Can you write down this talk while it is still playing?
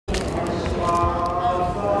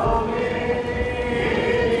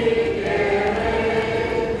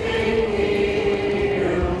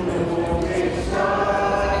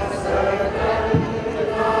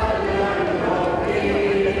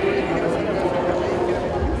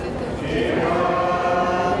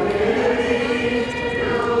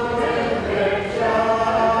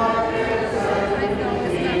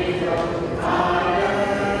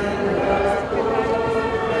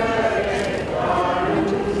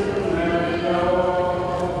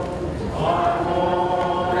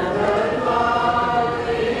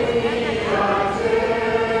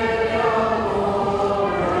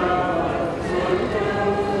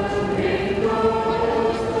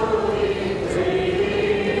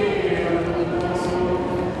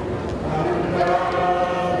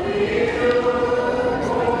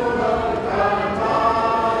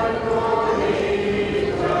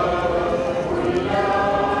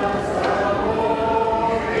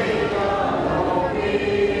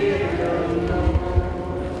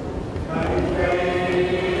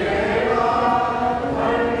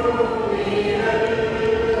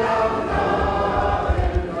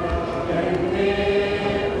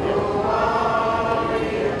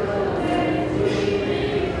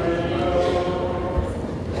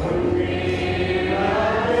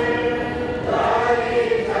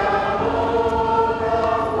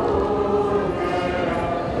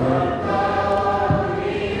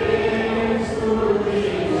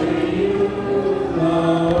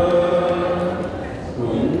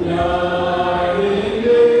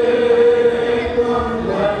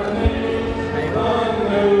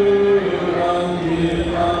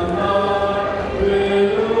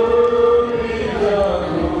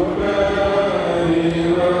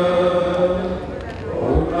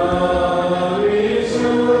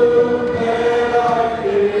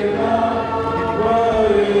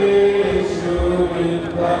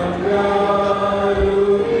Namaste.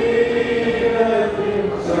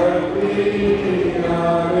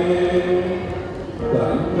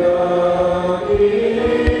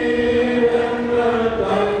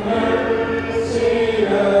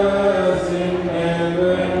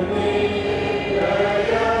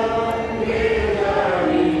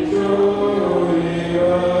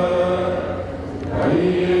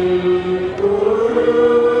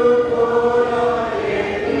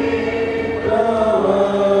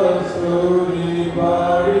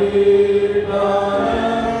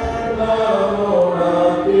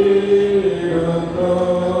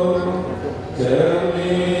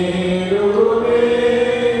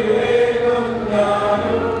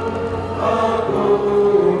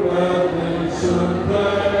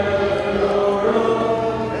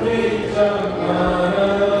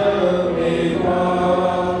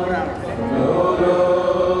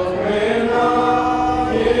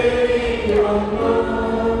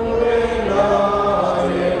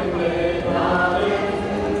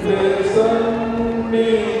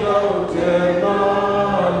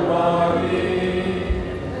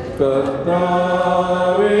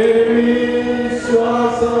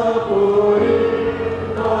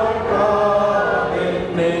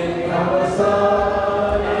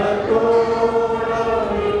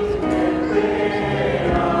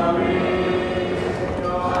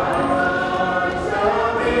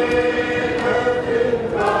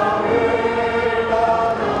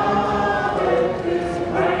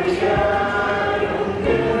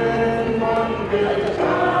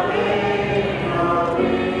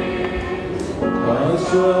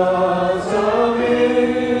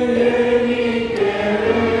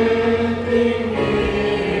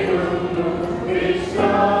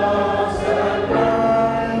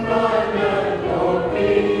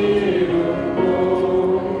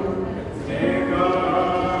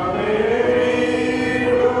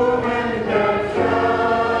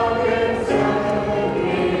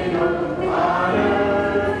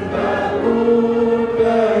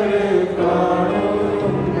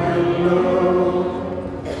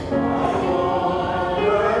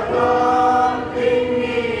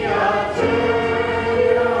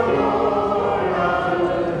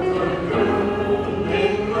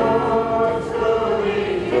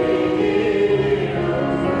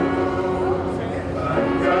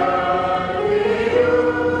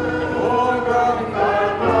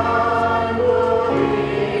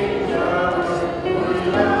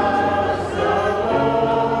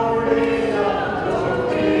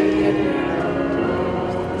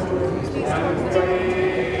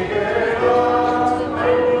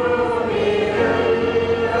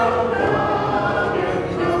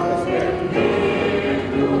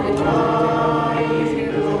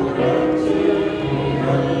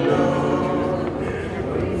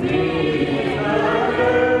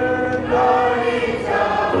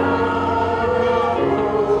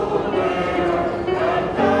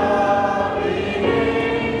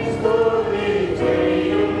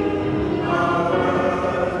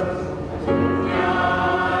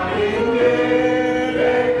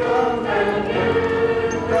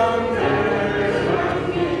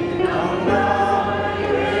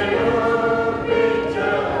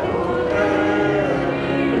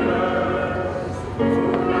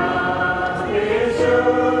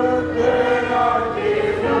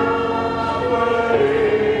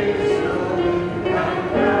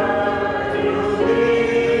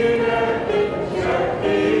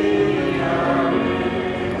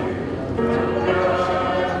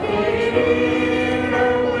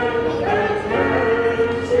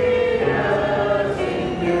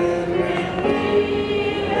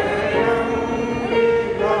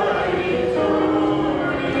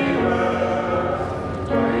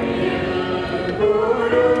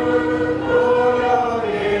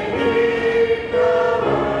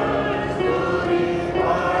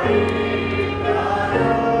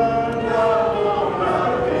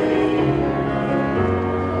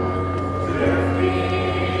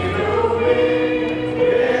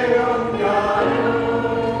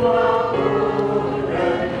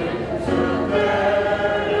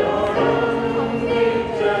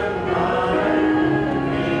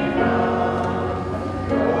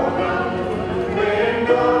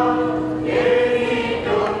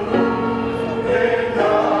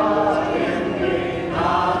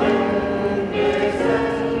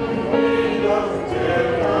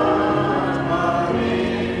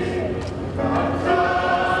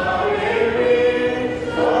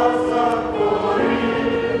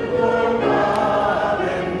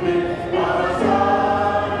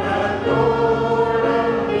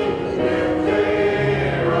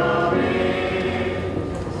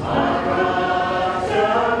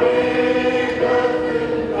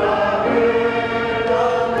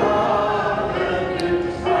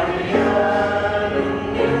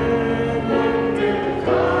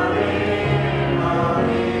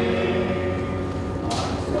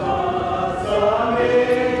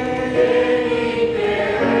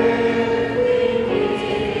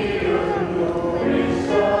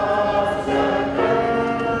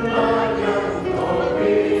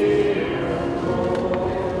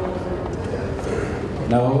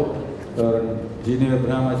 Now, Gene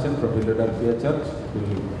Abraham Achan from Philadelphia Church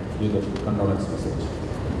will give the condolence message.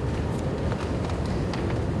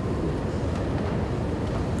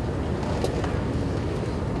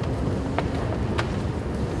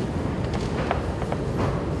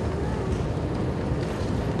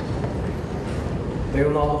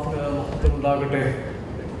 ദൈവനാമത്തിന് മഹത്വമുണ്ടാകട്ടെ.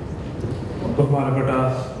 ബഹുമാനപ്പെട്ട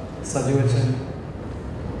സജീവച്ചൻ,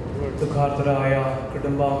 ദുഃഖാർത്തരായ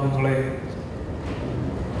കുടുംബാംഗങ്ങളെ,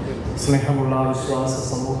 സ്നേഹമുള്ള വിശ്വാസ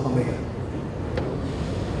സമൂഹമേ,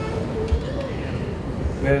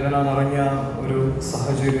 വേദന നിറഞ്ഞ ഒരു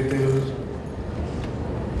സാഹചര്യത്തിൽ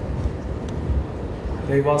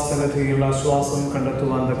ദൈവാസന്നിധിയിൽ ആശ്വാസം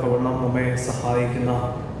കണ്ടെത്തുവാൻ തക്കവണ്ണം നമ്മെ സഹായിക്കുന്ന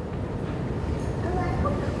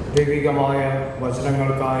ദൈവികമായ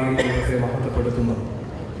വചനങ്ങൾക്കായി ദൈവത്തെ മഹത്വപ്പെടുത്തുന്നു.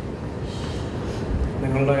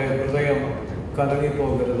 നിങ്ങളുടെ ഹൃദയം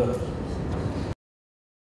കലങ്ങിപ്പോകരുത്.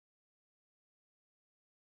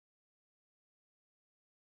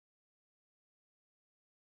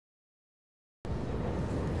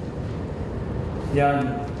 ഞാൻ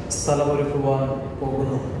സ്ഥലമൊരുക്കുവാൻ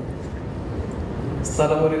പോകുന്നു.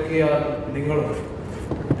 സ്ഥലമൊരുക്കിയാൽ നിങ്ങളും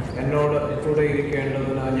എന്നോട് കൂടെ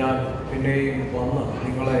ഇരിക്കേണ്ടതിന് ഞാൻ പിന്നെയും വന്ന്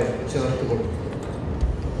നിങ്ങളെ ചേർത്ത് കൊടുക്കും.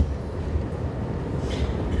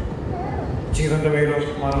 ജീവന്റെ മേലും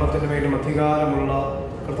മരണത്തിൻ്റെ മേലും അധികാരമുള്ള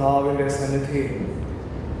കർത്താവിൻ്റെ സന്നിധിയിൽ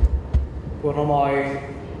പൂർണ്ണമായി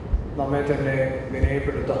നമ്മെ തന്നെ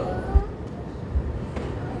വിനയപ്പെടുത്താം.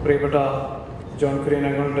 പ്രിയപ്പെട്ട ജോൺ കുര്യൻ,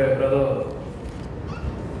 ഞങ്ങളുടെ brother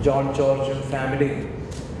John George family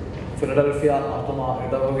Philadelphia ആത്മ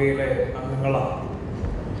ഇടവകയിലെ അംഗങ്ങളാണ്.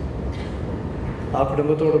 ആ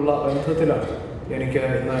കുടുംബത്തോടുള്ള ബന്ധത്തിലാണ് എനിക്ക്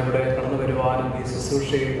ഇന്ന് ഇവിടെ കടന്നു വരുവാനും ഈ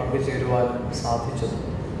ശുശ്രൂഷയിൽ പങ്കുചേരുവാനും സാധിച്ചത്.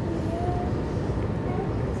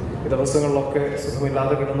 ഈ ദിവസങ്ങളിലൊക്കെ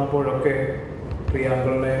സുഖമില്ലാതെ കിടന്നപ്പോഴൊക്കെ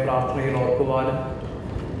പ്രിയാങ്കളുടെ പ്രാർത്ഥനയിൽ ഓർക്കുവാനും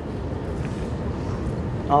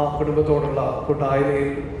ആ കുടുംബത്തോടുള്ള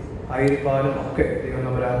കൂട്ടായ്മയിൽ ആയിരിക്കാനും ഒക്കെ ദൈവം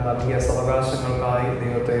നമ്പരാൻ നൽകിയ സാവകാശങ്ങൾക്കായി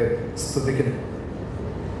ദൈവത്തെ സ്തുതിക്കുന്നു.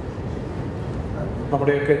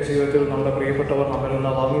 നമ്മുടെയൊക്കെ ജീവിതത്തിൽ നമ്മുടെ പ്രിയപ്പെട്ടവർ നമ്മിൽ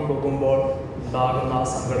നിന്ന് വാങ്ങിപ്പോകുമ്പോൾ ഉണ്ടാകുന്ന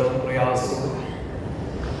സങ്കടവും പ്രയാസവും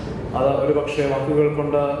അത് ഒരുപക്ഷെ വാക്കുകൾ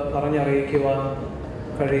കൊണ്ട് പറഞ്ഞറിയിക്കുവാൻ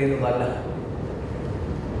കഴിയുന്നതല്ല.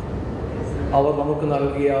 അവർ നമുക്ക്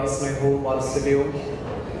നൽകിയ സ്നേഹവും വാത്സല്യവും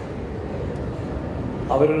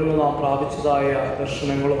അവരിൽ നിന്ന് നാം പ്രാപിച്ചതായ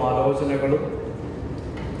ദർശനങ്ങളും ആലോചനകളും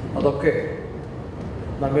അതൊക്കെ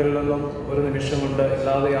നമ്മിൽ നിന്നും ഒരു നിമിഷം കൊണ്ട്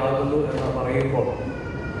ഇല്ലാതെയാകുന്നു എന്ന് പറയുമ്പോൾ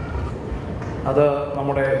അത്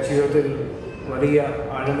നമ്മുടെ ജീവിതത്തിൽ വലിയ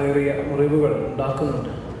ആഴമേറിയ മുറിവുകൾ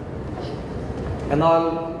ഉണ്ടാക്കുന്നുണ്ട്. എന്നാൽ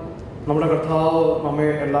നമ്മുടെ കർത്താവ് നമ്മെ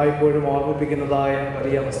എല്ലായ്പ്പോഴും ഓർമ്മിപ്പിക്കുന്നതായ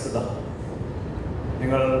വലിയ വസ്തുത,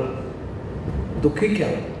 നിങ്ങൾ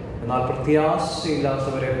ദുഃഖിക്കാം, എന്നാൽ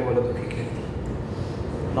പ്രത്യാശയില്ലാത്തവരെ പോലെ ദുഃഖിക്കരുത്.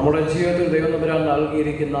 നമ്മുടെ ജീവിതത്തിൽ ദൈവം നമ്പരാൻ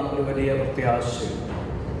നൽകിയിരിക്കുന്ന ഒരു വലിയ പ്രത്യാശ.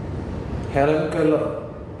 ഹെലൻ കെല്ലർ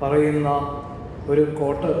പറയുന്ന ഒരു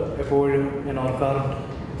കോട്ട് എപ്പോഴും ഞാൻ ഓർക്കാറുണ്ട്.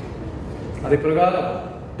 അതിപ്രകാരം,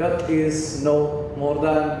 death is no more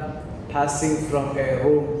than passing from a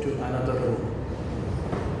room to another room.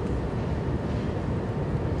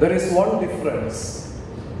 There is one difference.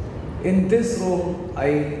 In this room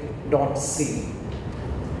I don't see,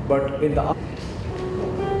 but in the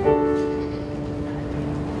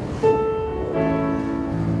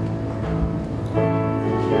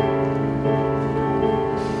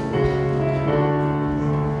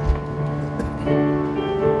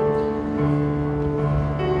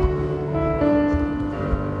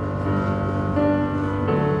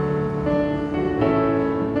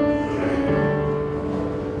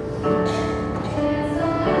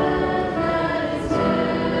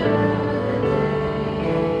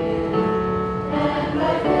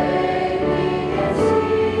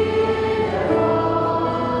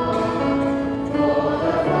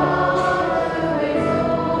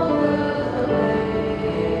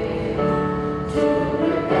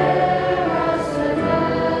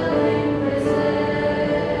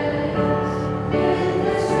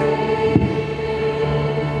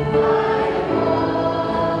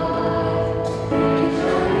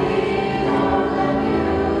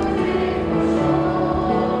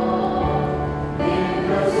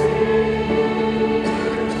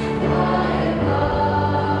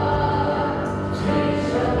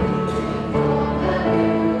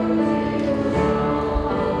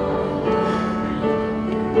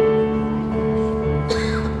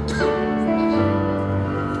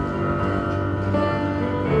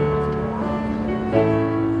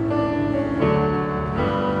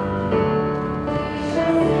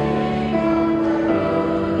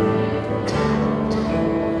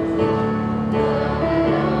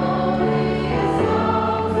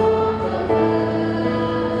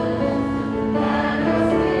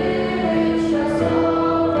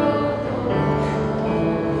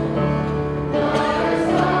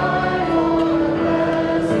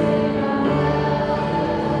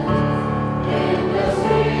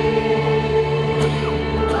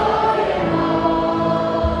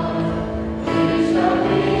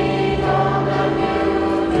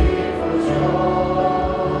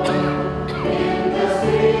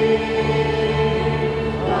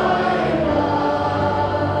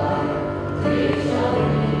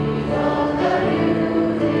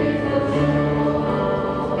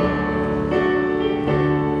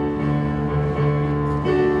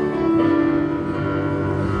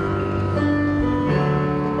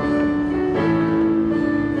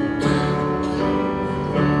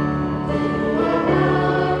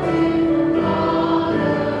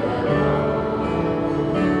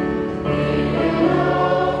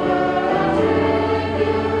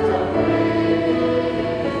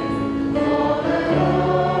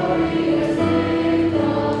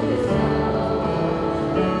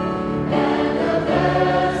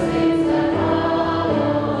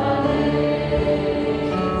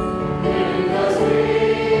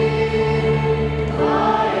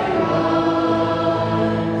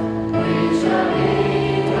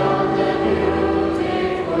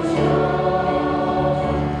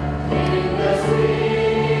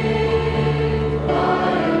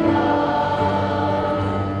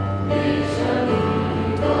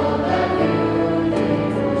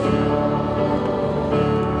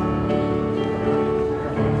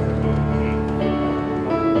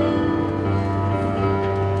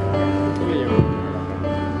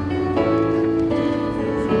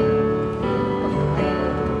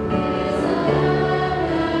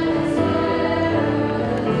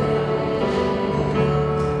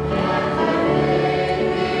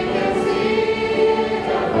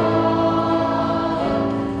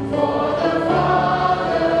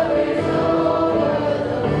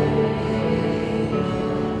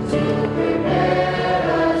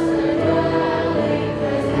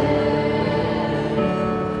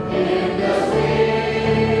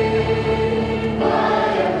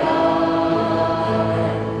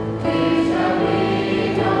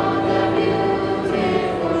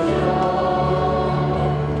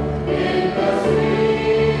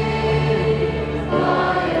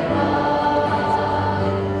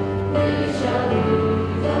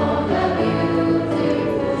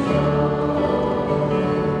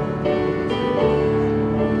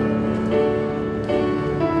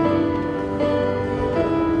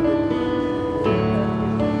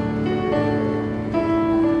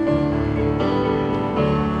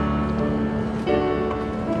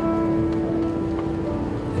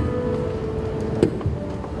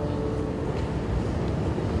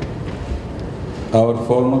our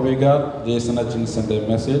former vicar, Jason Hutchins, sent a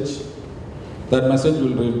message. That message will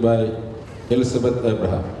be read by Elizabeth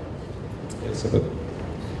Abraham. Elizabeth.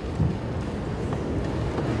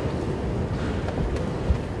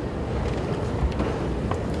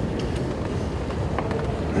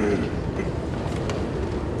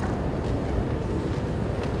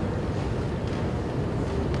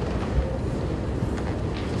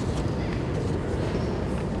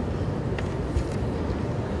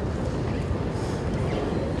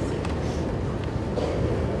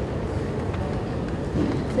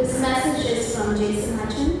 This message is from Jason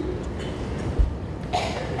Hutchins.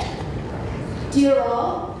 Dear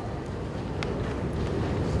all,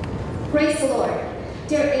 praise the Lord.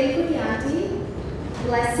 Dear Kurian,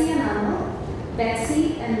 Leslie and Anna,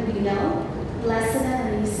 Betsy and Bino, Lesson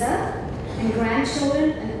and Anissa, and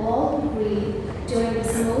grandchildren and all who grieve during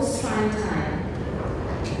this most trying time.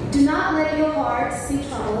 Do not let your hearts be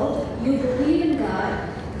troubled. You believe in God,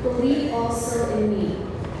 believe also in me.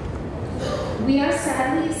 We are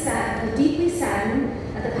deeply saddened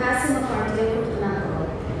at the passing of our dear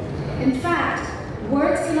Kurian. In fact,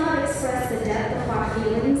 words cannot express the depth of our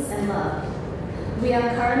feelings and love. We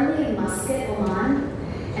are currently in Muscat, Oman,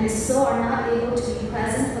 and so are not able to be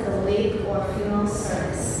present for the wake or funeral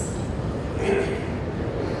service.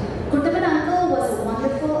 Kurian uncle was a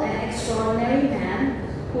wonderful and extraordinary man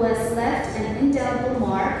who has left an indelible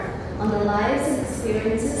mark on the lives and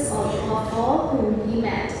experiences of all whom he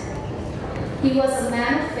met. He was a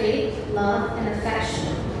man of faith, love, and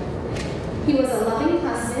affection. He was a loving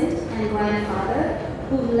husband and grandfather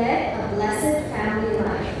who led a blessed family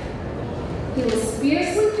life. He was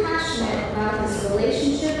fiercely passionate about his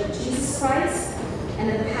relationship with Jesus Christ and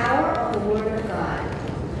the power of the Word of God.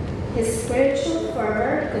 His spiritual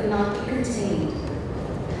fervor could not be contained.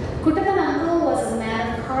 Kurian uncle was a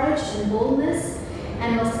man of courage and boldness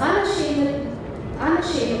and was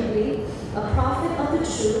unashamedly a prophet of the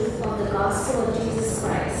truth of the gospel of Jesus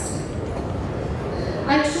Christ.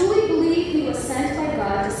 I truly believe he was sent by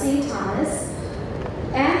God to St. Thomas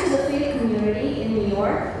and to the faith community in New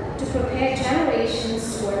York to prepare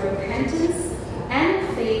generations toward repentance and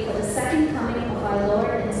faith for the second coming of our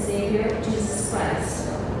Lord and Savior, Jesus Christ.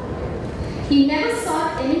 He never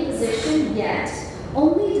sought any position yet,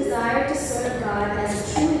 only desired to serve God as a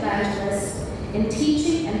true evangelist in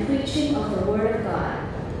teaching and preaching of the Word of God.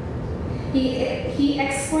 He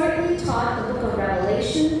expertly taught the book of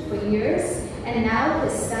Revelation for years, and now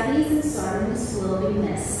his studies and sermons will be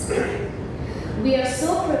missed. We are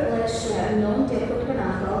so privileged to have known dear Kurian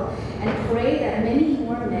uncle and pray that many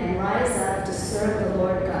more men rise up to serve the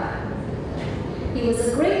Lord God. He was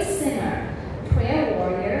a great singer, prayer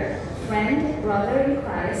warrior, friend, brother in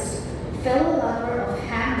Christ, fellow lover of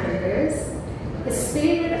hamburgers, his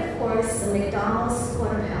favorite, of course, the McDonald's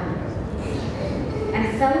quarter pounder, and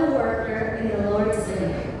fellow worker in the Lord's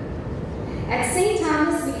vineyard. At St.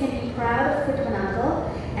 Thomas, we can be proud of Kurian uncle,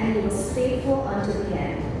 and he was faithful unto the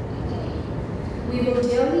end. We will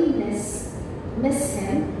dearly miss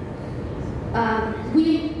him.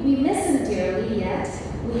 We miss him dearly, yet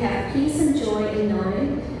we have peace and joy in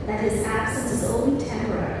knowing that his absence is only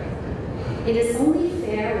temporary. It is only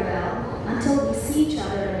farewell until we see each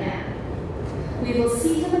other again. We will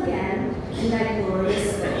see him again in that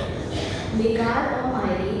glorious day. May God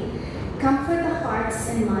Almighty comfort the hearts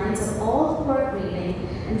and minds of all who are grieving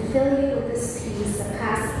and fill you with this peace that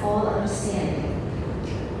passes all understanding.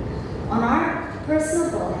 On our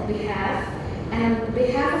personal behalf, and on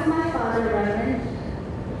behalf of my father, Reverend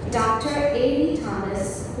Dr. A.B.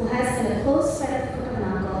 Thomas, who has been a close friend of Kurian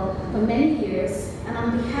uncle for many years, and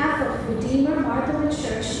on behalf of Redeemer Martha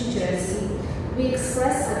Church, New Jersey, we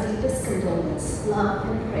express our deepest condolence, love,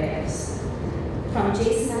 and prayers. From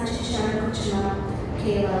Jason Hutchins,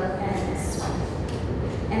 Caleb, and Esther.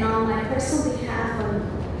 And on my personal behalf, on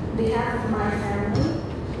behalf of my family,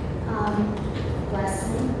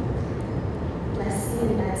 Leslie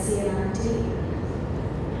and Betsy and Auntie,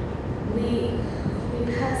 we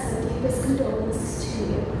pass our deepest condolences to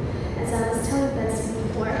you. As I was telling Betsy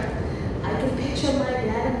before, I can picture my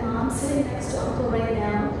dad and mom sitting next to Uncle right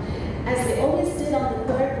now, as they always did on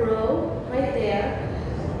the third row, right there.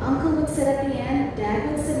 Uncle would sit at the end, Dad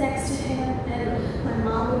would sit next to him, and my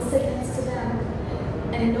mom would sit next to them.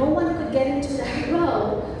 And no one could get into that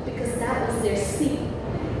row because that was their seat.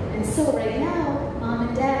 And so right now, Mom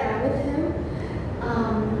and Dad are with him,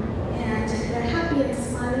 and they're happy and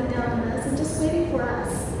smiling down on us and just waiting for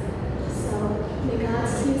us. So may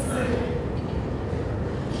God's peace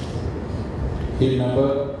be. Hymn number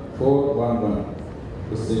 411.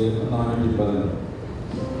 Christine Anonymity Padan.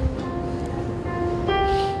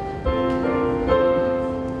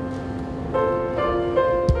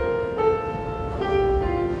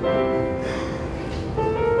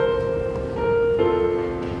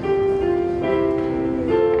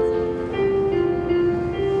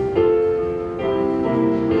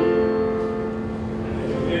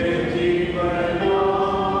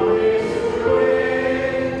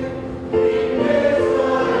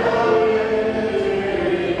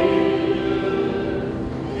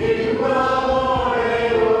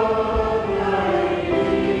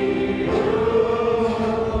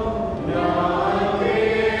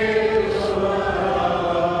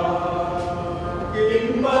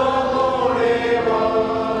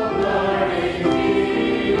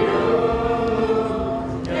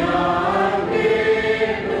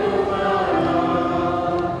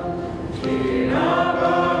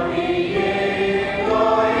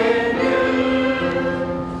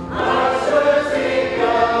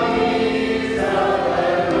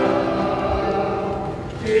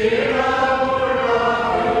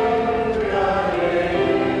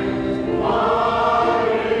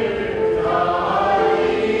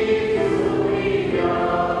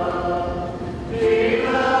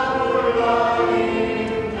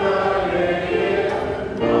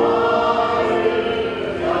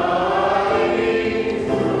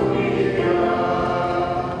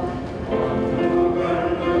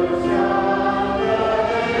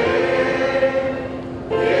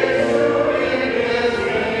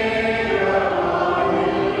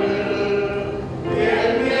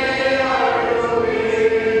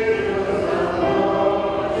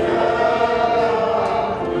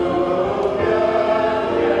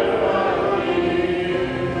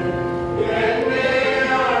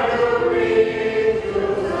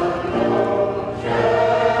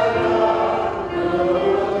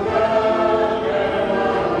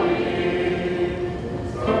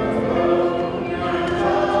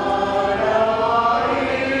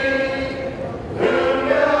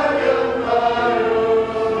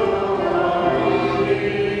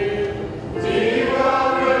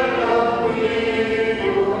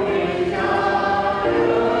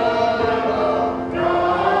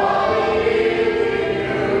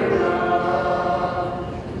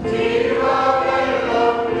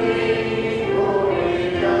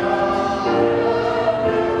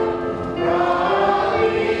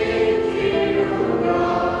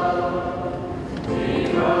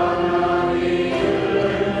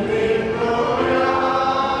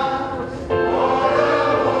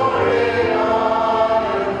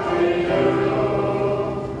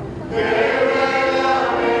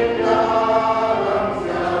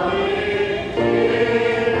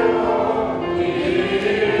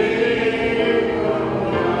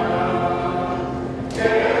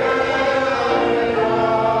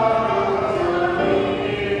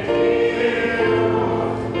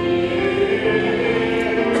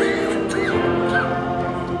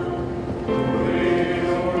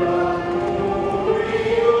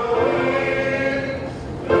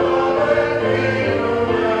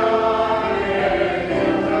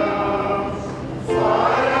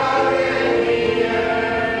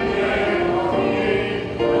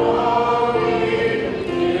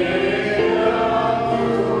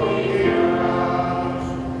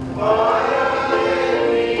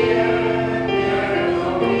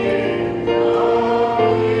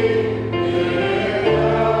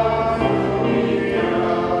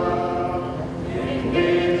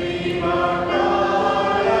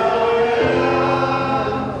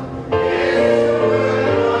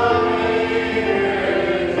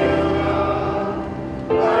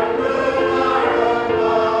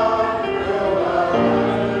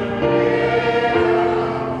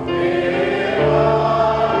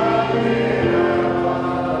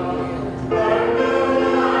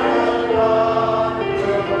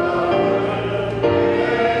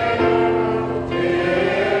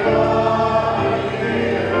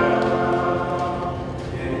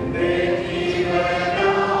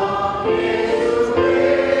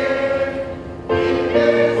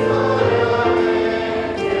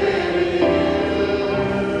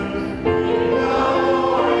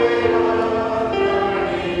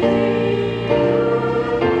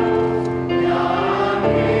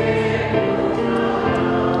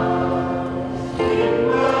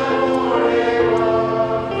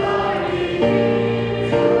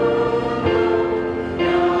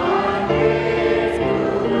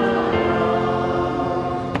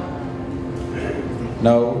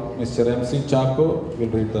 Mr. MC Chaco will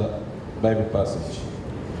read the Bible passage.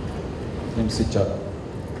 MC Chaco.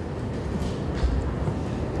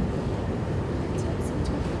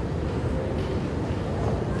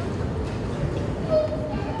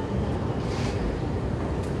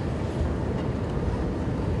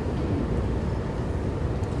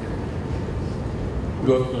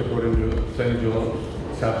 Gospel according to St. John,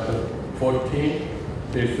 chapter 14,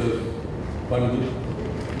 verses 1 to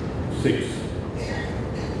 6.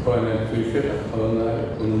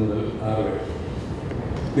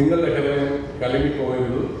 നിങ്ങളുടെ ഹൃദയം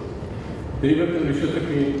കലങ്ങിപ്പോകരുത്, ദൈവത്തിൽ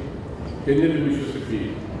വിശ്വസിക്കുകയും എന്നിലും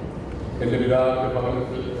വിശ്വസിക്കുകയും. എൻ്റെ പിതാവിൻ്റെ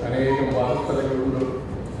ഭവനത്തിൽ അനേകം വാസസ്ഥലങ്ങളുണ്ട്,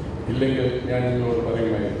 ഇല്ലെങ്കിൽ ഞാൻ നിങ്ങളോട്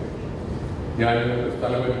പറയുമായിരുന്നു. ഞാൻ നിങ്ങൾക്ക്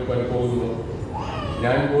സ്ഥലമൊരുക്കാൻ പോകുന്നു.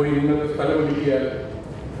 ഞാൻ പോയി നിങ്ങൾക്ക് സ്ഥലമൊരുക്കിയാൽ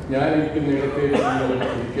ഞാൻ ഇരിക്കുന്ന ഇടത്തെ നിങ്ങൾ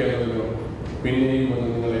ഇരിക്കേണ്ടതിനോ പിന്നെയും വന്ന്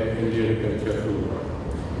നിങ്ങളെ എൻ്റെ അടുക്കൽ ചേർക്കുന്നു.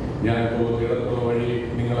 ഞാൻ പോകുന്ന ഇടത്തുള്ള വഴി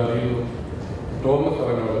നിങ്ങൾ അറിയുന്നു. തോമസ്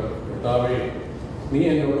അവനോട്, കർത്താവേ, നീ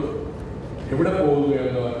എന്നോട് എവിടെ പോകുന്നു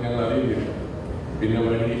എന്ന് ഞങ്ങൾ അറിയുന്നില്ല, പിന്നെ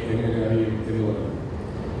വഴി എങ്ങനെ അറിയും എന്ന് പറഞ്ഞു.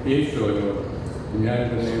 യേശു അവനോട്, ഞാൻ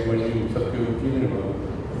തന്നെ വഴിയും സത്യവും ജീവനുമാണ്.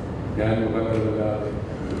 ഞാൻ മുഖത്തല്ലാതെ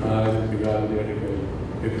ആരും പിതാവിൻ്റെ അടുക്കൽ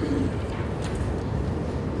എത്തുന്നില്ല.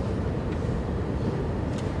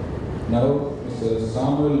 Now, Mr.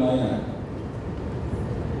 Samuel Nayan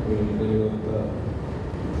will deliver the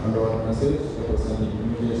underworld message representing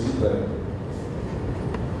New Jersey prayer.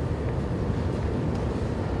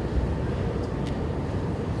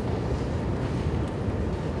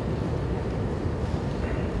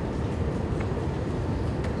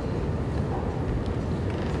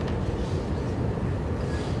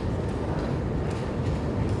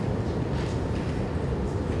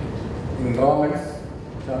 In Romans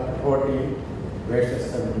chapter 14, verses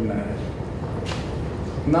 79.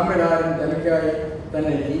 നമ്മിലാരും തനിക്കായി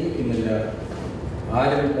തന്നെ ജീവിക്കുന്നില്ല,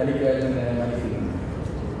 ആരും തനിക്കായി തന്നെ മരിക്കുന്നില്ല.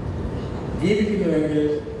 ജീവിക്കുന്നുവെങ്കിൽ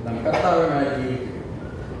നാം കർത്താവിനായി ജീവിക്കും,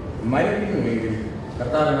 മരിക്കുന്നുവെങ്കിൽ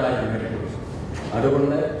കർത്താവിനായി മരിക്കും.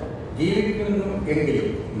 അതുകൊണ്ട് ജീവിക്കുന്നു എങ്കിലും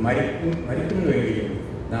മരിക്കുന്നുവെങ്കിലും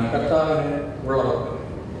നാം കർത്താവിന് ഉള്ളവർക്കും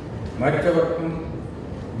മരിച്ചവർക്കും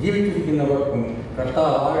ജീവിച്ചിരിക്കുന്നവർക്കും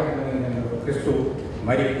കർത്താവാകണമെന്ന് ക്രിസ്തു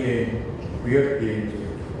മരിക്കുകയും ഉയർത്തുകയും ചെയ്തു.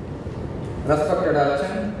 Respected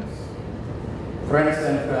Archon, friends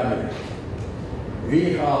and family, we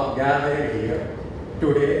have gathered here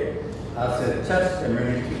today as a church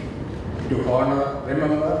community to honor,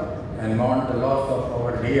 remember and mourn the loss of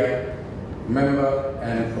our dear member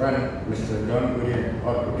and friend Mr. John Kurian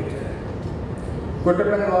or Kurian.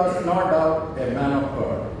 Kuttapan was no doubt a man of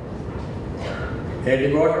God, a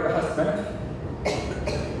devoted husband,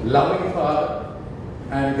 loving father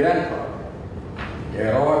and grandfather, a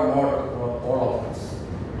role model for all of us,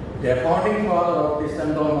 a founding father of the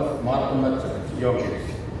St. Thomas Marthoma Church, Yogis.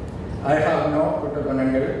 I have known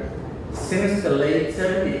Kuttapanangal since the late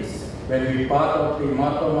 70s when we part of the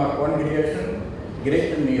Marthoma congregation,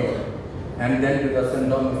 Greater New York, and then to the St.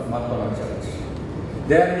 Thomas Marthoma Church.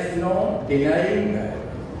 There is no denying that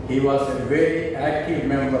he was a very active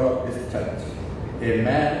member of this church, a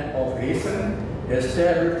man of reason, a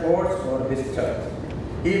stable force for this church.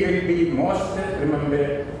 He will be most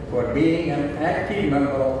remembered for being an active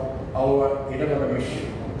member of our Idavara mission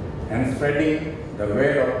and spreading the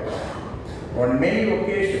word of God. On many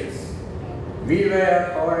occasions, we were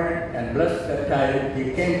honored and blessed that time he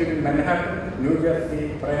came to the Manhattan, New Jersey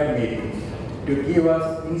prayer meetings to give us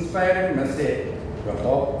inspiring message of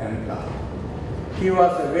hope and love. He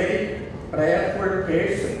was a very prayerful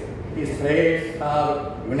person. His prayers have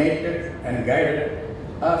united and guided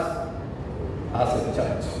us as a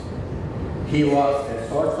church. He was a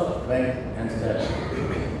source of strength and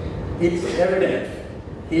stability. It's evident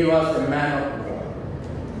he was a man of God.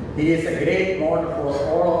 He is a great model for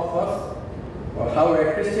all of us for how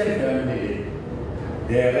a Christian family lives.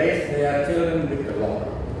 They raise their children with the Lord.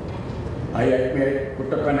 I admire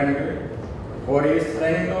Kuttapanangal for his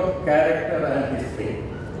strength of character and his faith.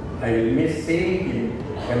 I will miss seeing him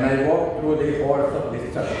when I walk through the halls of this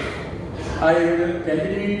church. I will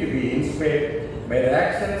continue to be inspired by the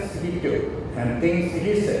actions he took and things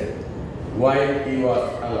he said while he was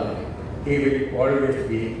alive. He will always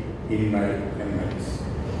be in my memories.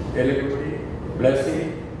 Everybody, blessing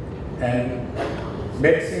and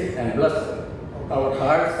Betsy and blessed our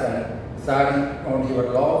hearts and saddened on your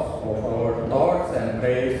loss of our thoughts and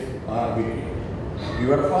prayers are with you.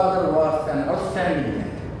 Your father was an outstanding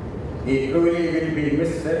man. He truly will be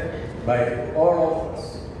missed by all of us.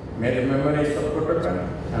 May the memories of Kuttapan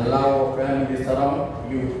and love of family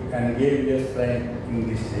surround you and give you strength in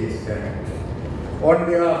this day's journey. On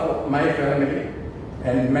behalf of my family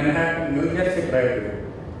and Manhattan, New Jersey prayer group,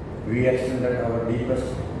 we extended our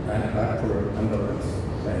deepest and heartfelt condolence.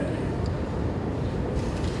 Thank you.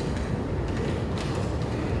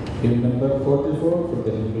 Hymn number 44 for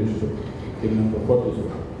the English book. Hymn number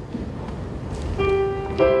 44.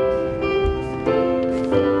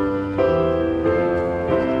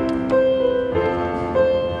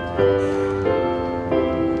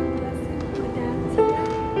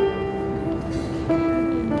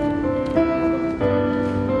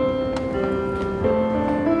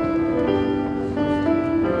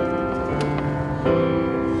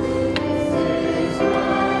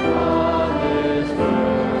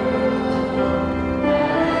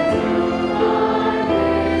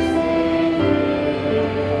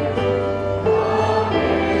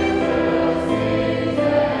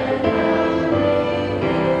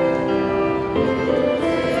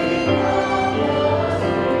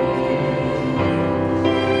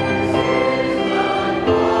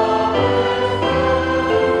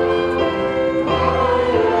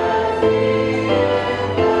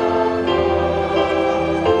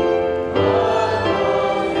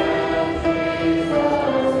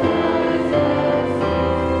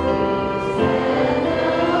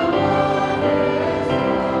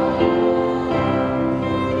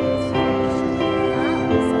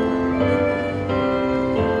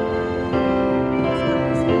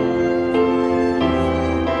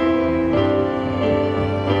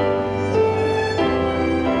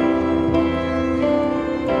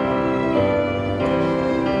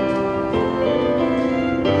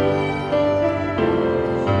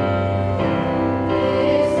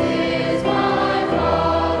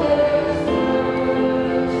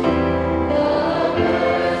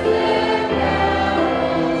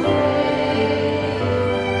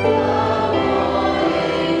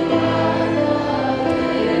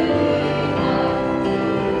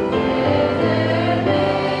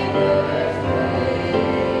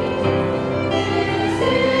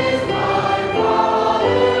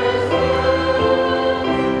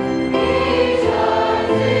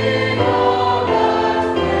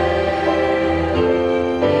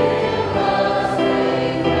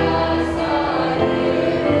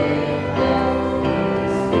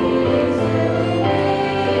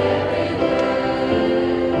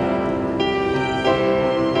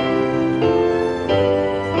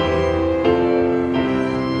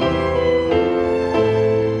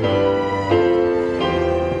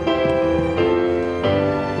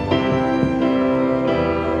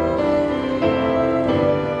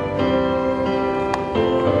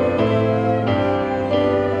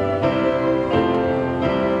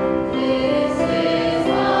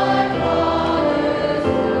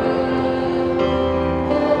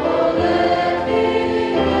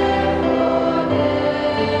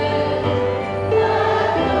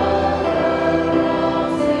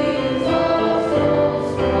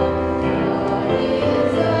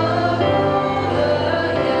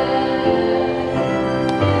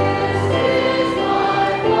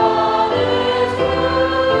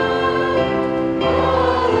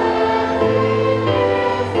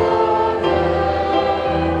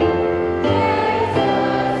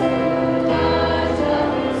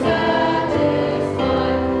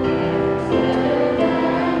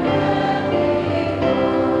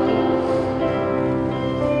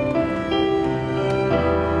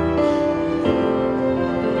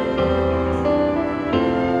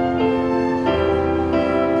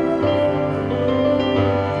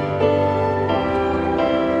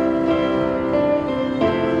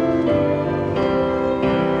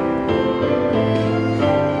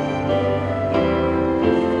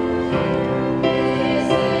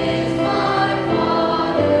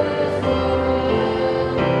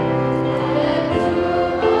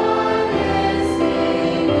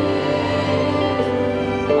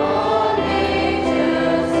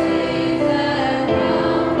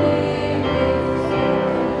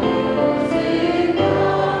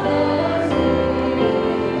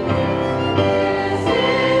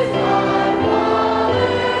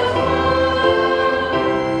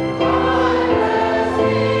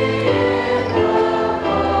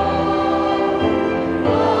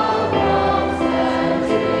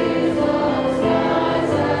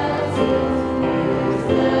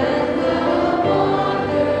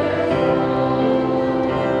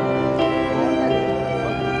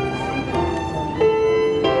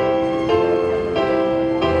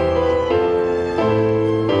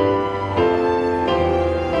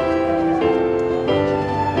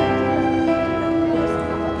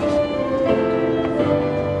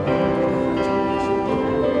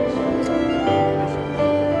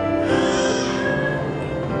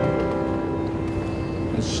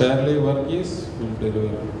 Shirley Varghese will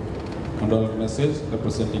deliver Condolences message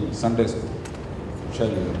representing Sunday School. Shall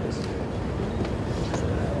we represent?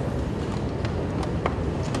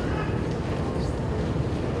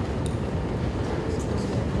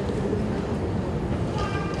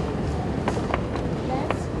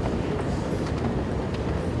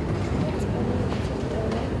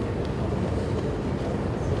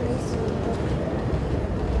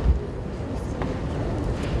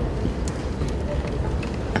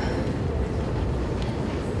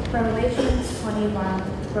 Revelations 21,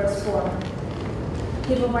 verse 4.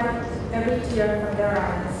 He will wipe every tear from their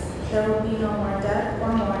eyes. There will be no more death or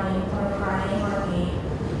mourning or crying or pain,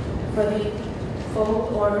 for the full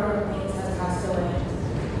order of things has passed away.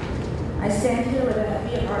 I stand here with a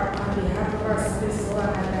heavy heart on behalf of our Sunday school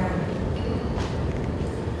and my family.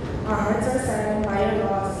 Our hearts are saddened by your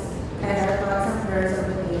loss, and our thoughts and prayers are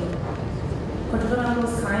with you.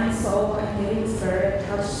 Kutubanango's kind soul and giving spirit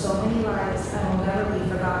touched so many lives and will never be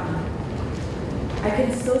forgotten. I can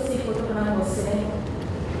still see Kutubanango sitting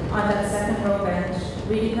on that second row bench,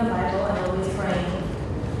 reading the Bible and always praying,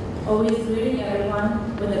 always greeting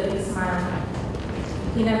everyone with a big smile.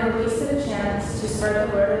 He never wasted a chance to spread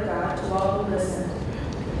the word of God to all who listened.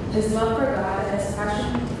 His love for God and his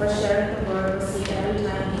passion for sharing the word was seen every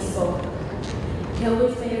time he spoke. He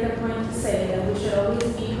always made it a point to say that we should always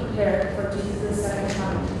be prepared for Jesus' second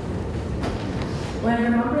coming. When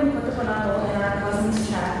remembering Kutubanango and our cousins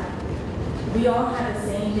chat, we all had the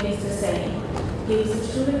same things to say. He was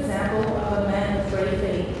a true example of a man with great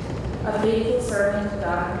faith, a faithful servant of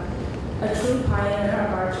God, a true pioneer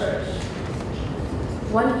of our church.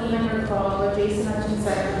 One even recalled what Jason Hutchins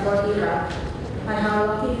said before he left, and how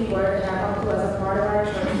lucky we were to have Uncle as a part of our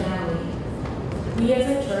church family. We as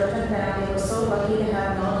a church and family were so lucky to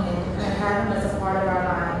have known him and have him as a part of our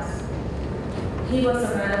lives. He was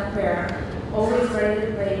a man of prayer, always ready to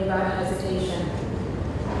pray without hesitation.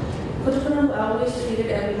 Kutubanango always treated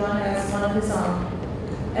everyone as one of his own.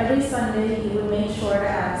 Every Sunday he would make sure to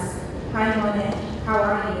ask, "Hi Monet, how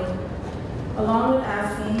are you?" along with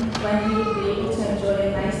asking when he would be able to enjoy a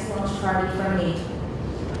nice lunch party from me.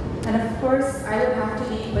 And of course, I would have to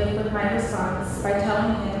be quick with my response by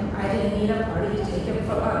telling him I didn't need a party to take him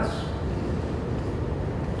for lunch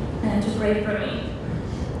and to pray for me.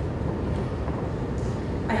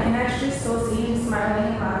 I can actually still see him smiling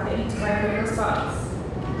and laughing to my quick response.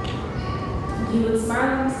 He would smile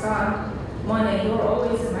and respond, "Monet, you're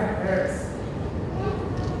always in my prayers."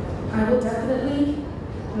 I will definitely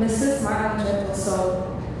miss his smile and gentle soul.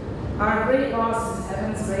 Our great loss is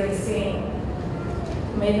heaven's greatest gain.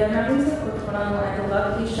 May the memories of Kutubanango and the love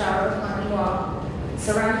he showered upon you all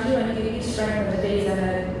surround you and give you strength in the days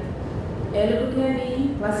ahead. Elukani,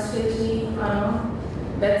 Westfiji, Ano,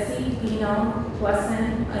 Betsy, Pino, Wesson,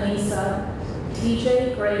 Anissa, TJ,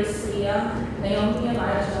 Grace, Leah, Naomi,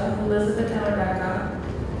 Elijah, Elizabeth, and Rebecca.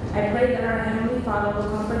 I pray that our Heavenly Father will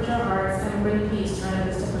comfort your hearts and bring peace during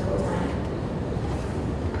this difficult time.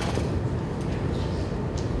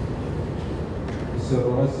 Mr.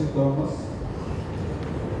 Royce Thomas,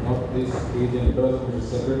 of this region Development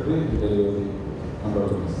Secretary, to deliver the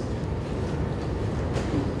condolences.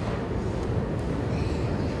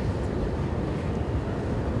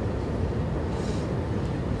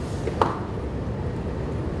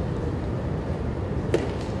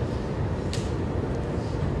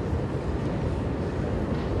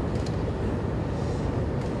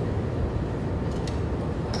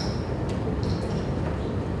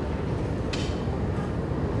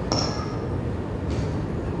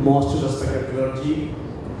 Most respected clergy,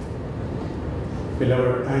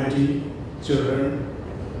 beloved auntie, children,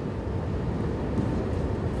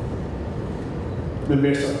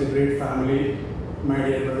 members of the great family, my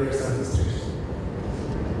dear brothers and sisters.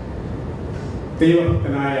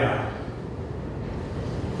 ദൈവഭക്തനായ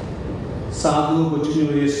സാധു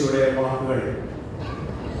കൊച്ചുനുവേശയുടെ വാക്കുകൾ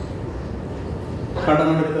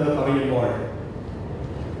കടമെടുത്ത് പറയുമ്പോൾ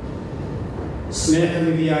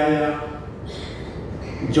സ്നേഹനിധിയായ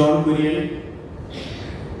John Kurian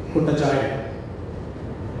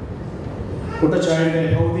കുട്ടച്ചായൻ്റെ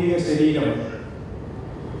ഭൗതിക ശരീരം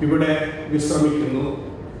ഇവിടെ വിശ്രമിക്കുന്നു.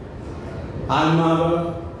 ആത്മാവ്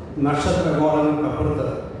നക്ഷത്രഗോളങ്ങൾക്കപ്പുറത്ത്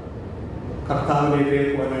കർത്താവിനെ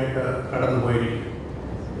കേൾക്കുവാനായിട്ട് കടന്നുപോയിരിക്കും.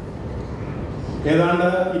 ഏതാണ്ട്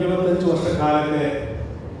 25 വർഷക്കാലത്തെ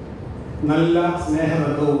നല്ല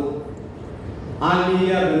സ്നേഹബന്ധവും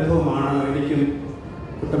ആത്മീയ ബന്ധവുമാണ് എനിക്കും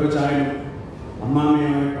കുട്ടപ്പച്ചായനും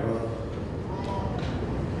അമ്മാമ്മയുമായിട്ടുള്ളത്.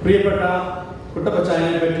 പ്രിയപ്പെട്ട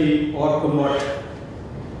കുട്ടപ്പച്ചായനെ പറ്റി ഓർക്കുമ്പോൾ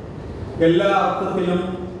എല്ലാ അർത്ഥത്തിലും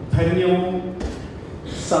ധന്യവും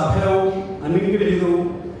സഫലവും അനുഗ്രഹീതവും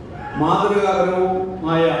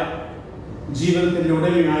മാതൃകാപരവുമായ ജീവിതത്തിൻ്റെ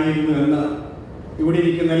ഉടമയായിരുന്നു എന്ന് ഇവിടെ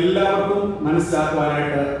ഇരിക്കുന്ന എല്ലാവർക്കും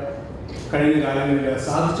മനസ്സിലാക്കുവാനായിട്ട് കഴിഞ്ഞ കാലങ്ങളിൽ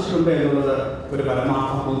സാധിച്ചിട്ടുണ്ട് എന്നുള്ളത് ഒരു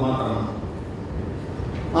പരമാർത്ഥം മാത്രമാണ്.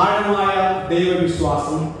 ആഴമായ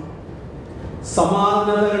ദൈവവിശ്വാസം,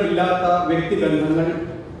 സമാനതകളില്ലാത്ത വ്യക്തിബന്ധങ്ങൾ,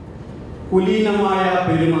 കുലീനമായ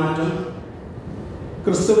പെരുമാറ്റം,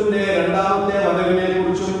 ക്രിസ്തുവിൻ്റെ രണ്ടാമത്തെ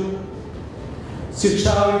വരവിനെക്കുറിച്ചും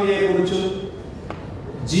ശിക്ഷാവിധിയെക്കുറിച്ചും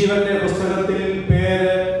ജീവന്റെ പുസ്തകത്തിൽ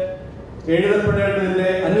പേര് എഴുതപ്പെടേണ്ടതിൻ്റെ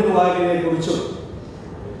അനുവാദിനെക്കുറിച്ചും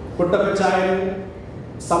കുട്ടപ്പച്ചായൻ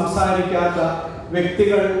സംസാരിക്കാത്ത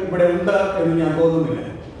വ്യക്തികൾ ഇവിടെ ഉണ്ട് എന്ന് ഞാൻ തോന്നുന്നില്ല.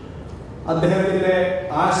 അദ്ദേഹത്തിൻ്റെ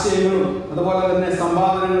ആശയങ്ങളും അതുപോലെ തന്നെ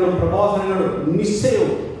സംവാദനങ്ങളും പ്രബോധനങ്ങളും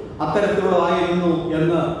നിശ്ചയവും അത്തരത്തിലുള്ളതായിരുന്നു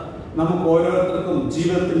എന്ന് നമുക്ക് ഓരോരുത്തർക്കും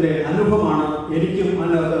ജീവിതത്തിൻ്റെ അനുഭവമാണ്. എനിക്കും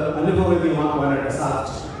അതിനകത്ത് അനുഭവവേദ്യമാക്കുവാനായിട്ട്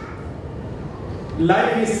സാധിച്ചു.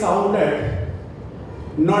 Life is counted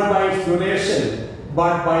not by its duration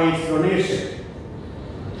but by its donation.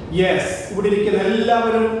 Yes, ഇവിടെ ഇരിക്കുന്ന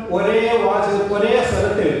എല്ലാവരും ഒരേ ഒരേ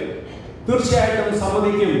സ്ഥലത്തിൽ തീർച്ചയായിട്ടും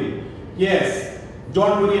സമ്മതിക്കും. Yes,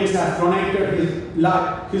 John Kurian has donated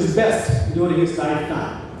his best during his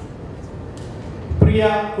lifetime. പ്രിയ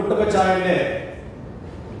കുട്ടപ്പച്ചായന്റെ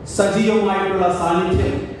സജീവമായിട്ടുള്ള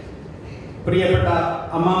സാന്നിധ്യം പ്രിയപ്പെട്ട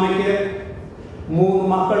അമ്മാമ്മയ്ക്ക്, 3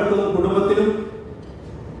 മക്കൾക്കും കുടുംബത്തിനും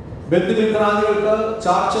ബന്ധുമിത്രാദികൾക്ക്,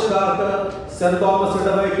 ചാർച്ചക്കാർക്ക്, സെന്റ് തോമസ്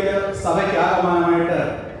ഇടവയ്ക്ക്, സഭയ്ക്ക് ആഗമനമായിട്ട്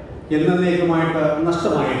എന്നേക്കുമായിട്ട്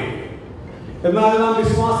നഷ്ടമായിരിക്കും. എന്നാൽ നാം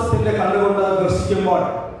വിശ്വാസത്തിന്റെ കണ്ടുകൊണ്ട് ദർശിക്കുമ്പോൾ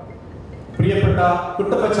പ്രിയപ്പെട്ട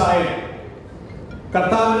കുട്ടപ്പച്ചായൻ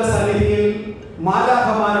കർത്താവിന്റെ സന്നിധിയിൽ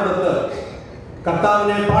മാലാഖമാരോടൊത്ത്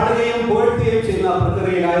കർത്താവിനെ പാടുകയും പുകഴ്ത്തുകയും ചെയ്യുന്ന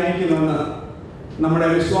പ്രക്രിയയിലായിരിക്കുമെന്ന് നമ്മുടെ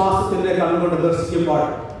വിശ്വാസത്തിന്റെ കണ്ടുകൊണ്ട് ദർശിക്കുമ്പോൾ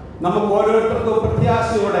നമുക്ക് ഓരോരുത്തർക്കും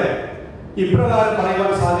പ്രത്യാശയോടെ ഇപ്രകാരം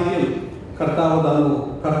പറയുവാൻ സാധിക്കും: കർത്താവ് തന്നു,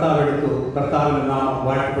 കർത്താവ് എടുത്തു, കർത്താവിന്റെ നാമം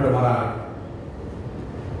വാഴ്ത്തപ്പെടുമാറാകട്ടെ.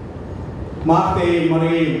 മാർത്തയും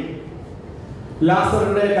മറിയയും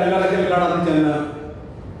ലാസറിന്റെ കല്ലറയ്ക്കൽ കടന്നു ചെന്ന്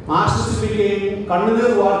ആശ്വസിപ്പിക്കുകയും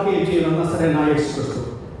കണ്ണുനീർ വാർക്കുകയും ചെയ്യുന്ന നസറേനായ യേശു ക്രിസ്തു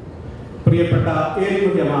പ്രിയപ്പെട്ട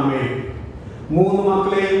ഏലിക്കുട്ടി അമ്മാമയെയും 3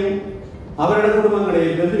 മക്കളെയും അവരുടെ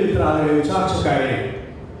കുടുംബങ്ങളെയും ബന്ധുമിത്രാദികളെയും ചാർച്ചക്കാരെയും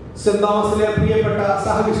സെന്റ് തോമസിലെ പ്രിയപ്പെട്ട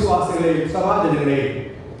സഹവിശ്വാസികളെയും സഭാജനങ്ങളെയും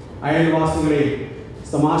അയൽവാസികളെയും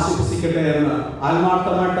സമാശ്വസിക്കട്ടെ എന്ന്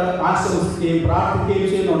ആത്മാർത്ഥമായിട്ട് ആശംസിക്കുകയും പ്രാർത്ഥിക്കുകയും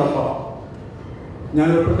ചെയ്യുന്നതോടൊപ്പം ഞാൻ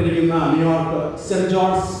ഉൾപ്പെട്ടിരിക്കുന്ന ന്യൂയോർക്ക് സെന്റ്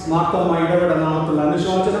ജോൺസ് മാർത്തോമ ഇടവയുടെ നാമത്തിലുള്ള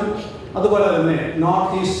അനുശോചനം, അതുപോലെ തന്നെ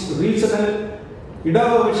നോർത്ത് ഈസ്റ്റ് റീജിയണൽ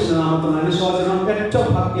ഇടവ മിഷന്റെ നാമത്തിലുള്ള അനുശോചനം ഏറ്റവും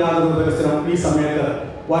ഭക്തിയാകുന്ന പരിസരം ഈ സമയത്ത്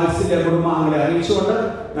വാത്സല്യ കുടുംബാംഗങ്ങളെ അറിയിച്ചുകൊണ്ട്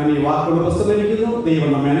ഞാൻ ഈ വാക്കുകൾ ഉപസംഹരിക്കുന്നു. ദൈവം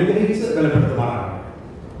നമ്മെ അനുഗ്രഹിച്ച് ബലപ്പെടുത്തുമാറാണ്.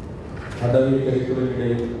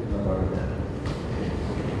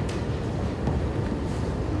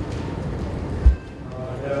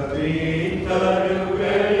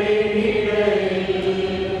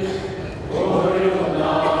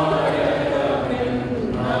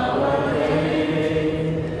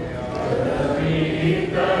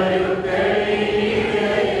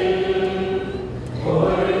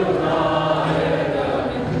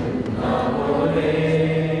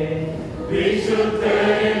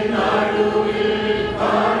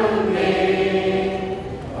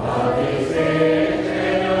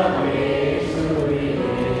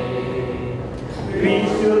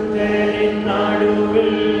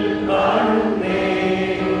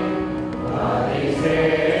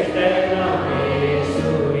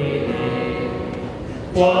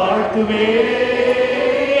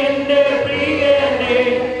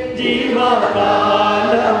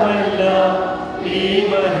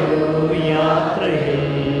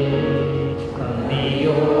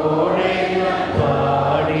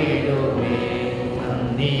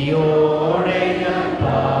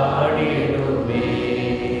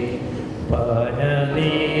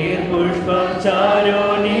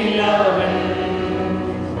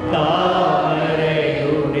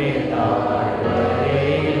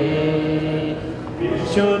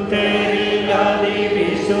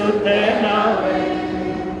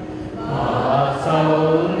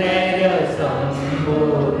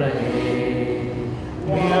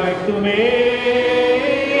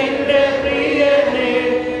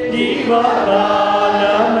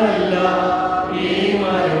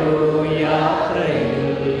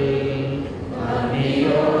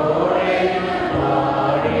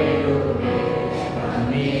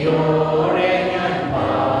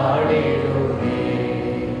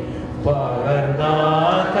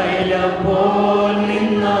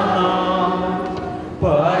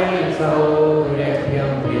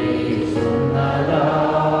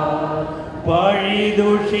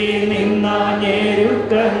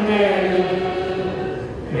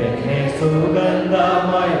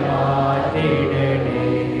 സുഗന്ധമായി മാറ്റി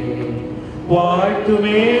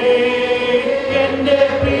വാഴ്ത്തുമേ എന്റെ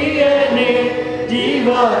പ്രിയനെ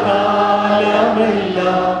ജീവകാലമെല്ലാം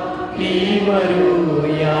നീ വരൂ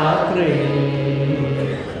യാത്രയിൽ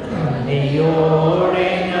നന്ദിയോടെ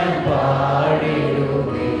ഞാൻ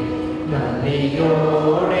പാടിടുമേ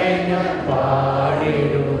നന്ദിയോടെ ഞാൻ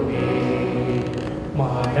പാടിടുമേ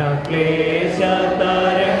മനക്ലേശതരംഗങ്ങളാ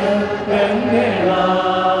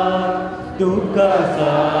ദുഃഖസാഗരമുമ്പോൾ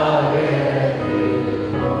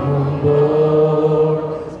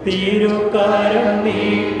തിരുക്കരം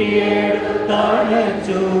നീട്ടിയെടുത്തണച്ചു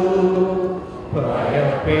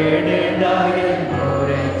ഭയപ്പെടേണ്ട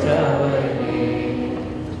എന്നോരച്ചവനെ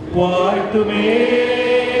വാഴ്ത്തുമേ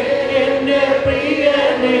എന്റെ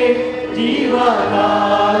പ്രിയനെ ജീവകാലമെല്ലാം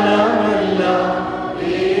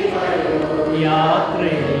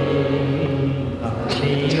യാത്രയിൽ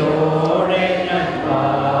നന്ദിയോടെ ഞാൻ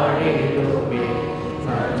പാടിടുമേ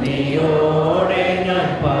നന്ദിയോടെ ഞാൻ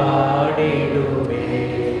പാടിടുമേ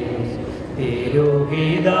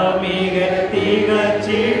തിരുഹിതമിക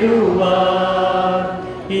തികച്ചിടുവാൻ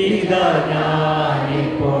ഇതാ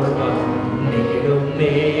ഞാനിപ്പോൾ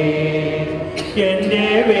വന്നിടുന്നേ എന്റെ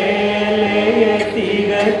വേലയെ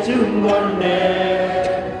തികച്ചും കൊണ്ട്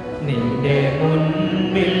നിന്റെ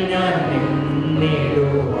മുൻപിൽ ഞാൻ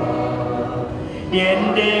നിന്നിടുവാൻ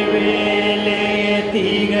എന്റെ വേലയെ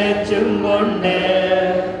തികച്ചും കൊണ്ട്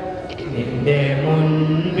നിന്റെ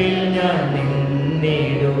മുൻപിൽ ഞാൻ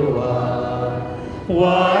നിന്നിടുവാൻ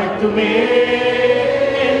വാഴ്ത്തുമേ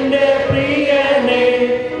എന്റെ പ്രിയനെ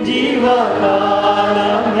ജീവകാലമെല്ലാം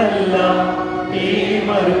ഈ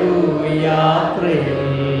മരു യാത്രയിൽ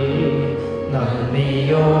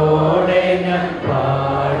നന്ദിയോടെ ഞാൻ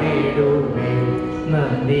പാടിടുമേ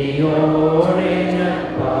നന്ദിയോടെ ഞാൻ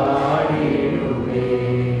പാടിടുമേ.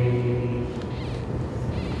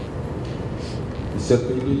 Mr.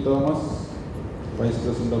 P.D. Thomas, Vice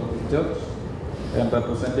President of the Church, and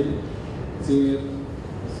representing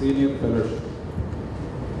Senior Fellowship,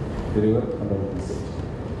 deliver under the message.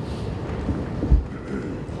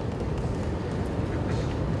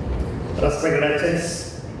 Respected Church,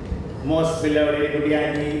 most beloved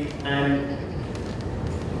Kurian and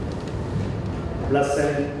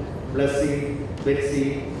blessing Betsy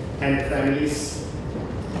and families,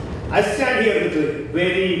 I stand here with a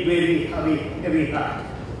very, very heavy heart.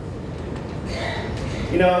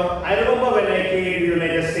 You know, I remember when I came to the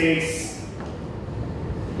United States,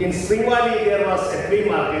 in Spring Valley there was a flea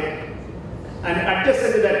market, and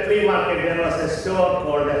adjacent to that flea market there was a store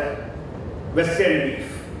called Western Beef.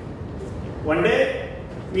 One day,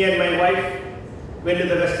 me and my wife went to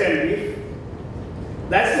the Western Beef.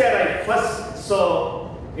 That's where I first saw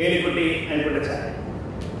Elikutti and Kurian.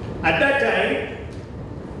 At that time,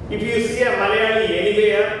 if you see a Malayali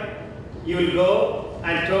anywhere, you will go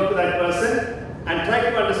and talk to that person and try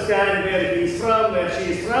to understand where he is from, where she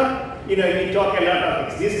is from. You know, you talk a lot of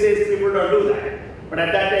things. These days, people don't do that. But at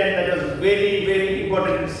that time, that was very, very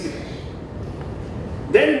important to see.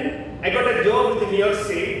 Then, I got a job with New York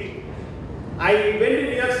State. I went to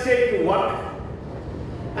New York State to work.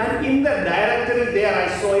 And in the directory there, I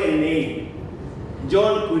saw a name,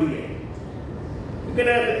 John Kurian. You can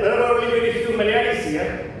there are only very few Malayalis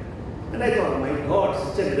here. And I thought, my God,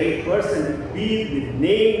 such a great person to be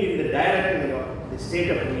named in the directory of the state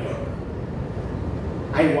of New York.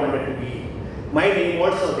 I wanted to be my name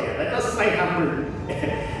also there. That was my humble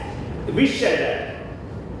wish at that.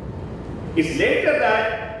 It's later that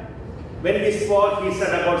when we spoke, he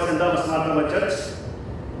said about St. Thomas Marthoma Church.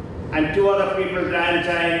 And two other people, Dan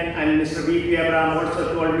Chan and Mr. B.P. Abraham,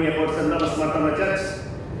 also told me about St. Thomas Marthoma Church.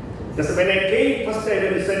 Because when I came, first I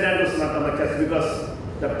went to St. Andrew's Marthoma Church because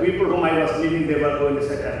the people whom I was living, they were going to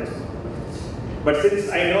St. Andrew's Marthoma Church. But since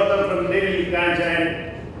I know them from Delhi, Dan Chan,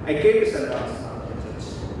 I came to St. Thomas Marthoma Church.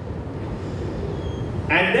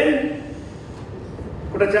 And then,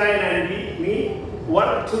 Kurian and me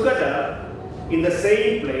worked together in the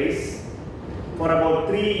same place for about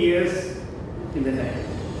 3 years in the night.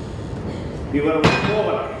 We were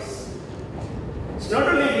co-workers. It's not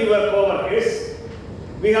only we were co-workers,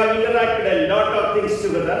 we have interacted a lot of things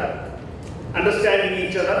together, understanding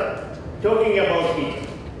each other, talking about each other.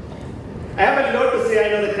 I have a lot to say, I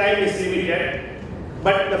know the time is limited,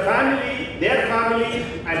 but the family, their family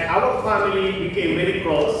and our family became very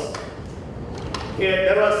close. Here,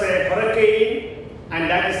 there was a hurricane, and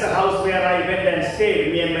that is the house where I went and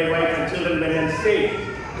stayed. Me and my wife and children went and stayed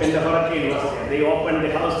when the hurricane was there. They opened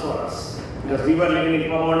the house for us because we were living in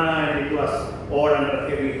Pomona and it was all under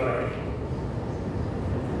heavy hurricane.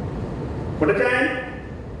 Kurian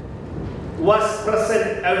was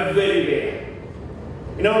present everywhere.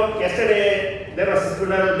 You know, yesterday there was a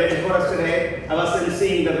funeral day for us today. I was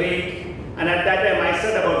seeing the wake And at that time I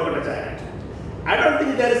said about Kuttachan, I don't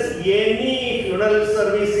think there is any funeral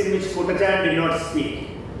service in which Kuttachan did not speak.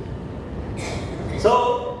 So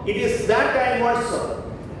it is that time also.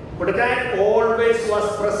 Kuttachan always was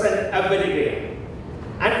present everywhere.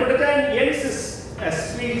 And Kuttachan ends his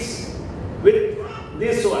speech with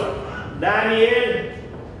this one. Daniel,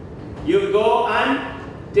 you go and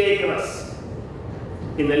take rest.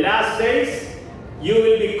 In the last days, you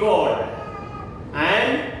will be called and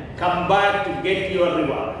come back to get your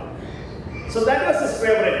reward. So that was his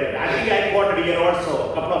favorite word. I think I quoted here also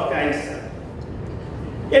a couple of times.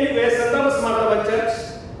 Anyway, St. Thomas Martha Church,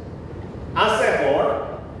 as a whole,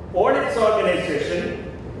 all its organization,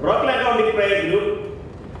 Rockland County Prayer Group,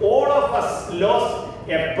 all of us lost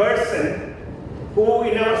a person who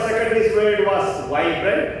in our secretary's word was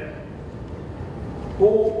vibrant,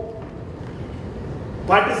 who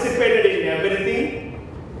participated in everything,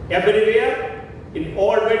 everywhere, in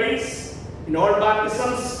all weddings, in all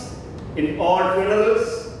baptisms, in all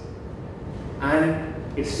funerals, and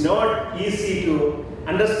it's not easy to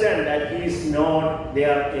understand that he is not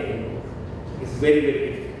there anymore. It's very, very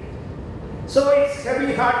difficult. So it's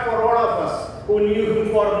heavy heart for all of us who knew him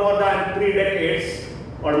for more than 3 decades,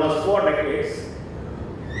 almost 4 decades,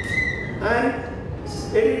 and it's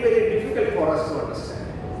very, very difficult for us to understand.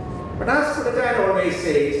 But as Kuttachan always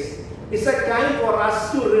says, it's a time for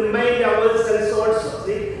us to remind ourselves also.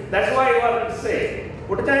 See, that's why I want to say,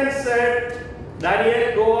 Kuttachan said,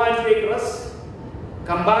 Daniel, go and take rest,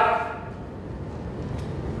 come back.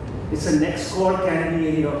 It's the next call can be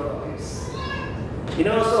any of our lives. You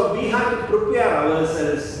know, so we have to prepare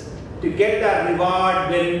ourselves to get that reward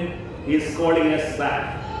when he is calling us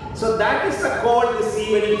back. So that is the call this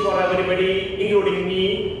evening for everybody, including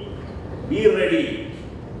me. Be ready.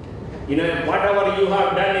 You know, whatever you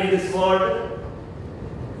have done in this world,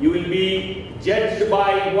 you will be judged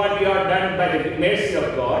by what you have done by the mercy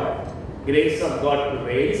of God, grace of God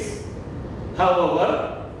prevails.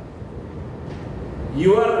 However,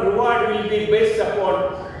 your reward will be based upon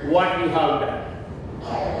what you have done.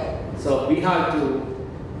 So we have to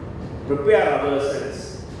prepare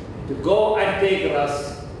ourselves to go and take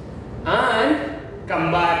rest and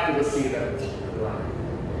come back to receive the reward.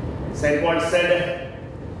 St. Paul said,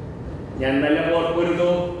 ഞാൻ നല്ല പോർ പൊരുതു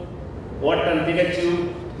ഓട്ടം തികച്ചു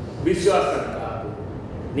വിശ്വാസം കാത്തു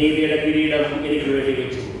നീതിയുടെ കിരീടം എനിക്ക് വേണ്ടി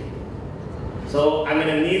വെച്ചു. സോ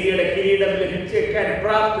അങ്ങനെ നീതിയുടെ കിരീടം ലഭിച്ചേക്കാൻ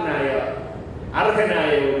പ്രാപ്തനായ അർഹനായ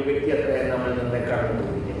ഒരു വ്യക്തിയത്തെ നമ്മൾ നിന്ന്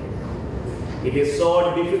കടന്നുപോയിരിക്കുന്നു. It is so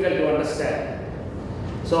difficult to understand.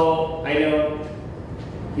 So I know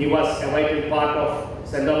he was a vital part of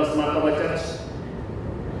St. Thomas Martha Church.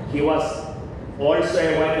 He was also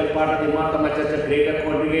a vital part of the Martha Church, a greater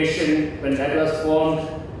congregation when that was formed.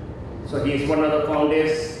 So he is one of the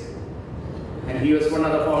founders, and he was one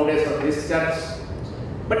of the founders of this church.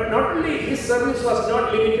 But not only his service was not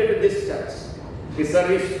limited to this church. His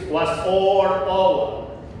service was all over.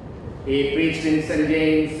 He preached in St.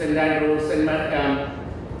 James, St. Andrews, St.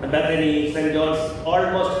 Bethany, St. John's,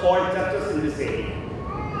 almost all churches in this area.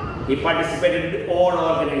 He participated in all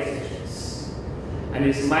organizations. And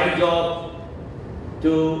it's my job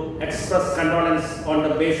to express condolence on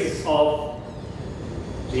the basis of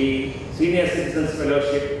the Senior Citizens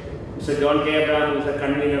Fellowship. Mr. John K. Abraham, who is the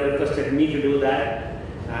convener, requested me to do that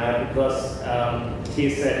because he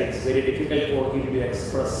said it's very difficult for him to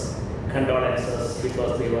express condolences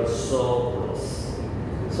because they were so close.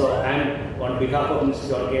 So I'm on behalf of Mr.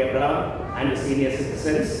 John K. Abraham and the senior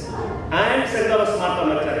citizens and St. Thomas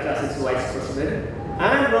Martha Church as its Vice President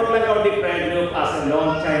and Rockland County Prayer Group as a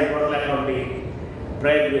long-time Rockland County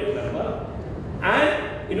Prayer Group member, and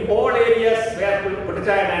in all areas where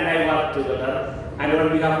Kuttachan and I work together, and on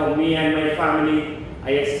behalf of me and my family,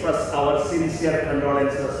 I express our sincere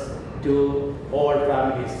condolences to all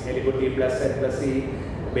families. Elikuti, blessed, Blessy,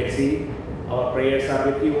 Betsy, our prayers are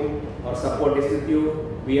with you, our support is with you,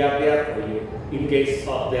 we are there for you in case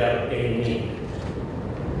of their any need.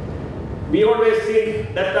 We always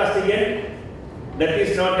think that that's the end. That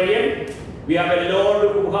is not the end. We have a Lord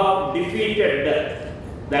who have defeated death.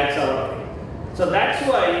 That's our thing. So that's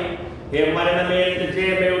why he maranamel the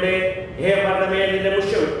jayameude he maranamel the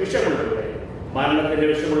vishamulude maranatinte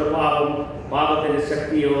vishamulla paavathinte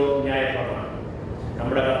shaktiyo nyayapramana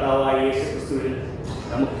nammada karthavaya yesu kristuvil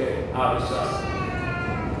namukku aa vishwasam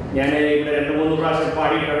ഞാൻ ഇവിടെ 2-3 പ്രാവശ്യം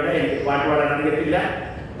പാടിയിട്ടുണ്ട്. എനിക്ക് പാട്ട് പാടാൻ അറിയത്തില്ല,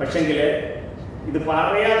 പക്ഷെങ്കിൽ ഇത്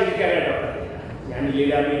പറയാതിരിക്കാനായിട്ട് പറ്റില്ല. ഞാൻ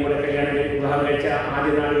ലീലാമ്മയും കൂടെ വിവാഹം കഴിച്ച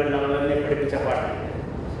ആദ്യ നാളുകളിൽ നമ്മൾ എന്നെ പഠിപ്പിച്ച പാട്ടാണ്.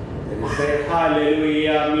 Say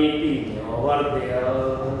hallelujah meeting over there.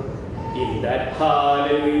 In that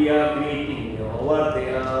hallelujah meeting over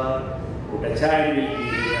there, Kuttachan will be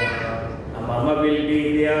there. Mama will be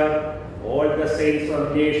there. All the saints of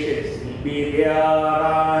nations will be there,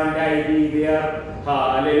 and I be there.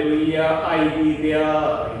 Hallelujah, I be there.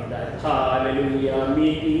 In that hallelujah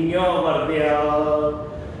meeting over there.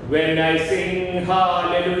 When I sing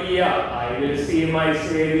hallelujah, I will see my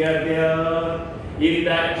Savior there. In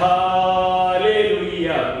that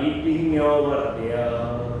hallelujah meeting over there.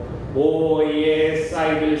 Oh yes, I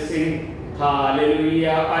will sing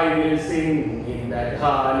hallelujah, I will sing in that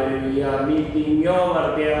hallelujah meeting over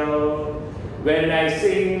there. When I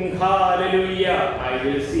sing hallelujah, I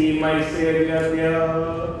will see my Savior there.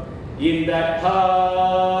 In that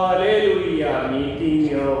hallelujah meeting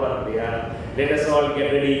over there. Let us all get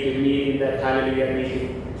ready to meet in that hallelujah meeting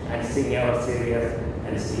and sing our Savior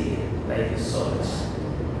and see Him. Thank you so much.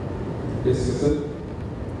 Yes, sir.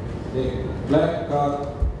 A black car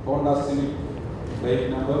Honda Civic plate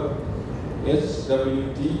number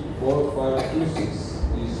SWT4526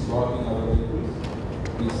 is blocking our vehicles.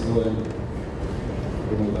 Please go and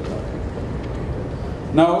remove the car.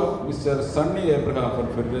 Now, Mr. Sunny Abraham from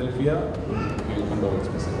Philadelphia will conduct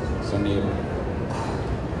his message. Sunny Abraham.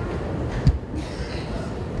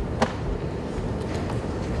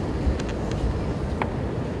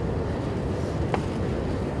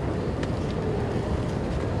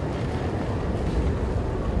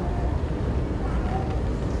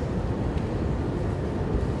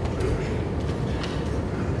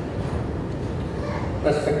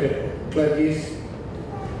 Respected clergies,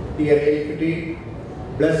 dear Equity,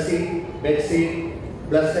 Blessing, Betsy,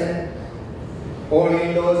 Blessing, all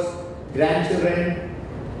in-laws, grandchildren,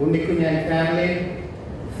 Undikunyan family,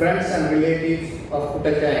 friends and relatives of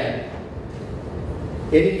Kuttachayan.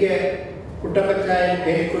 എനിക്ക് കുട്ടപ്പച്ചായൻ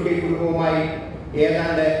എലിക്കുട്ടി കുടുംബവുമായി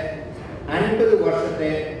ഏതാണ്ട് 50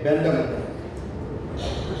 വർഷത്തെ ബന്ധമുണ്ട്.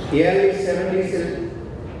 Early 70s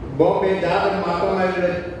Bombay Dadar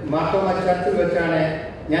Marthoma ചർച്ചിൽ വെച്ചാണ്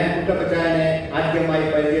ഞാൻ കുട്ടപ്പച്ചായനെ ആദ്യമായി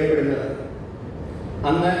പരിചയപ്പെടുന്നത്.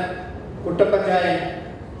 അന്ന് കുട്ടപ്പച്ചായൻ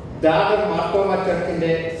ദാദർ മാർത്തോമ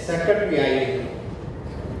ചർച്ചിൻ്റെ സെക്രട്ടറി ആയിരുന്നു.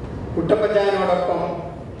 കുട്ടപ്പച്ചായനോടൊപ്പം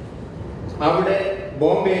അവിടെ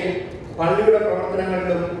ബോംബെയിൽ പള്ളിയുടെ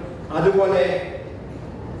പ്രവർത്തനങ്ങളിലും അതുപോലെ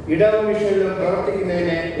ഇടവ മിഷനിലും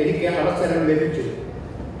പ്രവർത്തിക്കുന്നതിന് എനിക്ക് അവസരം ലഭിച്ചു.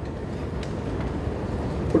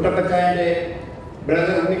 കുട്ടപ്പച്ചായൻ്റെ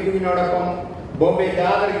ബ്രദർ ഉണ്ണിക്കുഞ്ഞിനോടൊപ്പം ബോംബെ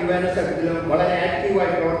ദാദർ യുവന സംഘത്തിലും വളരെ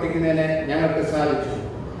ആക്റ്റീവായി പ്രവർത്തിക്കുന്നതിന് ഞങ്ങൾക്ക് സാധിച്ചു.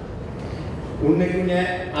 ഉണ്ണിക്കുഞ്ഞ്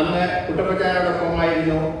അന്ന്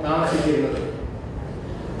കുട്ടപ്പച്ചായനോടൊപ്പമായിരുന്നു താമസിച്ചിരുന്നത്.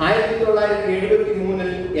 1973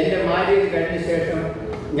 എൻ്റെ മാര്യേജ് കഴിഞ്ഞ ശേഷം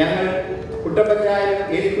ഞങ്ങൾ കുട്ടപ്പച്ചായനും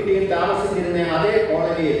എലിക്കുട്ടിയും താമസിച്ചിരുന്ന അതേ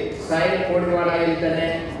കോളനിയിൽ സൈൻ കോടിവാടയിൽ തന്നെ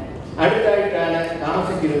അടുത്തായിട്ടാണ്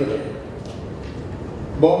താമസിച്ചിരുന്നത്.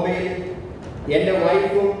 ബോംബെയിൽ എൻ്റെ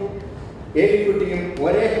വൈഫും എലിക്കുട്ടിയും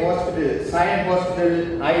ഒരേ ഹോസ്പിറ്റലിൽ സൈൻ ഹോസ്പിറ്റലിൽ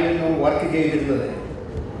ആയിരുന്നു വർക്ക് ചെയ്തിരുന്നത്.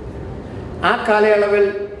 ആ കാലയളവിൽ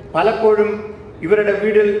പലപ്പോഴും ഇവരുടെ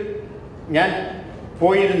വീട്ടിൽ ഞാൻ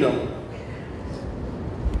പോയിരുന്നു.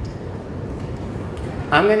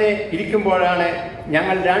 അങ്ങനെ ഇരിക്കുമ്പോഴാണ്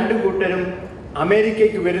ഞങ്ങൾ രണ്ടു കൂട്ടരും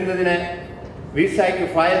അമേരിക്കയ്ക്ക് വരുന്നതിന് വിസയ്ക്ക്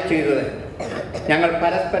ഫയൽ ചെയ്തത്. ഞങ്ങൾ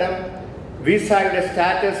പരസ്പരം വിസയുടെ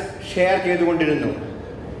സ്റ്റാറ്റസ് ഷെയർ ചെയ്തുകൊണ്ടിരുന്നു.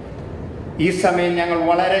 ഈ സമയം ഞങ്ങൾ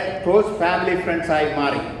വളരെ ക്ലോസ് ഫാമിലി ഫ്രണ്ട്സായി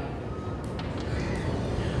മാറി.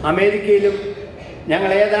 അമേരിക്കയിലും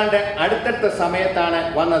ഞങ്ങൾ ഏതാണ്ട് അടുത്തടുത്ത സമയത്താണ്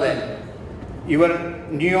വന്നത്. ഇവർ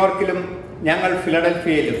ന്യൂയോർക്കിലും ഞങ്ങൾ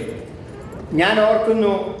ഫിലഡൽഫിയയിലും. ഞാൻ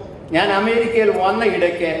ഓർക്കുന്നു, ഞാൻ അമേരിക്കയിൽ വന്ന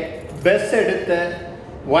ഇടയ്ക്ക് ബസ് എടുത്ത്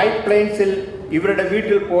വൈറ്റ് പ്ലെയിൻസിൽ ഇവരുടെ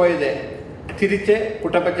വീട്ടിൽ പോയത് തിരിച്ച്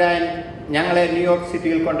കുട്ടപ്പച്ചായൻ ഞങ്ങളെ ന്യൂയോർക്ക്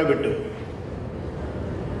സിറ്റിയിൽ കൊണ്ടുവിട്ടു.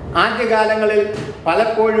 ആദ്യകാലങ്ങളിൽ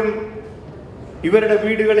പലപ്പോഴും ഇവരുടെ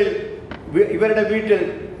വീട്ടിൽ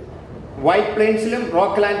വൈറ്റ് പ്ലെയിൻസിലും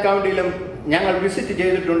റോക്ക്ലാൻഡ് കൗണ്ടിയിലും ഞങ്ങൾ വിസിറ്റ്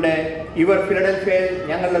ചെയ്തിട്ടുണ്ട്. ഇവർ ഫിലഡൽഫിയയിൽ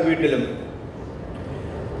ഞങ്ങളുടെ വീട്ടിലും.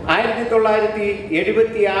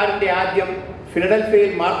 1976 ആദ്യം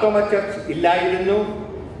ഫിലഡൽഫിയയിൽ മാർത്തോമ ചർച്ച് ഇല്ലായിരുന്നു.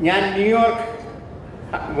 ഞാൻ ന്യൂയോർക്ക്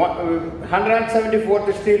 174th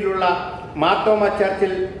സ്ട്രീറ്റിലുള്ള മാർത്തോമ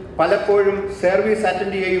ചർച്ചിൽ പലപ്പോഴും സർവീസ്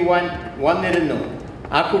അറ്റൻഡ് ചെയ്യുവാൻ വന്നിരുന്നു.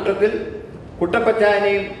 ആ കൂട്ടത്തിൽ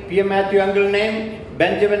കുട്ടപ്പച്ചായനെയും PM മാത്യു അങ്കിളിനെയും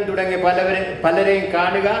ബെഞ്ചമിൻ തുടങ്ങിയ പലരെയും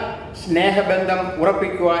കാണുക, സ്നേഹബന്ധം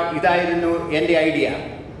ഉറപ്പിക്കുക, ഇതായിരുന്നു എൻ്റെ ഐഡിയ.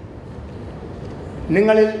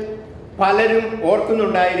 നിങ്ങളിൽ പലരും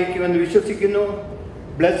ഓർക്കുന്നുണ്ടായിരിക്കുമെന്ന് വിശ്വസിക്കുന്നു.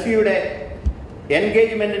 ബ്ലസ്സിയുടെ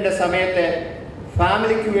എൻഗേജ്മെൻറ്റിൻ്റെ സമയത്ത്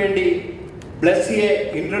ഫാമിലിക്ക് വേണ്ടി ബ്ലസ്സിയെ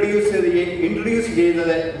ഇൻട്രൊഡ്യൂസ്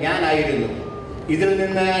ചെയ്തത് ഞാനായിരുന്നു. ഇതിൽ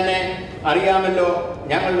നിന്ന് തന്നെ അറിയാമല്ലോ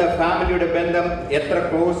ഞങ്ങളുടെ ഫാമിലിയുടെ ബന്ധം എത്ര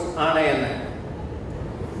ക്ലോസ് ആണ് എന്ന്.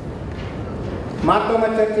 മാർത്തോമ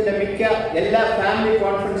ചർച്ചിന്റെ മിക്ക എല്ലാ ഫാമിലി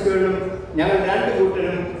കോൺഫറൻസുകളിലും ഞങ്ങൾ 2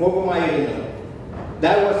 കൂട്ടരും പോകുമായിരുന്നു.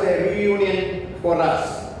 That was a reunion for us.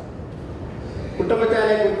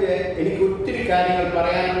 കുട്ടപ്പച്ചാനെ കുറിച്ച് എനിക്ക് ഒത്തിരി കാര്യങ്ങൾ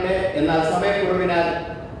പറയാനുണ്ട്. എന്നാൽ സമയക്കുറവിനാൽ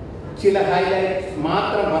ചില ഹൈലൈറ്റ്സ്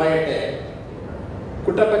മാത്രം പറയട്ടെ.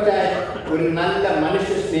 കുട്ടപ്പച്ചാൻ ഒരു നല്ല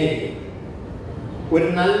മനുഷ്യ സ്നേഹി, ഒരു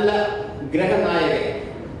നല്ല ഗ്രഹനായകൻ,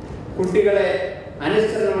 കുട്ടികളെ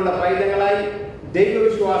അനുസരണമുള്ള പൈതങ്ങളായി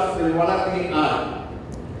ദൈവവിശ്വാസത്തിൽ വളർത്തിയ ആൾ,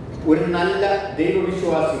 ഒരു നല്ല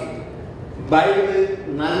ദൈവവിശ്വാസി, ബൈബിളിൽ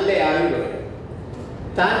നല്ല അറിവ്,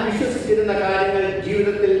 താൻ വിശ്വസിച്ചിരുന്ന കാര്യങ്ങൾ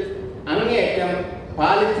ജീവിതത്തിൽ അങ്ങേയറ്റം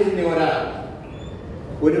പാലിച്ചിരുന്ന ഒരാൾ,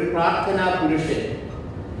 ഒരു പ്രാർത്ഥനാ പുരുഷൻ,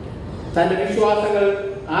 തൻ്റെ വിശ്വാസങ്ങൾ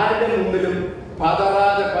ആരുടെ മുമ്പിലും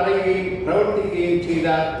പതറാതെ പറയുകയും പ്രവർത്തിക്കുകയും ചെയ്ത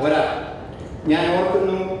ഒരാൾ. ഞാൻ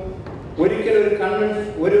ഓർക്കുന്നു, ഒരിക്കൽ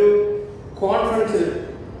ഒരു കോൺഫറൻസിൽ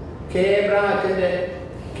കെ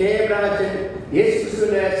ബ്രാച്ചൻ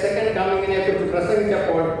യേശുക്രിസ്തുവിന്റെ സെക്കൻഡ് കമ്മിങ്ങിനെ കുറിച്ച്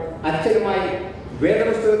പ്രസംഗിച്ചപ്പോൾ അച്ഛനുമായി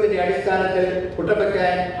വേദപുസ്തകത്തിന്റെ അടിസ്ഥാനത്തിൽ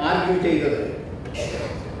കുട്ടപ്പച്ചാൻ ആർഗ്യൂ ചെയ്തത്.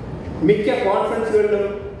 മിക്ക കോൺഫറൻസുകളിലും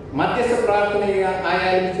മധ്യസ്ഥ പ്രാർത്ഥന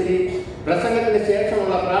ആയാലും ശരി, പ്രസംഗത്തിന്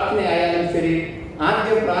ശേഷമുള്ള പ്രാർത്ഥനയായാലും ശരി,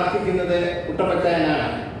 ആദ്യം പ്രാർത്ഥിക്കുന്നത് കുട്ടപ്പച്ചാനാണ്.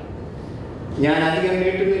 ഞാൻ അധികം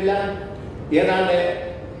നീട്ടുന്നില്ല. ഏതാണ്ട്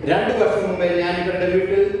 2 വർഷം മുമ്പേ ഞാൻ ഇവരുടെ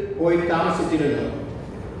വീട്ടിൽ പോയി താമസിച്ചിരുന്നു.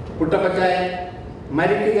 കുട്ടപ്പച്ചാൻ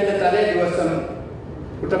മരിക്കുന്നതിന് തലേ ദിവസം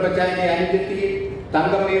കുട്ടപ്പച്ചാന്റെ അനുജത്തി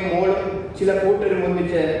തങ്കമ്മയും മോളും ചില കൂട്ടരും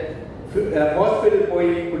ഒന്നിച്ച് ഹോസ്പിറ്റലിൽ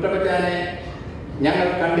പോയി കുട്ടപ്പച്ചാനെ ഞങ്ങൾ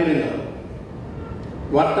കണ്ടിരുന്നു.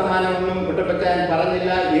 വർത്തമാനമൊന്നും കുട്ടപ്പച്ചാൻ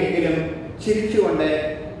പറഞ്ഞില്ല, എങ്കിലും ചിരിച്ചുകൊണ്ട്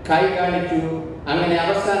കൈ കാണിച്ചു. അങ്ങനെ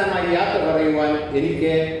അവസാനമായി യാത്ര പറയുവാൻ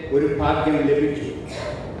എനിക്ക് ഒരു ഭാഗ്യം ലഭിച്ചു.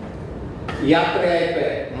 യാത്രയയപ്പ്,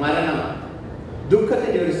 മരണം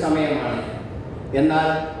ദുഃഖത്തിൻ്റെ ഒരു സമയമാണ്. എന്നാൽ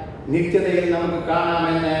നിത്യതയിൽ നമുക്ക്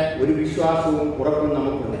കാണാമെന്ന് ഒരു വിശ്വാസവും ഉറപ്പും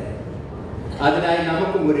നമുക്കുണ്ട്. അതിനായി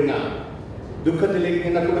നമുക്കും ഒരുങ്ങാം.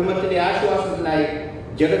 ദുഃഖത്തിലിരിക്കുന്ന കുടുംബത്തിൻ്റെ ആശ്വാസത്തിനായി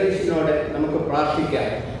ജഗദീശിനോട് നമുക്ക് പ്രാർത്ഥിക്കാം.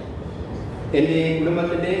 എൻ്റെയും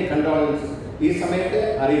കുടുംബത്തിൻ്റെയും കണ്ടോളൻസ് ഈ സമയത്ത്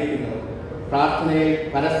അറിയിക്കുന്നു. പ്രാർത്ഥനയിൽ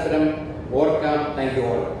പരസ്പരം ഓർക്കാം. Thank you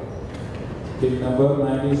all. Team number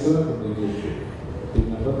 97 from English.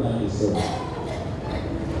 Team number 97.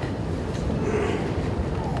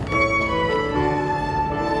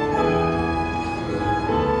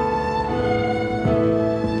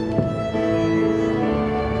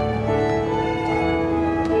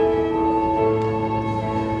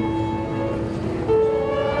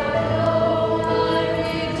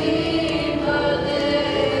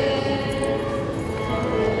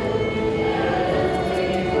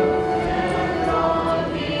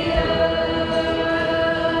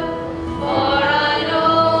 Oh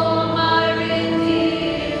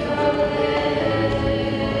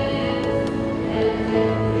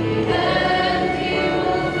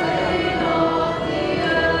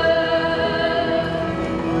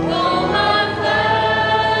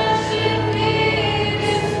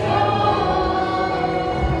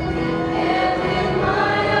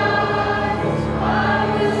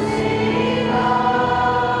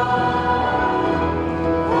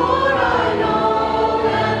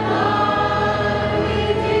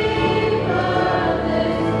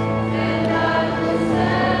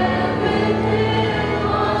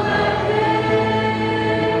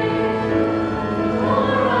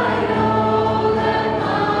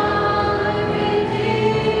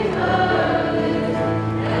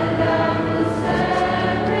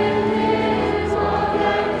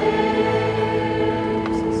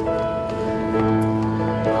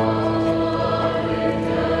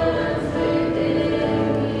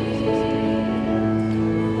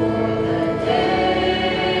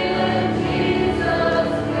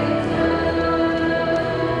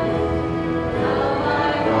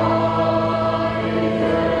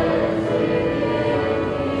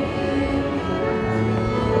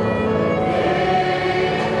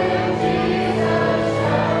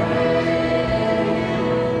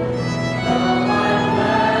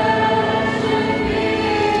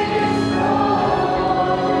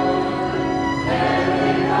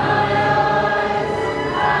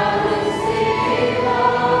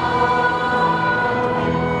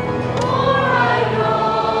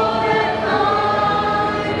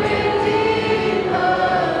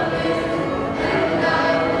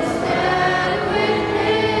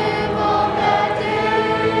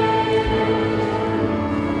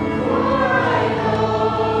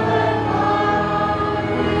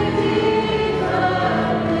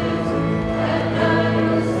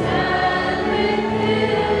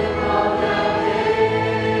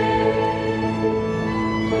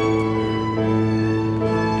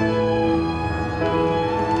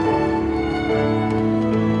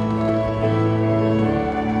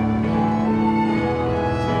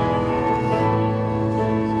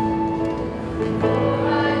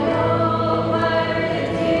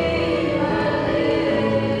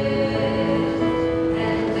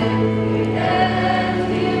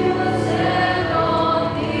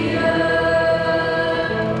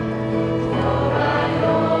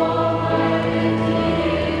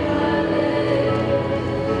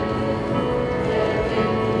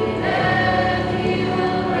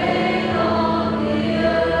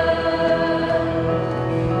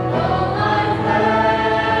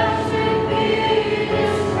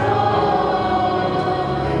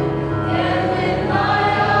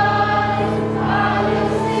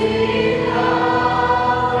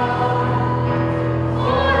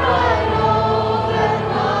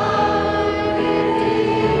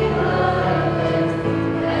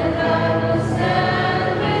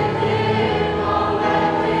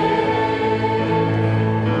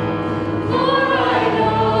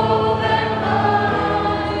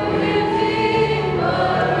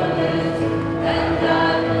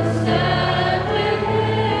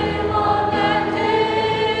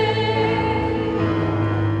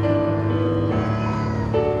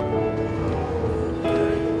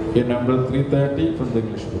In number 330 from the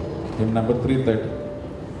English book. In number 330.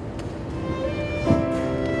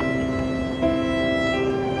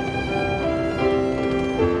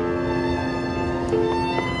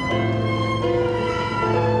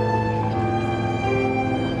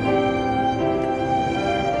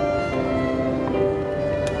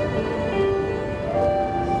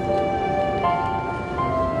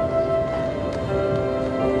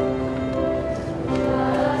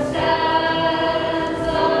 Stands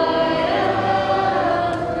I am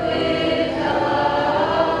with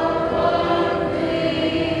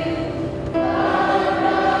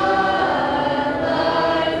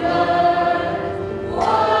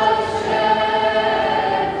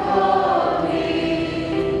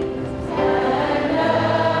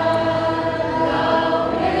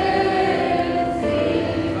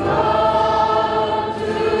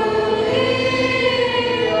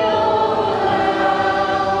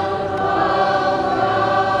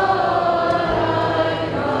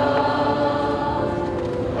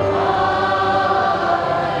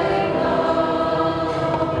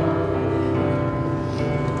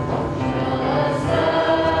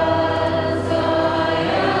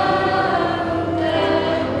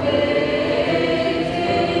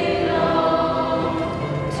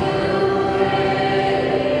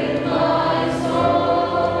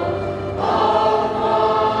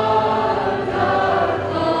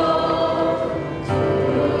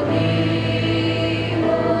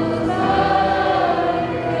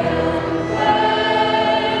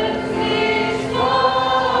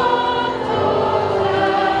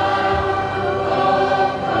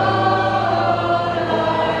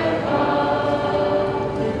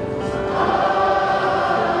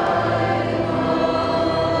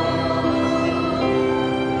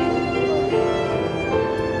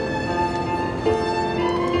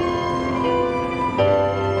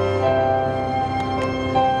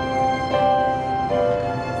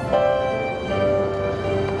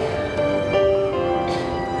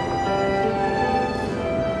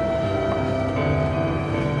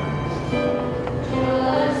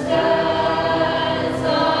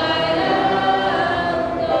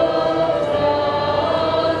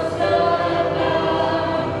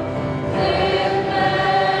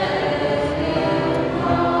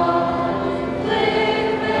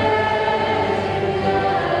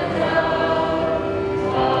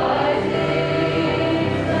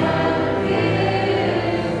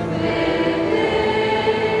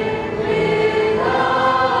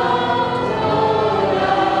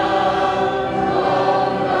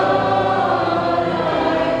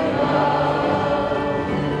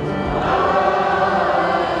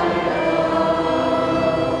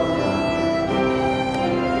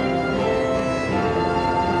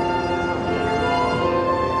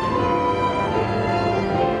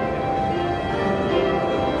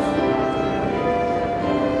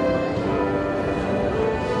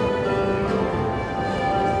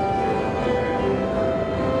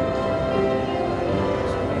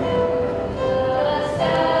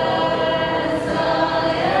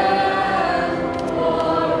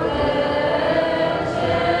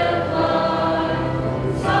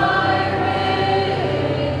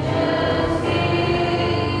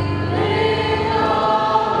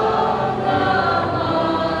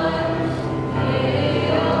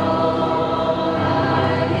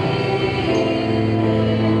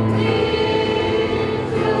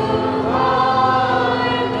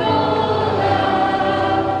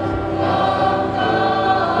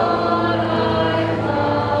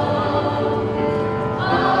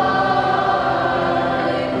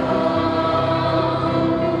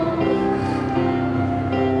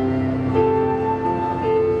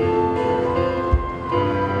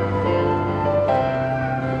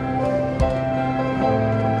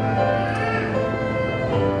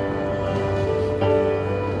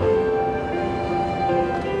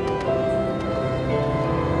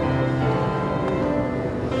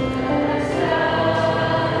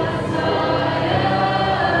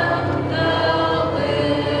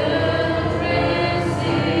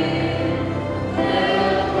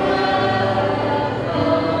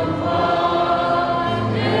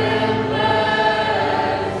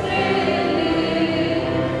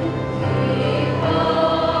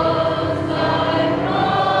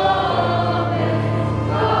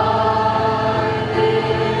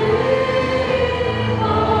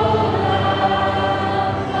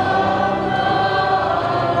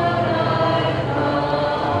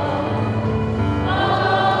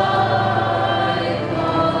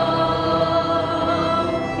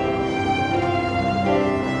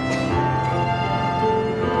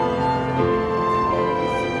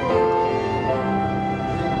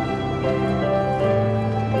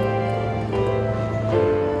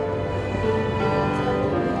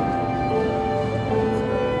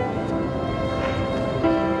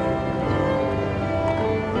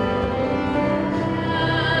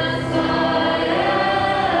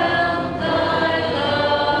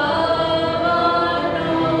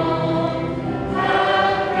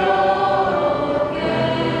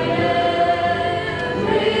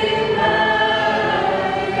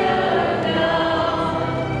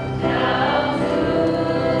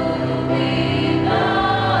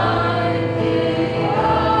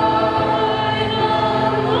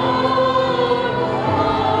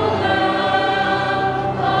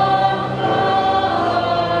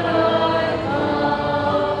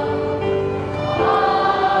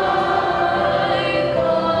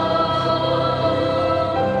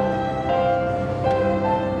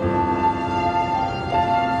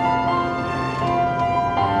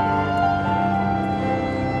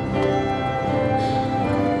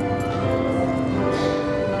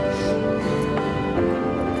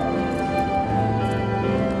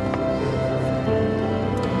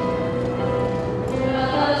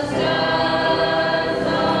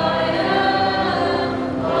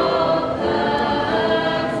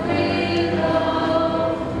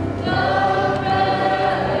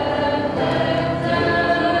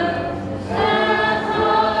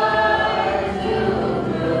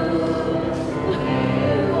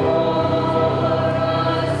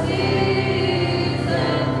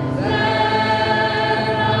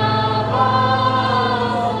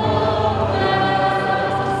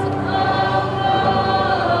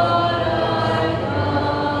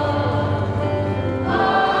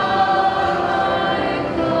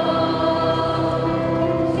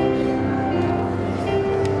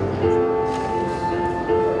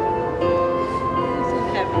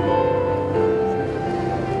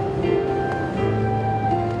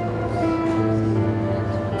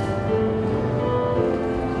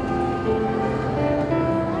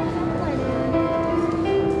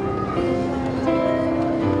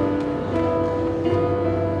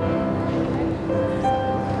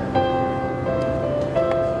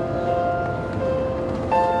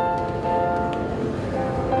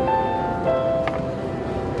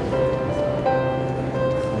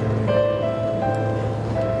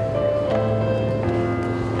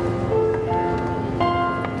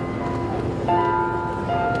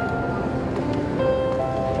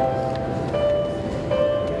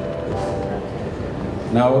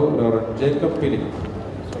Now, Reverend Jacob Pili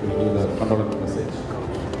will give the condolence message.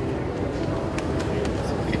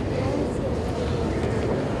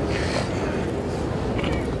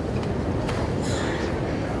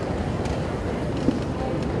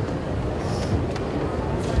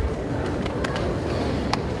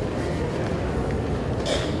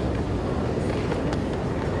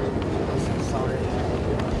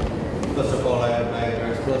 First of all, I would like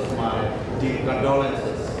to express my deep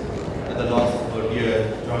condolences at the loss of our dear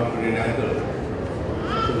John Kurian uncle,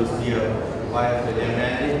 to his dear wife, Lillian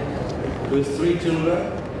Mandy, to his 3 children,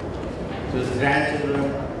 to his grandchildren,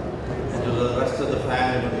 and to the rest of the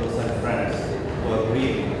family members and friends who are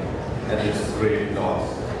grieving at this great loss.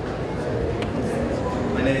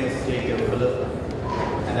 My name is Jacob Philip,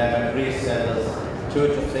 and I am a priest at the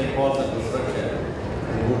Church of St. Paul's and Resurrection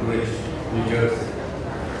in Woodbridge, New Jersey.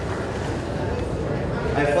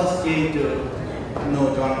 I first came to know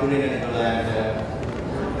John Kurian and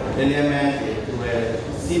Lillian Mandy through a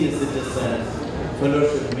senior citizens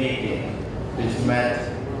fellowship meeting which met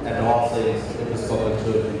at All Saints Episcopal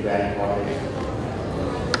Church in Valley Cottage.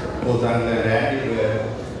 Both Uncle and Andy were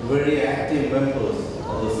very active members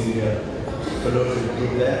of the senior fellowship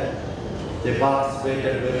group there. They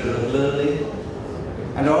participated very regularly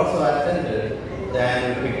and also attended the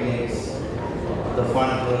annual picnics, the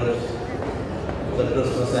fun tours, the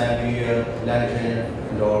Christmas and New Year luncheon,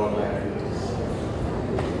 and all of the activities.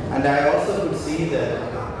 And I also could see that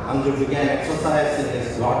Uncle began exercising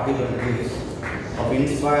his God-given gifts of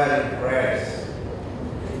inspiring prayers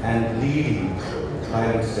and leading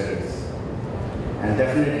Bible studies. And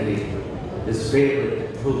definitely, his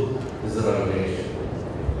favorite book is the Revelation.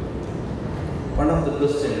 One of the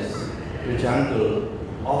questions which Uncle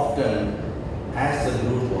often asked the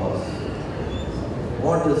group was,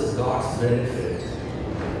 what is God's benefit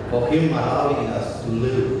for Him allowing us to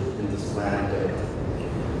live in this planet Earth?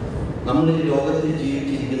 നമ്മൾ ഈ ലോകത്തിൽ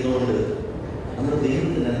ജീവിച്ചിരിക്കുന്നതുകൊണ്ട് നമ്മുടെ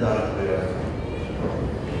ദൈവത്തിന് എന്താണ് പ്രയോജനം?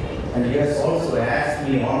 And he has also asked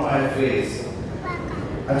me on my face,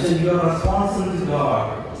 actually you are responsible to God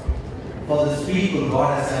for these people God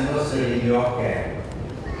has entrusted in your care.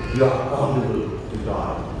 You are accountable to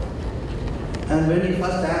God. And when he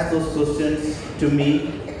first asked those questions to me,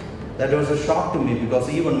 that was a shock to me because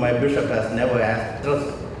even my bishop has never asked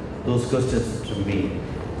those questions to me.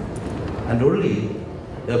 And only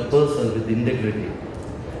a person with integrity,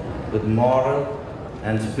 with moral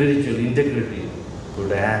and spiritual integrity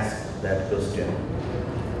would ask that question.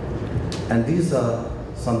 And these are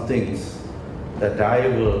some things that I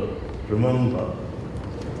will remember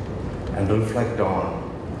and reflect on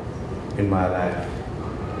in my life.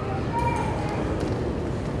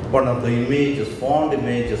 One of the images, fond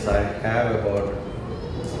images I have about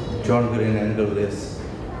John Kurian uncle is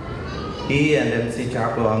he and MC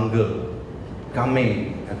Chaco uncle coming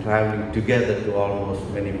and traveling together to almost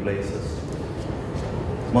many places.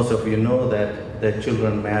 Most of you know that their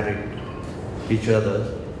children married each other.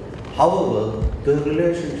 However, their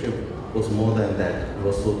relationship was more than that. It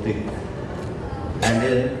was so thick. And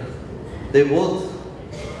then they both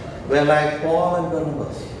were like Paul and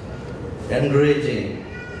Barnabas, encouraging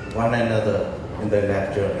one another in their life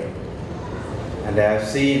journey. And I have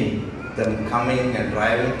seen them coming and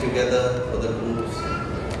driving together for the groups,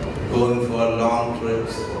 going for long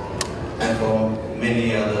trips and for many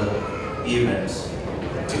other events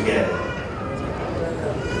together.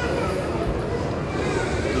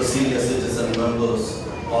 The senior citizen members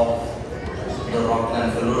of the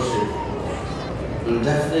Rockland Fellowship will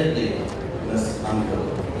definitely miss Uncle.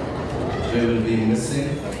 We will be missing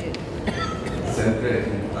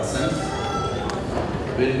celebrating presence.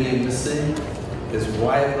 We'll be missing his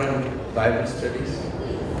vibrant Bible studies,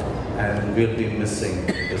 and we'll be missing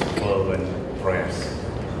his fervent prayers.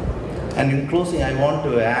 And in closing, I want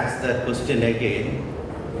to ask that question again.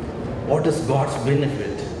 What is God's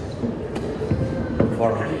benefit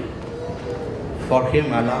for Him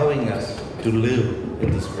allowing us to live in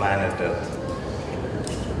this planet Earth?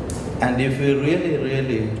 And if we really,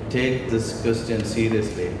 really take this question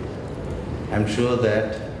seriously, I'm sure that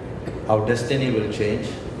our destiny will change,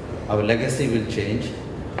 our legacy will change,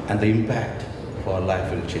 and the impact of our life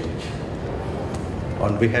will change.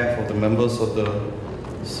 On behalf of the members of the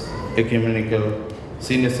Ecumenical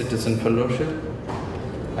Senior Citizen Fellowship,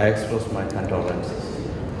 I express my condolences.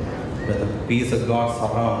 May the peace of God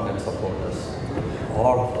surround and support us,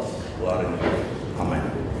 all of us who are in here. Amen.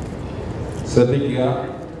 ശ്രദ്ധിക്കുക,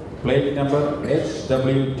 plate number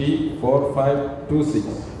HWT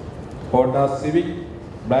 4526 Honda civic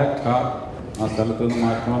black car ആ സ്ഥലത്ത് നിന്ന്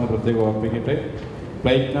മാറ്റണമെന്ന് പ്രത്യേകം ഓർമ്മിക്കട്ടെ.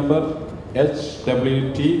 Plate number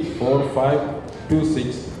HWT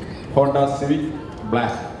 4526 Honda civic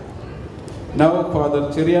black. Now Father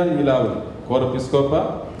Kurian Core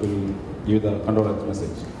Episcopa, will give the condolence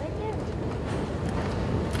message.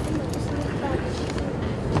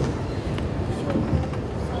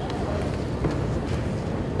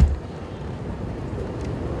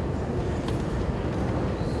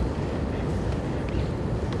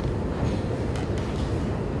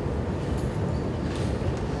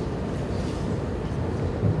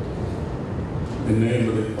 In the name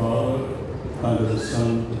of the Father, and of the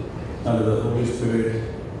Son, and of the Holy Spirit,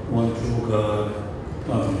 one true God.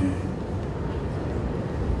 Amen.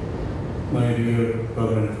 My dear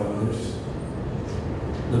Reverend Fathers,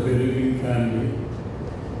 the believing family,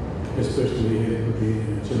 especially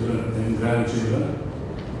the children and grandchildren,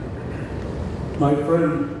 my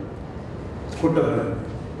friend Kurian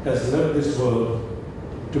has left this world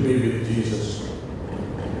to be with Jesus.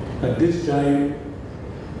 At this time,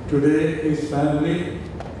 today, his family,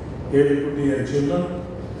 Eli and children,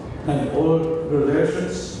 and all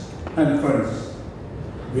relations and friends,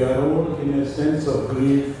 we are all in a sense of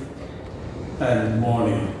grief and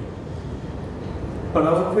mourning. But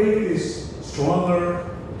our faith is stronger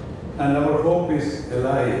and our hope is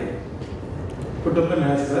alive. Kurian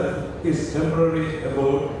has left his temporary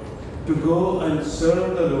abode to go and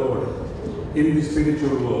serve the Lord in the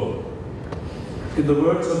spiritual world. In the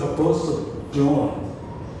words of Apostle John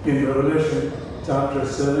in Revelation chapter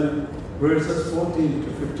 7, verses 14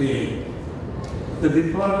 to 15, the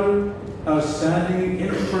departed are standing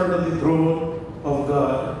in front of the throne of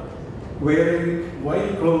God, wearing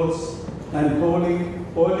white clothes and holding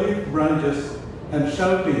olive branches and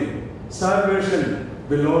shouting, "Salvation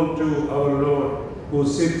belongs to our Lord who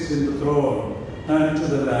sits in the throne and to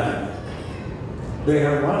the Lamb." They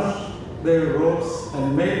have washed their robes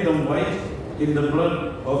and made them white in the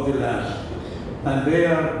blood of the Lamb, and they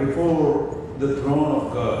are before the throne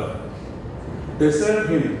of God. They serve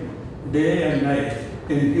him day and night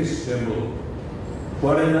in his temple.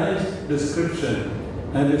 What a nice description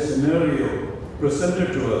and a scenario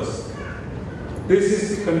presented to us. This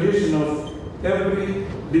is the condition of every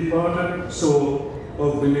departed soul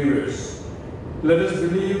of believers. Let us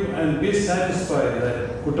believe and be satisfied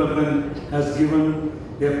that Kurian has given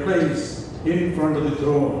a place in front of the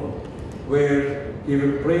throne where he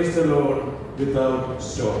will praise the Lord without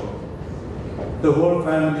stop. The whole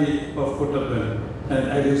family of Kurian and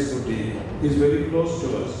Alice Kuti is very close to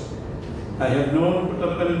us. I have known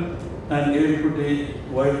Kurian and Eli Kuti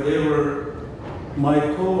while they were my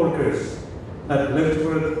co-workers at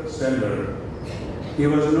Lechworth Center. He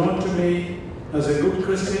was known to me as a good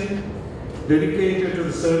Christian, dedicated to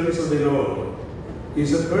the service of the Lord. He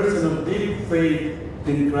is a person of deep faith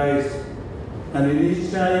in Christ, and in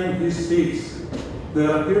each time he speaks, there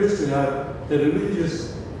appears to have a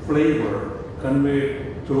religious flavor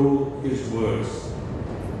conveyed through his words.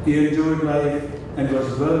 He enjoyed life and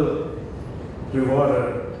was well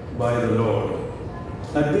rewarded by the Lord.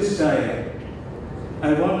 At this time,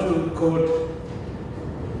 I want to quote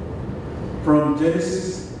from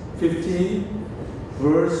Genesis 15,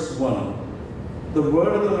 verse 1. The word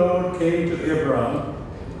of the Lord came to Abraham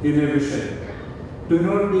in a vision. "Do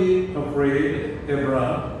not be afraid,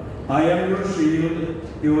 Abraham. I am your shield,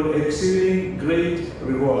 your exceeding great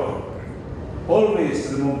reward."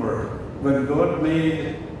 Always remember, when God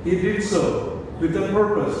made, he did so with a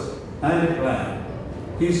purpose and a plan.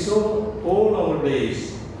 He saw all our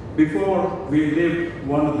days before we lived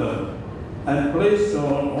one of them and placed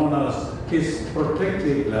on us his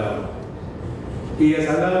protective love. He has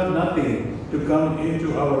allowed nothing to come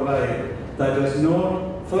into our life that has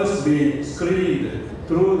not first been screened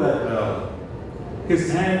through that love.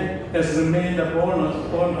 His hand has remained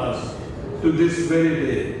upon us to this very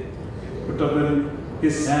day. Kurian,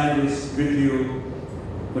 his hand is with you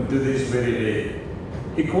to this very day.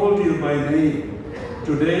 He called you by name.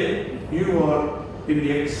 Today, you are in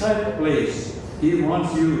the exact place he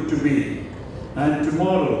wants you to be. And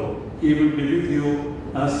tomorrow, he will be with you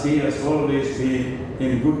as he has always been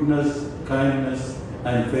in goodness, kindness,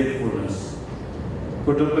 and faithfulness.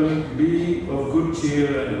 Kurian, be of good cheer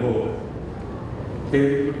and hope.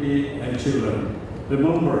 Eli and children,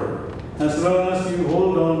 remember, as long as you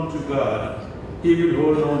hold on to God, he will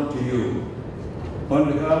hold on to you. On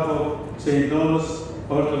behalf of St. Thomas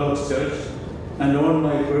Orthodox Church and on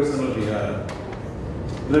my personal behalf,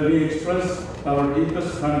 let me express our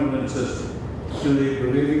deepest condolences to the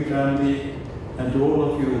bereaving family and to all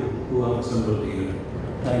of you who have assembled here.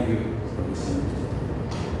 Thank you for listening.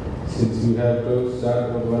 Since we have to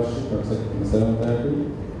start our worship at 7:30,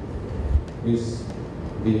 please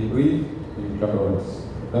be brief in condolence.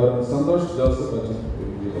 Reverend Santosh Joseph will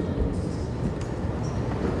give the condolences.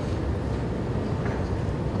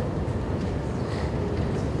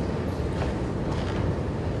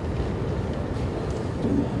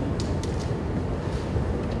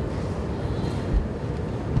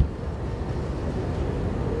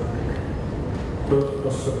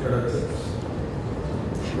 respected adults,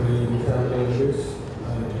 believing family members,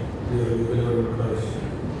 and dearly beloved in Christ.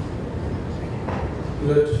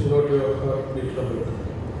 Let not your heart be troubled.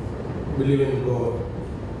 Believe in God.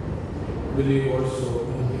 Believe also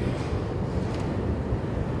in me.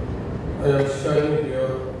 I am standing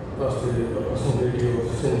here as the representative of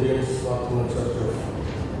St. James Martin Church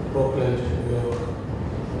of Rockland, New York.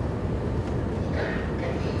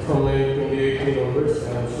 From May 2018 onwards, I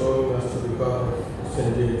am serving as the vicar of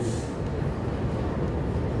St. James.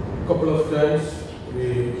 A couple of times we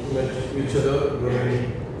met each other during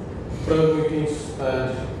prayer meetings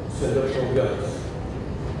and center programs.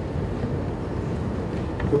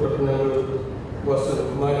 Kutatnangal was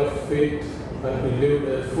a man of faith and he lived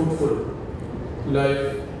a fruitful life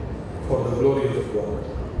for the glory of God.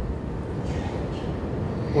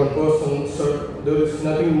 One person said, there is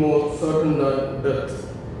nothing more certain than death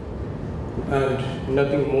and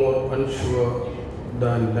nothing more unsure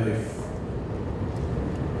than life.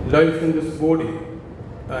 Life in this body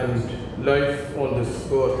and life on this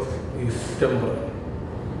earth is temporal.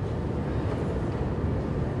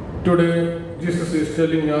 Today, Jesus is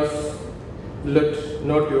telling us, let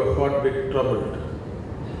not your heart be troubled.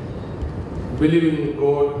 Believe in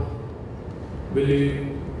God,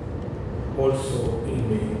 believe also in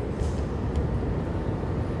me.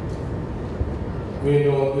 We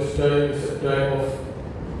know this time is a time of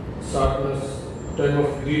sadness, time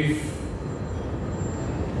of grief.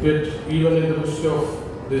 Yet even in the midst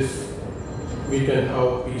of this, we can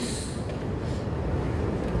have peace.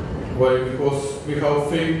 Why? Because we have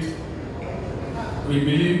faith. We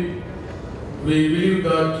believe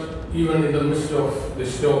that even in the midst of the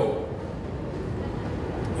storm,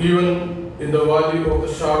 even in the valley of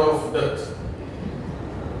the shadow of death,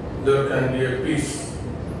 there can be a peace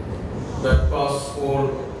that passes all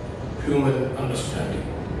human understanding.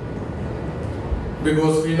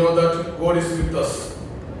 Because we know that God is with us.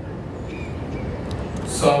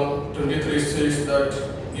 Psalm 23 says that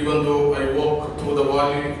even though I walk through the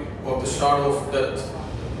valley of the shadow of death,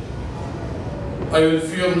 I will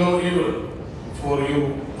fear no evil, for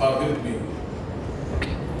you are with me.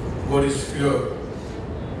 God is here.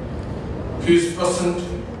 He is present.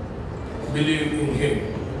 Believe in Him.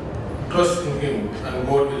 Trust in Him, and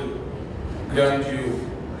God will grant you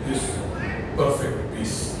His perfect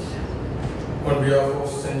peace. On behalf of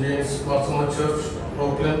St. James Martin Church,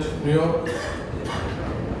 Rockland, New York,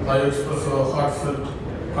 I express our heartfelt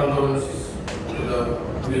condolences to the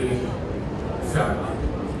grieving family.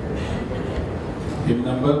 Hymn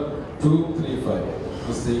number 235,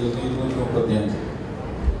 Mr. Yudhinu.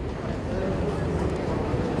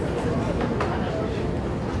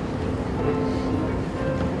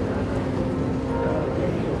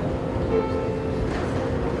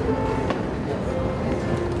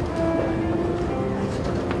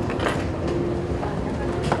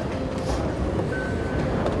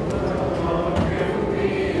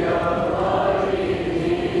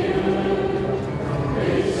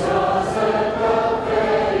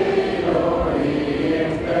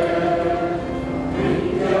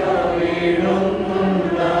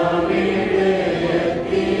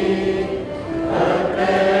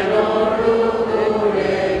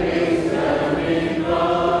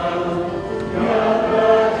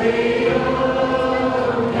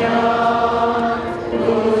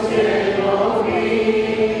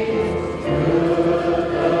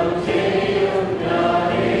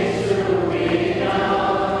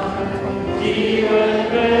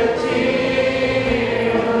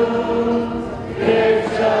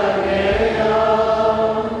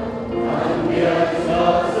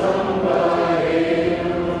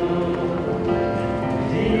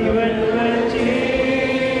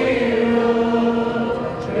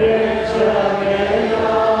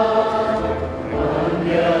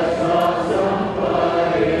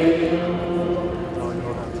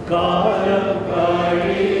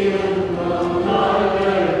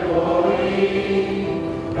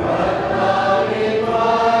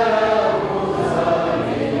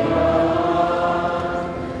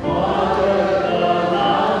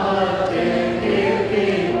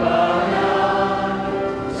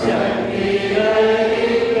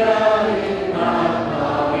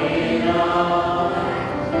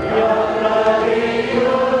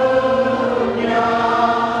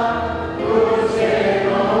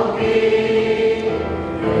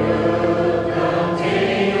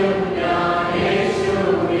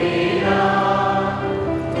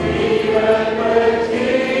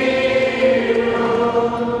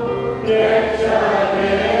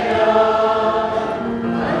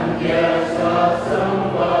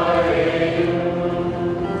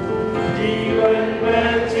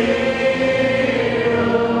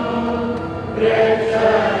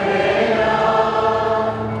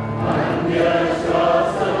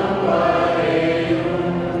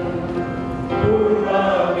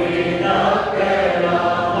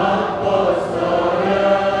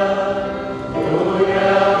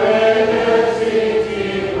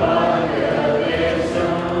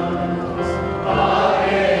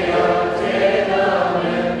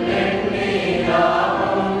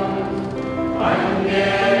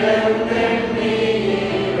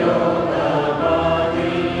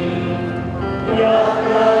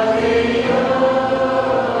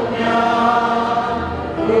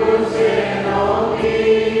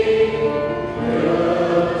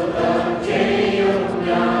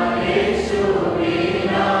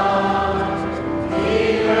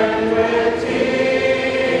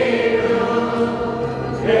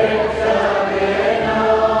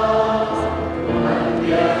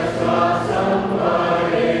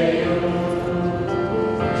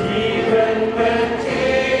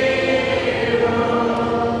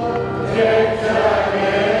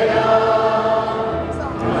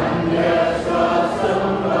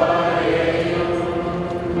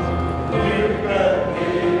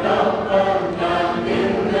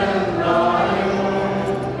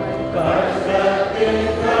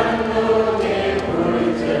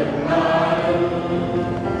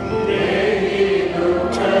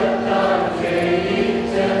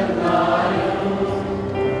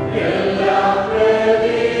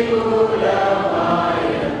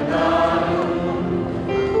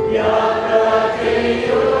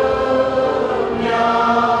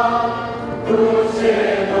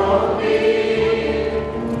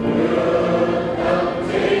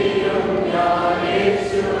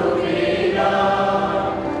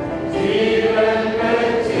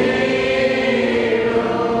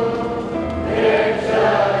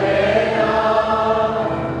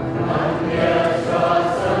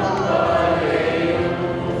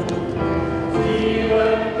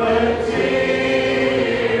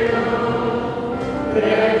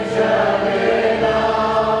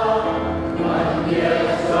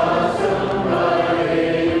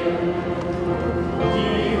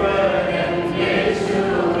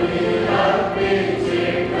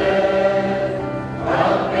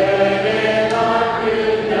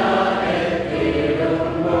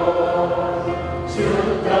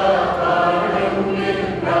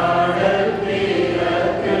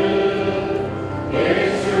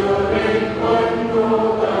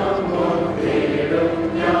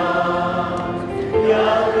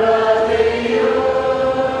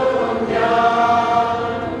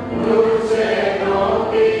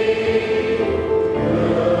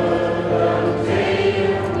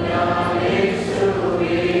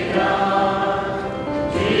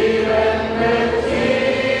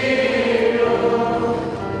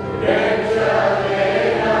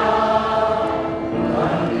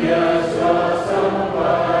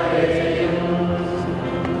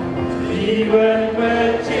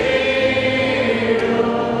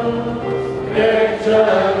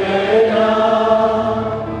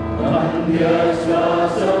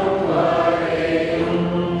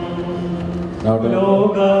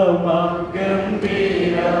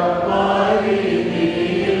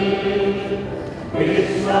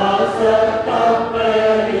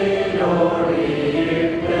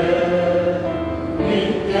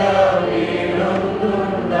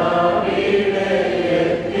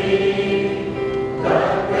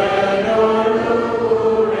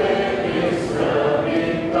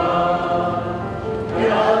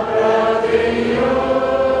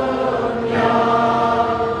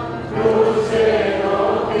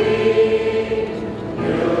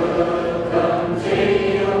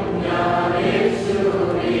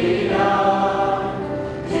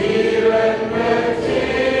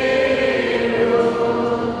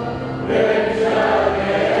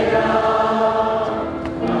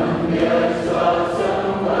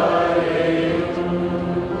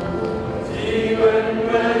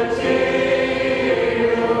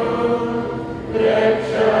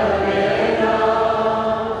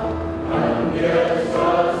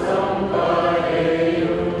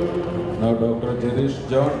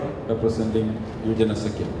 Representing Eugene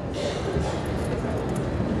Sakim.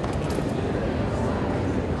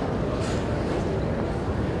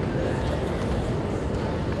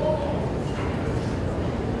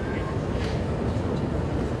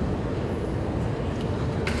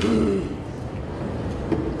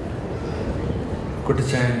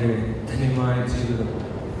 കുട്ടിച്ചായൻ്റെ ധന്യമായ ജീവിതം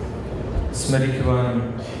സ്മരിക്കുവാനും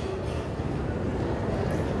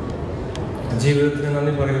ജീവിതത്തിന്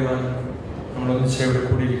നന്ദി പറയുവാനും നമ്മളൊന്നിച്ച് ഇവിടെ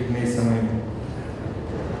കൂടിയിരിക്കുന്ന ഈ സമയം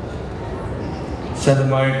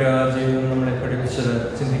ശതമായിട്ട് ആ ജീവിതം നമ്മളെ പഠിപ്പിച്ചത്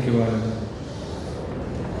ചിന്തിക്കുവാനും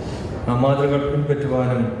ആ മാതൃകൾ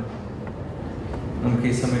പിൻപറ്റുവാനും നമുക്ക്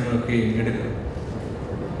ഈ സമയങ്ങളൊക്കെ എടുക്കാം.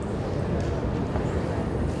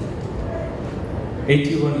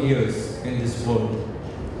 81 years in this world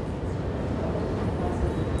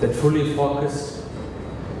that fully focused,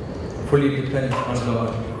 fully dependent on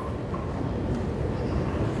God.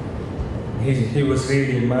 He was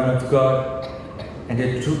really a man of God and a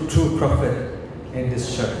true prophet in this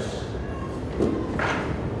church.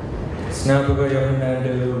 സ്നാപക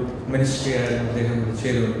യോഹന്നാന്റെ ഒരു മിനിസ്ട്രി ആയിരുന്നു അദ്ദേഹം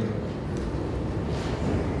ചെയ്തുകൊണ്ട്.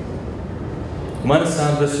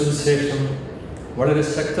 മനസ്സാന്ത സുവിശേഷം വളരെ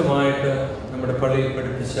ശക്തമായിട്ട് നമ്മുടെ പള്ളിയിൽ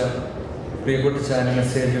പഠിപ്പിച്ച പ്രിയപ്പെട്ട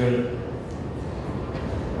മെസ്സേജുകൾ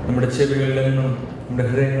നമ്മുടെ ചെവികളിൽ നിന്നും നമ്മുടെ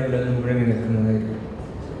ഹൃദയങ്ങളിൽ നിന്നും മുഴങ്ങി നിൽക്കുന്നതായിരിക്കും.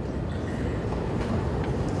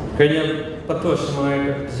 കഴിഞ്ഞ 10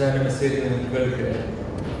 വർഷമായിട്ട് മെസ്സേജ് കേൾക്കുകയാണ്.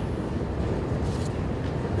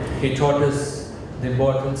 He taught us the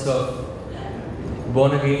importance of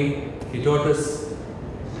born again. He taught us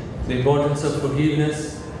the importance of forgiveness.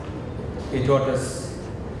 He taught us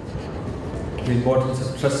the importance of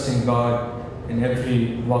trusting God in every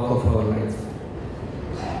walk of our life.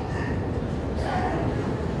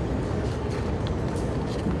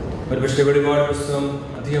 പക്ഷേ വെളിപാട് പുസ്തകം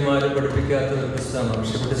അധികമാരും പഠിപ്പിക്കാത്ത ഒരു പുസ്തകമാണ്.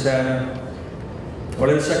 പക്ഷെ പിടിച്ചാൽ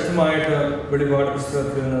വളരെ ശക്തമായിട്ട് വെളിപാട്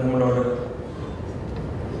പുസ്തകത്തിൽ നിന്ന് നമ്മളോട്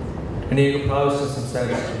അനേക പ്രാവശ്യം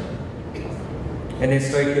സംസാരിച്ചു. എന്നെ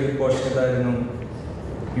സ്ട്രൈക്കിൽ പോഷൻ ഇതായിരുന്നു,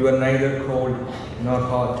 you are neither called nor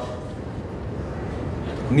hot.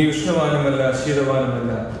 നീ ഉഷ്ണവാനുമല്ല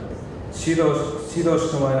ശീതവാനുമല്ല,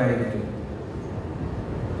 ശീതോഷ്ണവാനായിരിക്കും.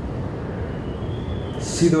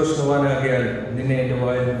 ശീതോഷ്ണവാനാകിയാൽ നിന്നെ എൻ്റെ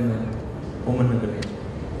വായിൽ നിന്ന് ഉമന്നു കളയും.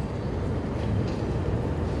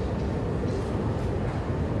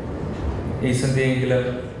 ഈ സന്ധ്യയെങ്കിൽ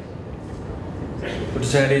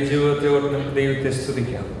പുരുഷന്റെ ജീവിതത്തോട് നമുക്ക് ദൈവത്തെ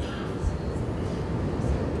സ്തുതിക്കാം.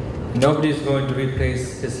 Nobody is going to replace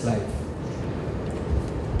his life.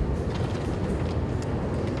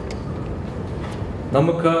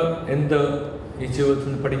 നമുക്ക് എന്ത് ഈ ജീവിതത്തിൽ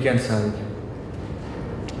നിന്ന് പഠിക്കാൻ സാധിക്കും?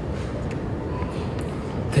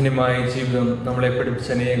 ധന്യമായ ജീവിതം നമ്മളെ പഠിപ്പിച്ച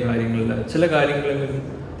അനേക കാര്യങ്ങളിൽ ചില കാര്യങ്ങളെങ്കിലും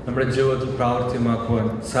നമ്മുടെ ജീവിതത്തിൽ പ്രാവർത്തികമാക്കുവാൻ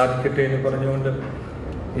സാധിക്കട്ടെ എന്ന് പറഞ്ഞുകൊണ്ട്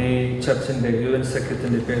ഈ ചർച്ചിൻ്റെ യുവൻ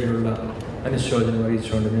സഖ്യത്തിൻ്റെ പേരിലുള്ള അനുശോചനം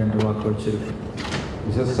അറിയിച്ചുകൊണ്ട് ഞാൻ എൻ്റെ വാക്കുകൾ ചുരുക്കും.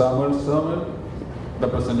 Mrs. Samuel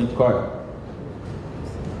representing choir.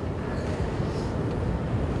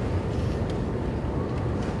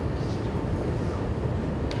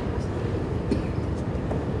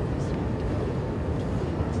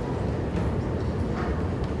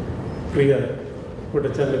 പ്രിയ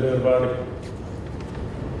കുട്ടച്ചൻ്റെ വേർപാട്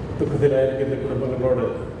ദുഃഖത്തിലായിരിക്കുന്ന കുടുംബങ്ങളോട്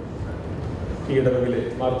ഈ ഇടവകളിൽ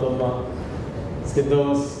മാർത്തോമ സെന്റ്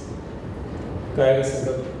തോമസ് ഗായക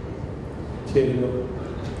സംഘം ചേരുന്നു.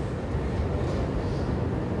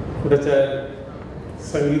 കുട്ടച്ചാൻ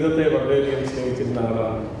സംഗീതത്തെ വളരെയധികം സ്നേഹിച്ചിരുന്ന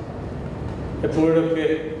ആളാണ്. എപ്പോഴൊക്കെ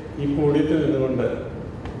ഈ പോഡിയത്തിൽ നിന്നുകൊണ്ട്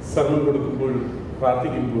സർവ്വം കൊടുക്കുമ്പോഴും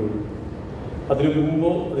പ്രാർത്ഥിക്കുമ്പോഴും അതിനു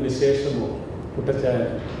മുമ്പോ അതിന് ശേഷമോ കുട്ടച്ചാൻ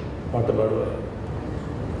പാട്ട് പാടുക.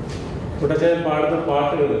 കുട്ടച്ചാൻ പാടുന്ന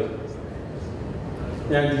പാട്ടുകൾ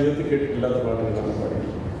ഞാൻ ജീവിതത്തിൽ കേട്ടിട്ടില്ലാത്ത പാട്ടുകളാണ്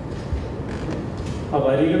പാടുന്നത്. ആ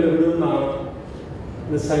വരികൾ എവിടെ നിന്നാണ്,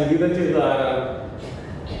 ഇത് സംഗീതം ചെയ്ത ആരാണ്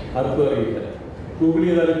ആർക്കും അറിയില്ല, ഗൂഗിൾ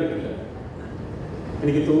ചെയ്താലും കിട്ടില്ല.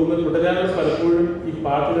 എനിക്ക് തോന്നുന്നത് കുട്ടച്ചാനോട് പലപ്പോഴും ഈ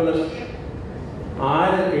പാട്ടുകൾ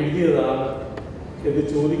ആര് എഴുതിയതാണ് എന്ന്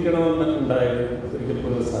ചോദിക്കണമെന്ന് ഉണ്ടായത് ഒരിക്കൽ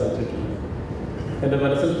പോലും സാധിച്ചിട്ടില്ല. എൻ്റെ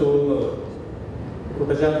മനസ്സിൽ തോന്നുന്നത്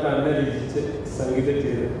കുട്ടച്ചാൻ തന്നെ രചിച്ച് സംഗീതം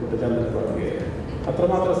ചെയ്ത് കുട്ടച്ചാൻ തന്നെ പാടുകയാണ്.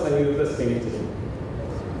 അത്രമാത്രം സംഗീതത്തെ സ്നേഹിച്ചിരുന്നു.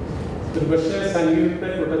 ഒരു പക്ഷേ സംഗീതത്തെ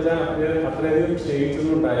കുട്ടച്ചാൻ അത്രയധികം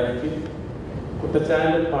സ്നേഹിച്ചതുകൊണ്ടായിരിക്കും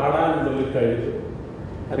കുട്ടച്ചാന് പാടാനുള്ളൊരു കഴിവ്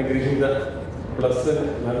അനുഗ്രഹീത പ്ലസ്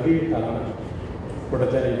നൽകിയിട്ടാണ്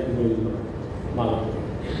കുട്ടച്ചാൻ ഇപ്പോൾ ഇന്ന് മാറുന്നത്.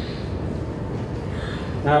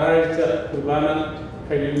 ഞായറാഴ്ച കുർബാന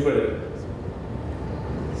കഴിയുമ്പോൾ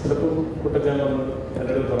ചിലപ്പോൾ കുട്ടച്ചാൻ വന്ന്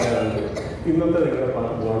എന്നോട് പറയാറുണ്ട്, ഇന്നത്തെ നിങ്ങളുടെ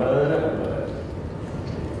പാട്ട് വളരെ നല്ലതായിരുന്നു.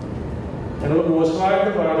 ഞങ്ങൾ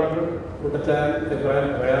മോശമായിട്ട് പാടുമ്പോൾ കുട്ടച്ചാൻ അഭിപ്രായം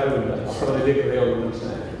പറയാറുമില്ല. അത്ര വലിയ ഹൃദയമുള്ള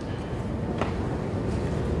മനുഷ്യനായി.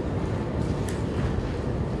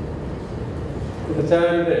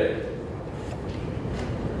 കുട്ടച്ചാൻ്റെ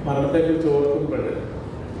മരണത്തെക്കുറിച്ച് ഓർക്കുമ്പോൾ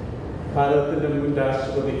ഭാരതത്തിൻ്റെ മുൻ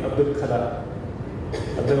രാഷ്ട്രപതി അബ്ദുൽ കലാം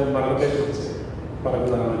അദ്ദേഹം മരണത്തെക്കുറിച്ച്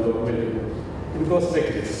പറഞ്ഞതാണ് ഓർമ്മയിൽ. It goes like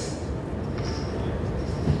this.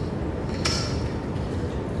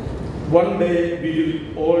 One day we will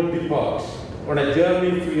all depart on a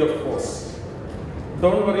journey free of cost.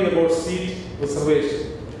 Don't worry about seat reservation.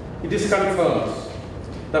 It is confirmed.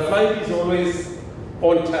 The flight is always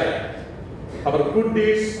on time. Our good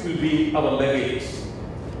deeds will be our luggage.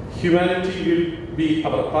 Humanity will be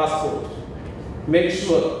our passport. Make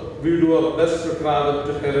sure we do our best to travel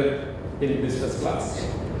to heaven in business class.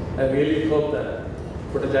 I really hope that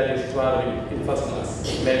Kuttajan is traveling in first class.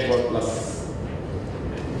 May God bless us.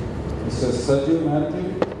 Mr. Sajju Matthew,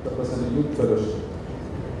 representing Youth Fellowship.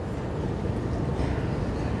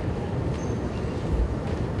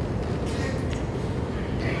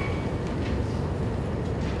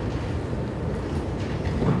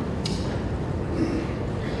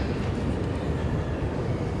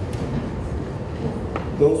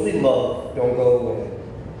 Those we love don't go away.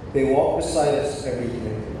 They walk beside us every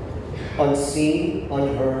day. Unseen,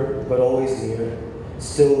 unheard, but always near.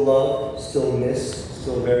 Still loved, still missed,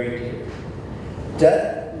 still very dear. Death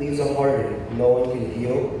leaves a heartache no one can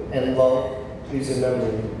heal, and love leaves a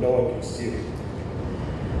memory no one can steal.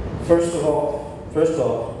 First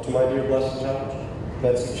off, to my dear blessed church,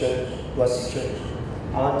 Betsy Church, Blessed Church,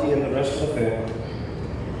 Auntie and the rest of the family.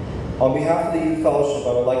 On behalf of the Youth Fellowship,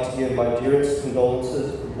 I would like to give my dearest condolences,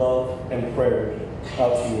 love, and prayers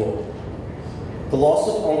out to you all. The loss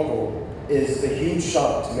of Uncle is a huge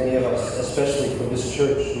shock to many of us, especially for this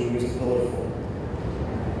church who he was a pillar for.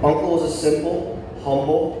 Uncle was a simple,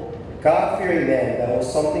 humble, God-fearing man that was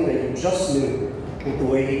something that you just knew with the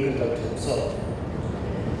way he conducted himself.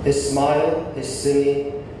 His smile, his singing,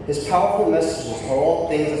 his powerful messages are all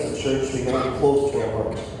things as a church we hold close to our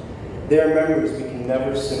hearts. They are memories we can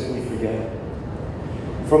never simply forget.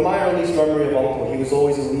 From my earliest memory of Uncle, he was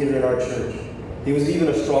always a leader in our church. He was even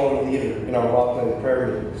a stronger leader in our Rockland prayer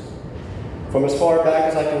meetings. From as far back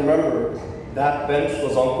as I can remember, that bench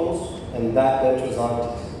was Uncle's and that bench was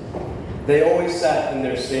Auntie's. They always sat in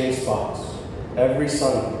their same spots every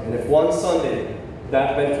Sunday. And if one Sunday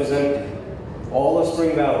that bench was empty, all of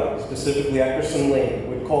Spring Valley, specifically Eckerson Lane,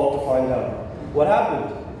 would call to find out, what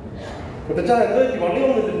happened?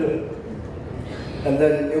 And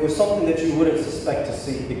then it was something that you wouldn't suspect to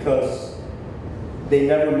see because they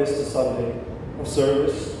never missed a Sunday of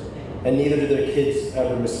service, and neither did their kids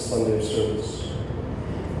ever miss a Sunday of service.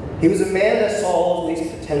 He was a man that saw always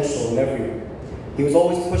potential in everyone. He was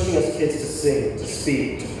always pushing us kids to sing, to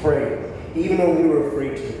speak, to pray, even when we were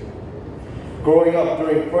afraid to. Growing up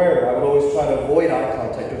during prayer, I would always try to avoid eye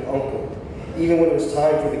contact with Uncle, even when it was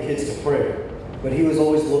time for the kids to pray. But he was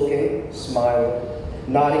always looking, smiling,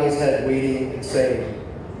 nodding his head, waiting, and saying,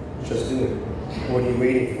 just do it. What are you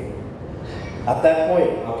waiting for? At that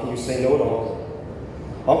point, how can you say no to Uncle?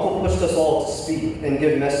 Uncle pushed us all to speak and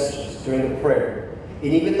give messages during the prayer.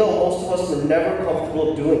 And even though most of us were never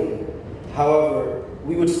comfortable doing it, however,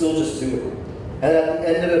 we would still just do it. And at the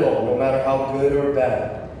end of it all, no matter how good or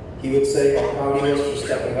bad, he would say how proud he was for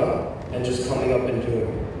stepping up and just coming up and doing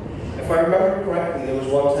it. If I remember correctly, there was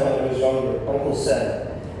one time when I was younger, Uncle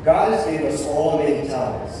said, God has given us all many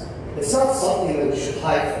talents. It's not something that we should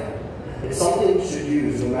hide from. It's something we should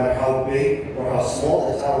use no matter how big or how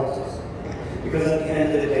small the talent is. Because at the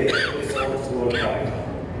end of the day, it's all to glorify God.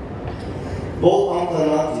 Both Uncle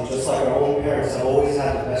and Auntie, just like our own parents, have always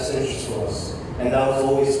had the best interest for us. And that was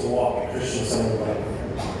always to walk a Christian-centered life.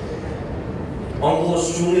 Uncle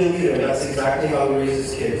is truly a leader, and that's exactly how he raised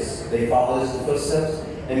his kids. They followed his footsteps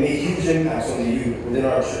and made huge impacts on the youth within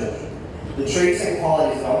our church. The traits and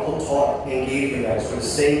qualities that Uncle taught and gave you guys were the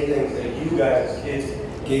same things that you guys as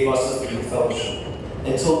kids gave us as the youth fellowship.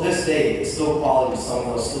 Until this day, it's still qualities some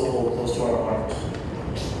of us still hold close to our hearts.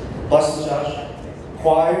 Blessed Josh,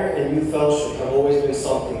 choir and youth fellowship have always been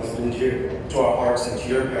something that's been dear to our hearts and to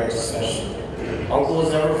your parents especially. Uncle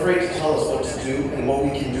is never afraid to tell us what to do and what we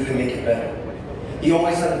can do to make it better. He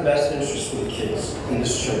always had the best interest for the kids in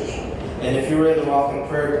this church. And if you were in the Welcome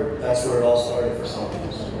Prayer Group, that's where it all started for some of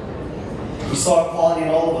us. He saw a quality in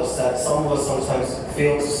all of us that some of us sometimes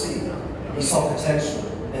fail to see. He saw potential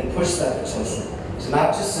and pushed that potential to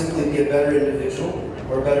not just simply be a better individual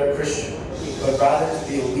or a better Christian, but rather to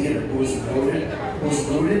be a leader who is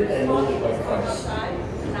rooted and molded by Christ.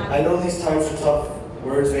 I know these times are tough.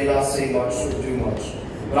 Words may not say much or do much,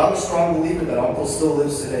 but I'm a strong believer that Uncle still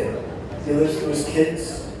lives today. He lives through his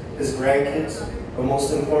kids, his grandkids, but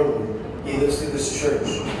most importantly, he lives through this church,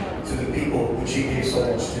 through the people which he gave so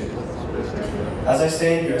much to. As I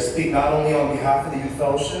stand here, I speak not only on behalf of the youth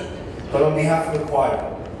fellowship, but on behalf of the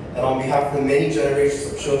choir, and on behalf of the many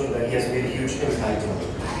generations of children that he has made a huge impact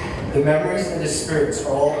on. The memories and the spirits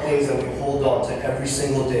are all things that we hold on to every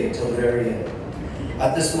single day till the very end.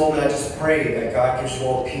 At this moment, I just pray that God gives you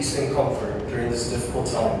all peace and comfort during this difficult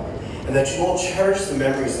time, and that you all cherish the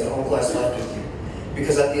memories that Uncle has left with you,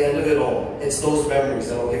 because at the end of it all, it's those memories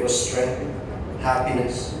that will give us strength,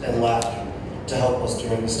 happiness, and laughter to help us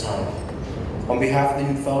during this time. On behalf of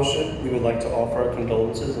the Youth Fellowship, we would like to offer our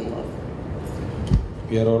condolences and love.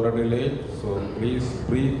 We are already late, so please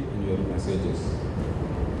brief in your messages.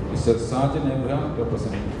 Mr. Sergeant Abraham,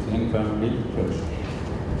 representing Young Family Fellowship.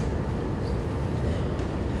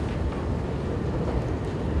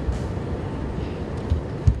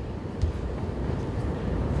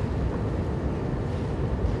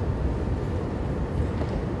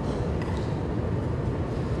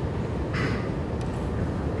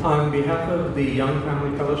 On behalf of the Young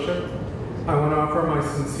Family Fellowship, I want to offer my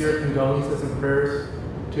sincere condolences and prayers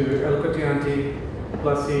to Elkoti Auntie,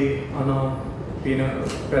 Blessy, Anna, Bina,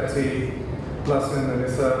 Betsy, Blessin,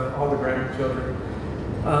 Anissa, all the grandchildren.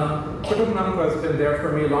 Kutubanamko has been there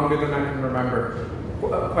for me longer than I can remember,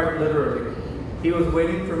 quite literally. He was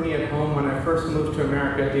waiting for me at home when I first moved to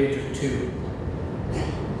America at the age of 2.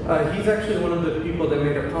 He's actually one of the people that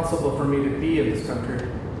made it possible for me to be in this country.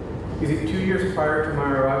 You see, 2 years prior to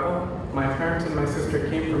my arrival, my parents and my sister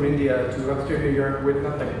came from India to upstate New York with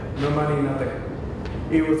nothing, no money, nothing.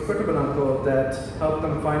 It was Kutubanamko that helped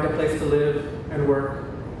them find a place to live and work.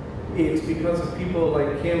 It's because of people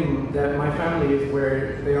like him that my family is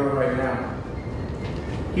where they are right now.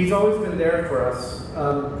 He's always been there for us.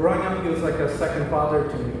 Growing up, he was like a second father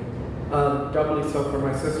to me, doubly so for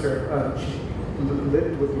my sister. She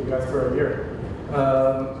lived with you guys for a year.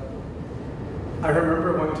 I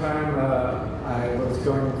remember one time I was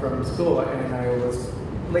going from school and I was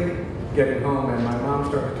late getting home and my mom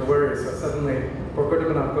started to worry, so suddenly poor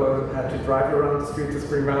Kutubanamko had to drive around the streets of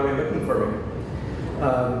Spring Valley looking for me.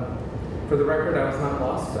 For the record, I was not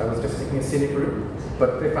lost. I was just taking a scenic route,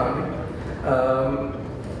 but they found me.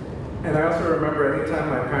 And I also remember any time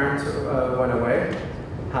my parents went away,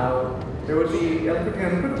 how there would be Elkoti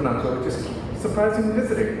and Kutubanamko just surprisingly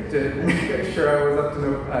visiting to make sure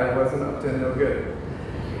I wasn't up to no good.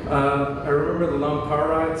 I remember the long car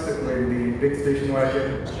rides in the big station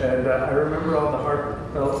wagon, and I remember all the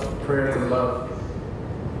heartfelt prayers and love.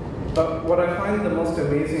 But what I find the most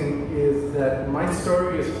amazing is that my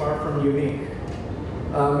story is far from unique.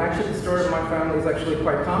 Actually, the story of my family is actually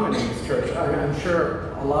quite common in this church. I'm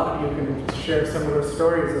sure a lot of you can share similar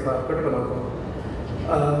stories about Kutubanamko.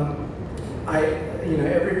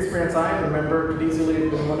 Every experience I remember could easily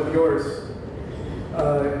have been one of yours.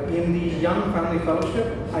 In the Young Family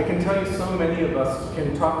Fellowship, I can tell you so many of us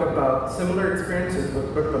can talk about similar experiences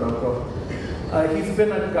with Kutubanamko. He's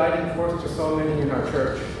been a guiding force to so many in our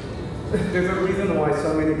church. There's a reason why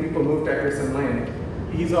so many people moved to Eckerson Lane.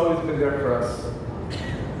 He's always been there for us.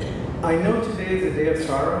 I know today is a day of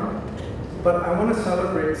sorrow, but I want to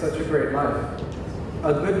celebrate such a great life.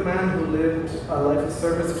 A good man who lived a life of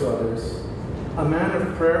service to others. A man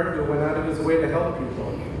of prayer who went out of his way to help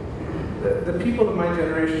people. The people of my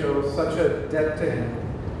generation owe such a debt to him,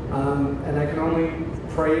 and I can only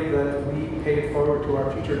pray that we pay it forward to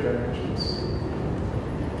our future generations.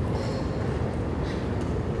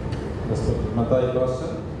 Mr. Matai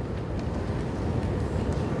Pastor.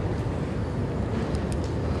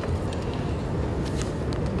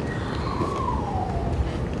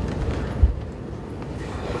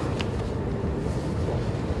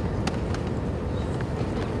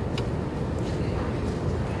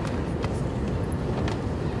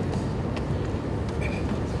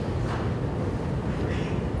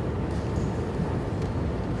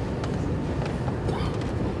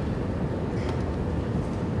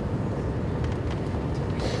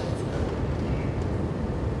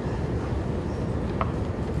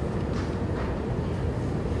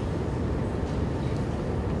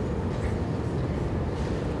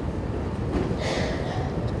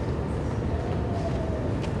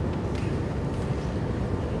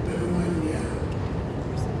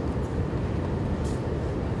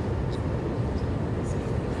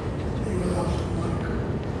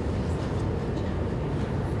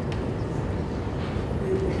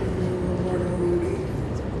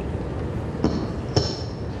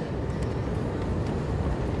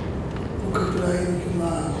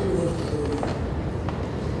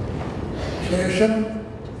 വർഷം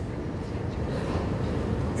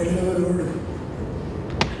എല്ലാവരോടും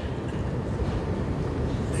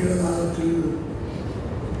ദൈവനാമത്തിൽ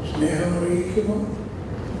സ്നേഹം അറിയിക്കുന്നു.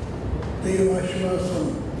 ദൈവാശ്വാസം,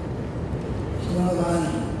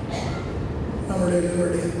 സമാധാനം നമ്മുടെ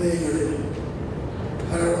എല്ലാവരുടെ ഹൃദയങ്ങളിൽ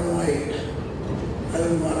ധാരാളമായി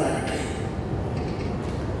നൽകുമാറാകട്ടെ.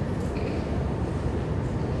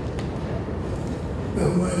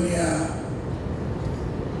 ബഹുമാന്യ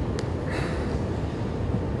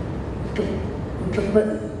കുട്ടപ്പൻ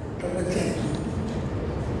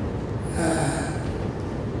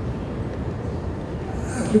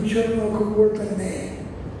പിക്ചർ നോക്കുമ്പോൾ തന്നെ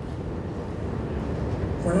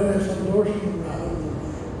വളരെ സന്തോഷമുണ്ടാകുന്നു.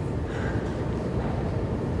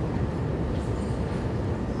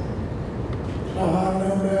 സാധാരണ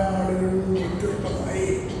നമ്മുടെ ആളുകൾ വ്യത്യസ്തമായി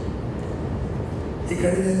ഈ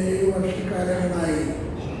കഴിഞ്ഞ 7 വർഷക്കാലങ്ങളായി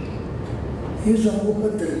ഈ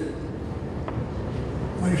സമൂഹത്തിൽ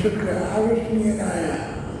മനുഷ്യർക്ക് ആകർഷണീയനായ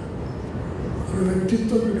ഒരു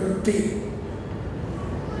വ്യക്തിത്വം പുലർത്തി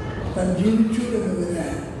താൻ ജീവിച്ചു എന്നതിന്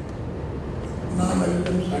നാം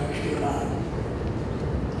എല്ലാം സാക്ഷികളാണ്.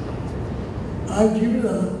 ആ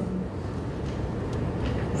ജീവിതം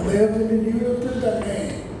അദ്ദേഹത്തിൻ്റെ ജീവിതത്തിൽ തന്നെ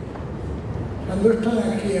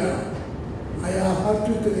സന്തുഷ്ടനാക്കിയ ആ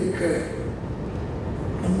യാഥാർത്ഥ്യത്തിലേക്ക്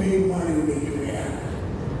നമ്മയും മാറിയിരിക്കുകയാണ്.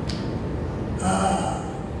 ആ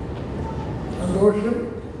സന്തോഷം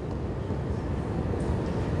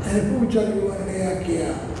അനുഭവിച്ചറിയുവാനിടയാക്കിയ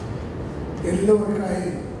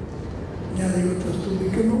എല്ലാവർക്കായും ഞാൻ ദൈവത്തെ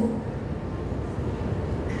സ്തുതിക്കുന്നു.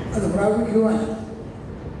 അത് പ്രാപിക്കുവാൻ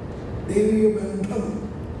ദൈവിക ബന്ധം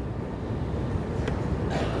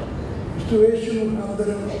ക്രിസ്തുയേശു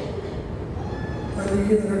മുഖാന്തരം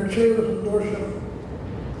നൽകിയ രക്ഷയുടെ സന്തോഷം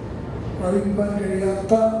പ്രാപിക്കാൻ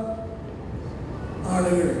കഴിയാത്ത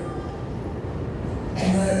ആളുകൾ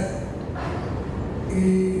ഇന്ന് ഈ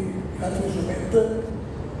രാത്രി സമയത്ത്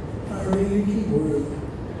അവിടെയിരിക്കുമ്പോഴും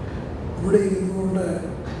ഇവിടെ ഇരുന്നുകൊണ്ട്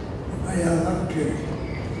ആ യാഥാർത്ഥ്യം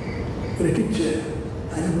ഗ്രഹിച്ച്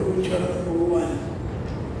അനുഭവിച്ച് കടന്നു പോകുവാൻ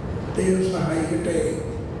ദൈവം സഹായിക്കട്ടെ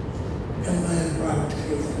എന്ന് ഞാൻ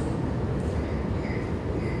പ്രാർത്ഥിക്കുന്നു.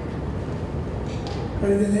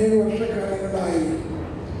 കഴിഞ്ഞ 7 വർഷക്കാലങ്ങളായി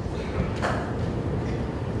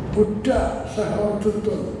ഉറ്റ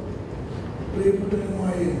സഹവർത്തിത്വം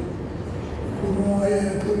പ്രിയപ്പെട്ടതുമായും കുടുംബമായി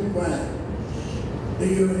അനുഭവിക്കുവാൻ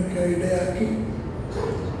ദൈവം എനിക്ക് ഇടയാക്കി.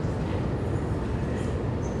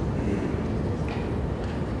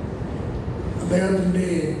 അദ്ദേഹത്തിൻ്റെ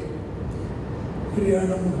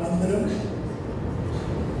കുരിയാന മുഖാന്തരം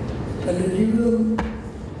തൻ്റെ ജീവിതം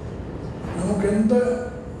നമുക്കെന്ത്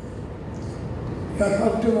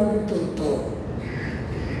യാഥാർത്ഥ്യമാക്കി തീർത്തോ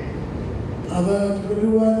അത്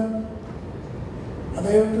തുടരുവാൻ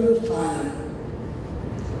അദ്ദേഹത്തിൻ്റെ സ്ഥാനം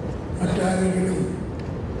മറ്റാരെങ്കിലും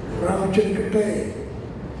പ്രാപിച്ചെടുക്കട്ടെ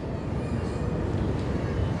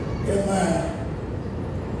എന്ന്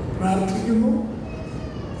പ്രാർത്ഥിക്കുന്നു.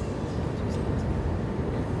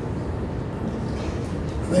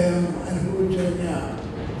 അദ്ദേഹം അനുഭവിച്ചറിഞ്ഞ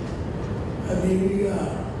ദൈവിക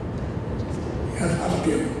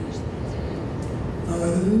യാഥാർത്ഥ്യം നാം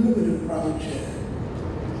എല്ലാവരും പ്രാപിച്ച്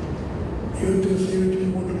ദൈവത്തെ സേവിച്ച്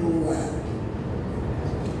മുമ്പോട്ട് പോകുവാൻ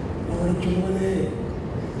നമ്മുടെ ചുമതലയെ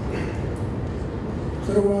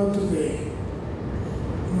ഉത്തരവാദിത്വത്തെ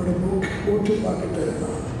നമ്മുടെ ബോധ്യമാക്കി തരുന്ന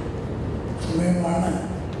സമയമാണ്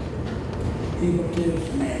ഈ പ്രത്യേക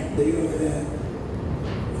സമയം. ദൈവത്തിന്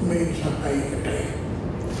നമ്മയും സഹായിക്കട്ടെ.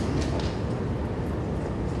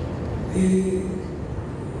 ഈ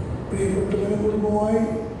പ്രിയപ്പെട്ടവരുടെ കുടുംബമായി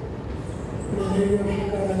 7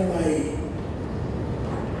 വർഷക്കാലങ്ങളായി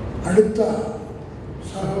അടുത്ത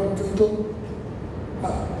സഹവർത്തിത്വം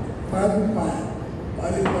പാലിപ്പാൻ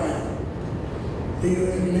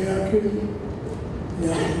ദൈവം ഇടയാക്കിയത്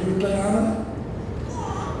ഞാൻ സന്തുഷ്ടനാണ്.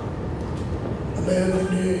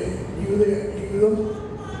 അദ്ദേഹത്തിൻ്റെ ജീവിതം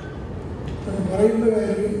പറയുന്ന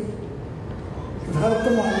കാര്യം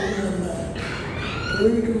യഥാർത്ഥമാകുന്നുവെന്ന്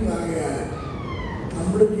തെളിയിക്കുന്നതാകയാൽ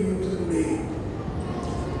നമ്മുടെ ജീവിതത്തിലൂടെയും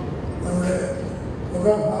നമ്മുടെ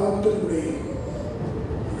മുഖഭാവത്തിലൂടെയും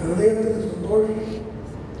ഹൃദയത്തിൻ്റെ സന്തോഷം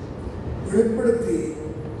വെളിപ്പെടുത്തി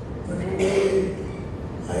മറ്റുള്ളവരെ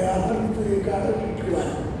ആ യാഥാർത്ഥ്യത്തിലേക്ക് ആകർഷിക്കുവാൻ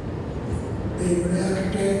ദൈവം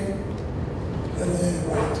ഇടയാക്കട്ടെ എന്ന് ഞാൻ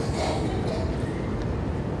പ്രാർത്ഥിക്കുന്നു.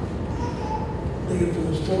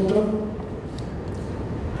 ദൈവത്തിന് സ്തോത്രം.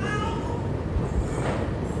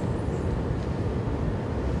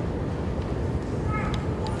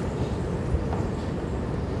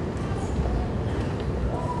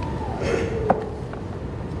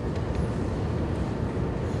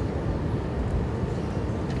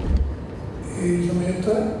 ഈ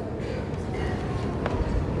സമയത്ത്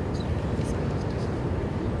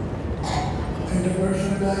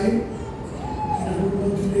വർഷങ്ങളായി എൻ്റെ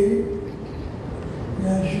കുടുംബത്തിലെയും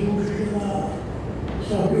ഞാൻ ശുശ്രൂഷിക്കുന്ന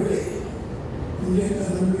സഭയുടെ ഇന്ത്യൻ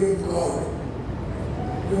അസംബ്ലി ഓഫ് ഗോഡ്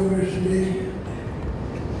യൂണിവേഴ്സിറ്റിയിൽ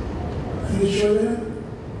ഈശ്വരൻ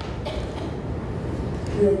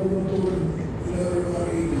കുടുംബത്തോടും എല്ലാവരും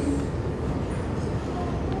അറിയിക്കുന്നു.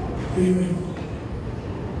 ദൈവം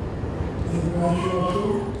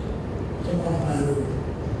ആശ്വാസവും സമാധാനവും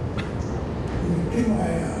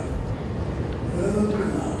നിത്യമായ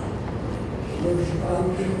നിലനിൽക്കുന്ന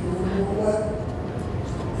പ്രാവശ്യം കൊണ്ടുപോകാൻ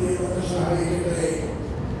ദൈവം സഹായിക്കട്ടെ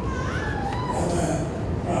എന്ന്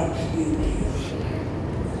പ്രാർത്ഥിക്കുകയും ചെയ്യും.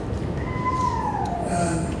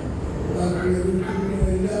 ഞാൻ വാക്കുകളെ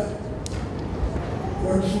വിൽക്കുകയുമില്ല.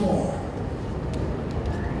 Once more,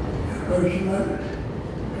 personal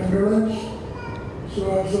condolence to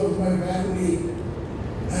also my family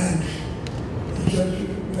and the church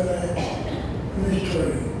where I am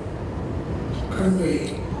ministering, convey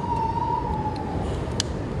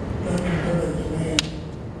that condolence. May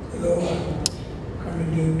the Lord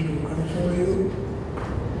continue to console you,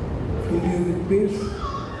 fill you with peace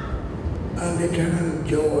and eternal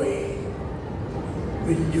joy.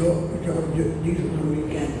 With joy, which of Jesus only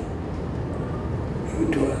can give it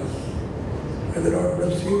to us. May the Lord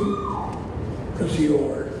bless you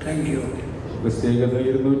all. Thank you. പ്രത്യേകത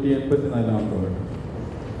 284 word.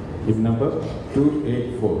 Him number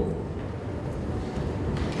 284.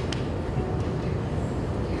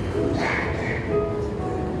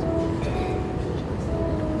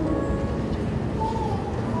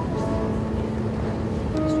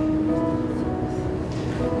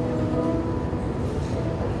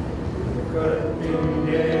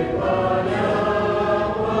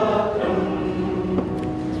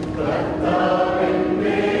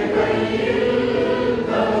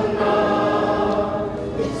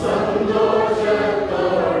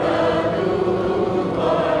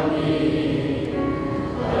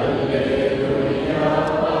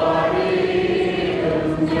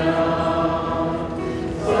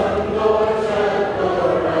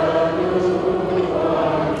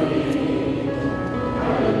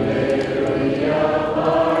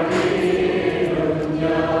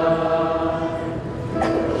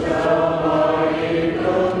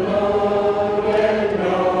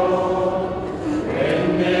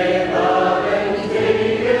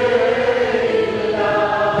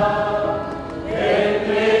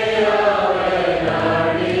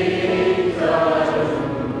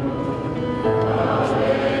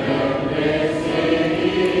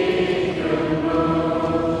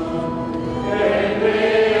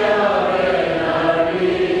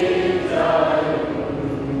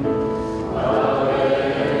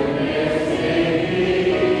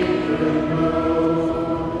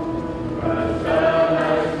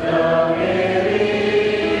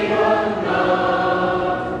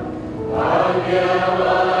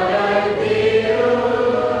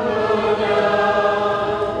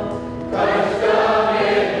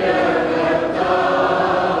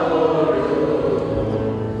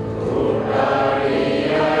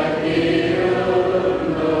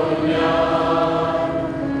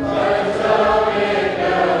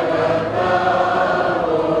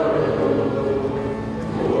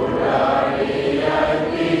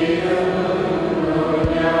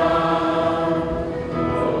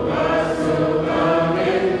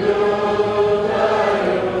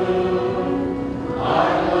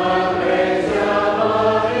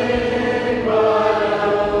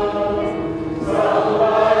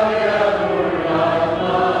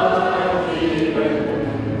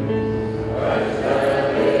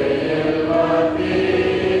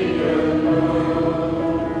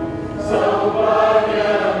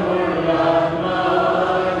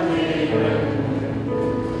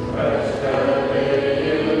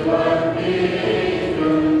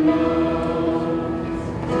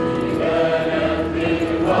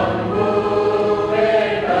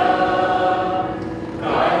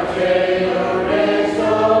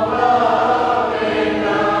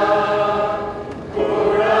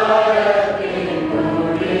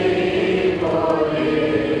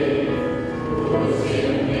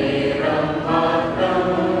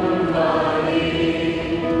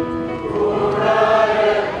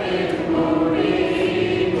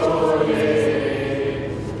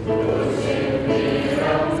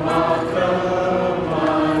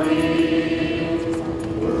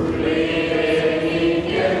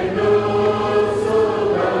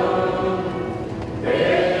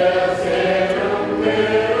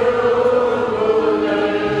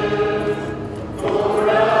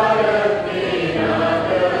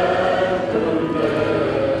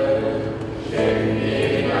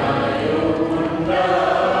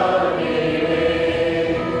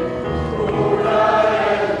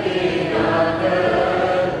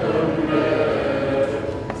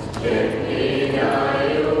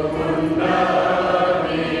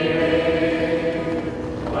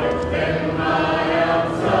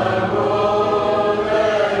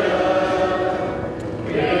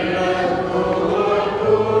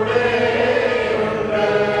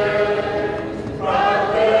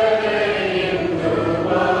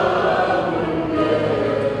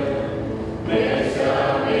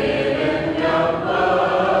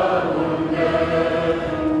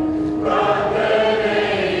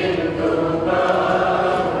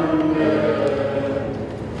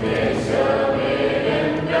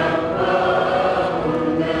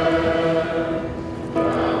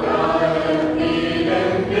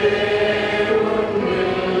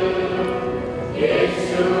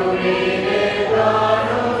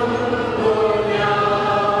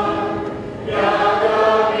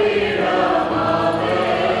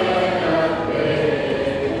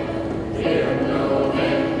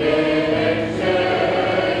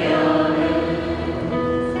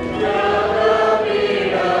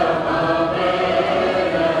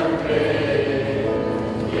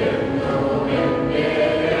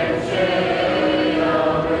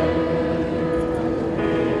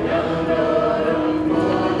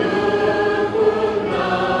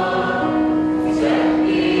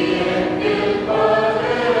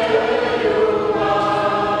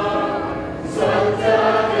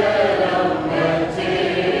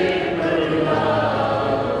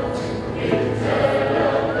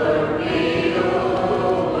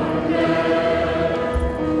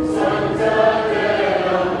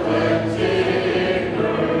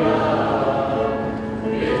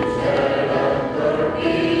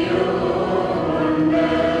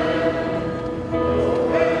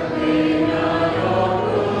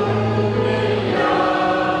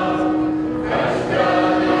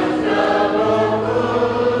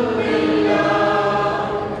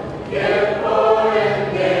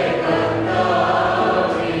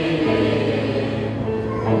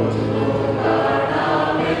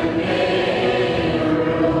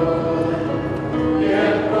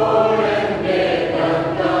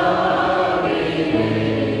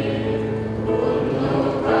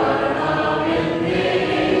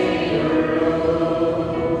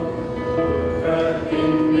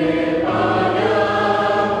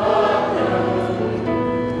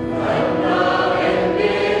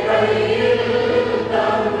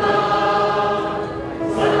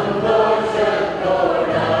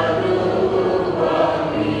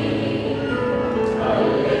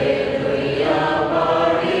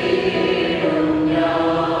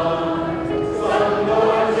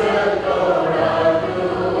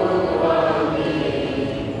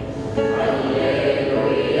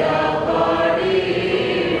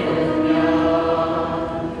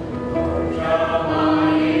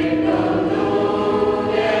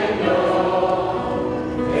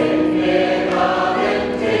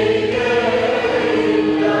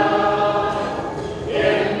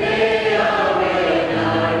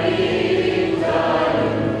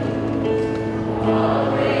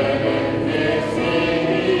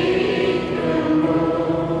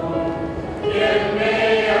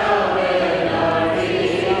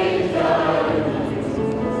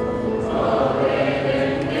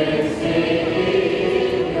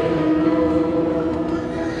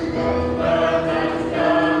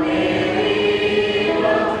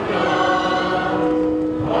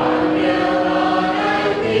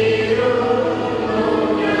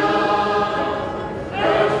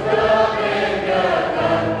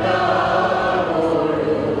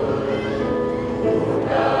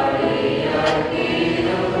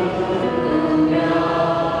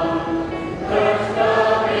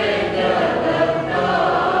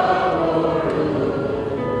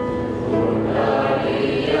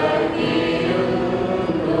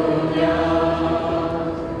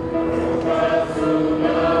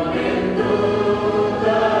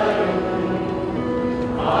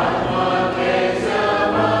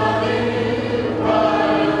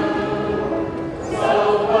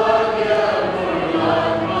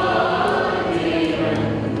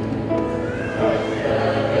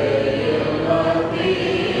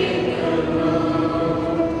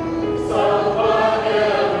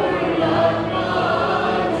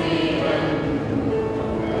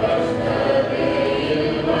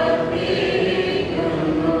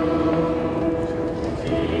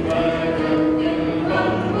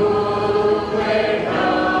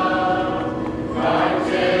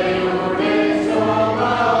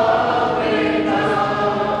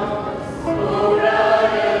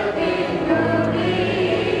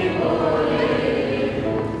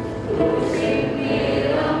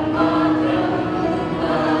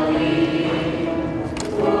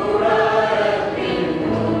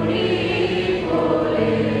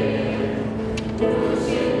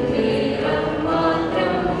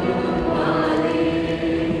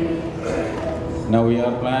 Now we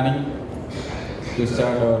are planning to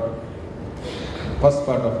start our first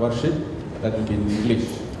part of worship, that will be in English.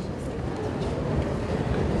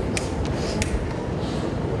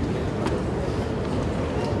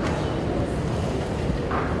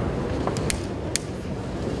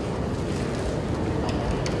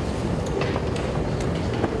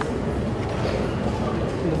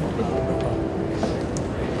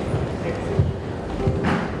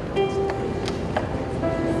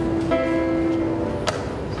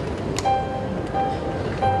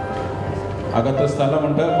 അകത്ത്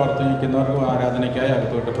സ്ഥലമുണ്ട്, പുറത്ത് നിൽക്കുന്നവർക്കും ആരാധനയ്ക്കായി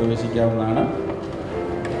അകത്തോട്ട് പ്രവേശിക്കാവുന്നതാണ്.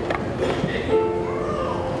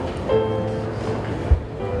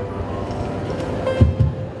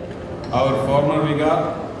 Our former vicar,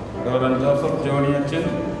 Reverend Joseph Johnny Achin,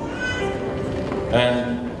 and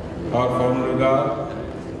our former vicar,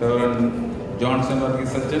 Reverend Johnson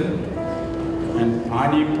Varghese Achin, and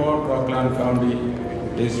Annie Paul, Rockland County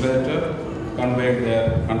Legislature, conveyed their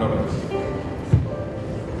condolences.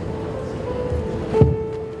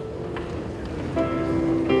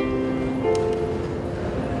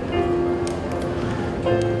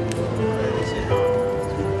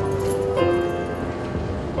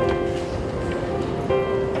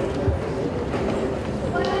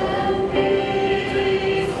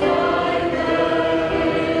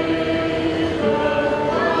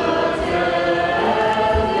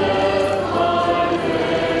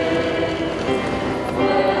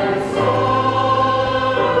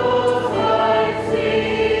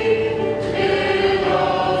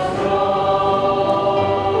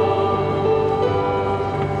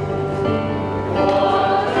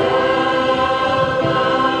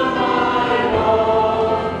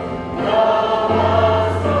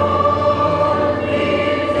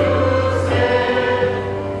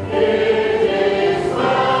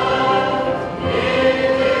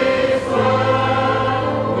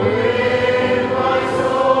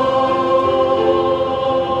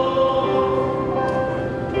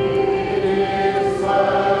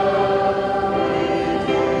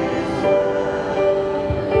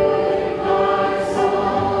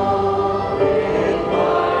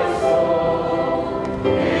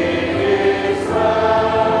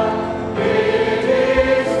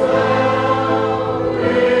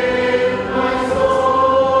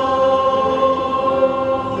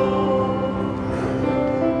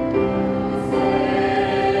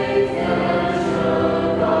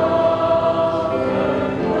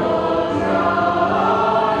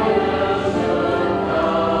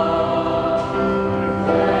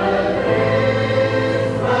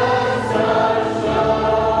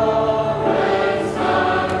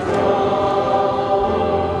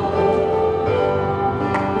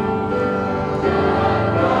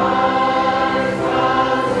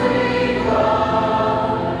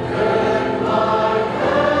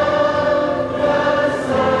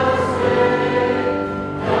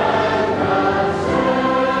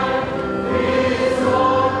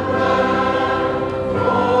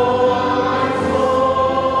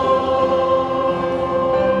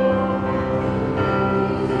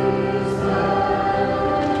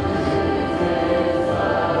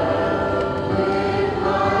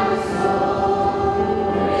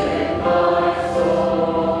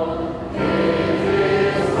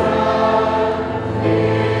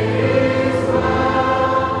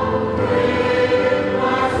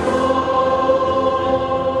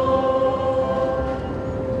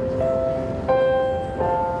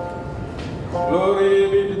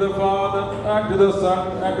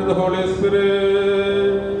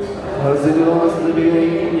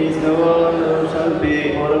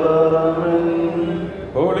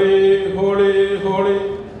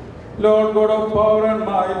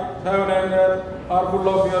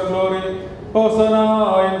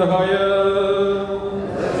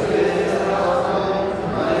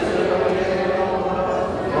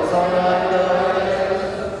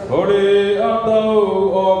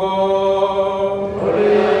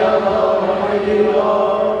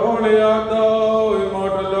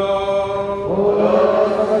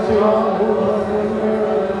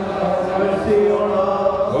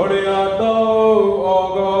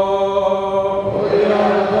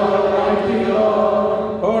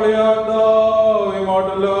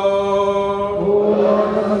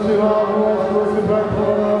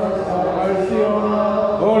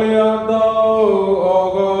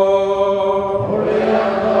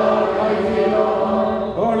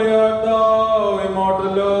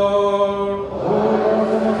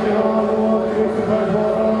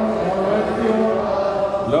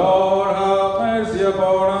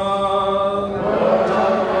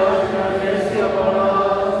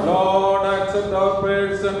 Lord, accept our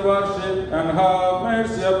prayers and worship and have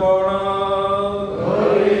mercy upon us.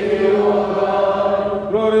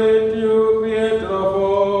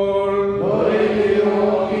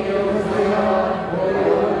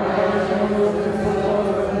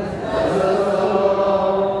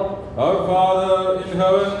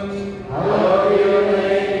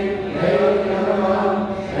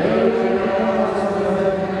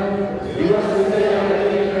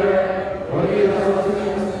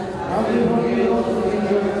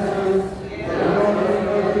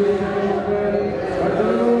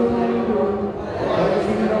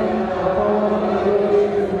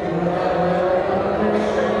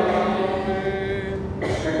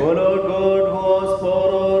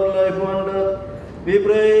 We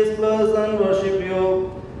praise, bless, and worship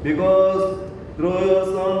you, because through your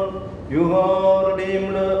Son you have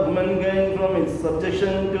redeemed humankind from its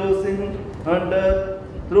subjection to sin and death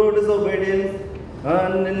through disobedience,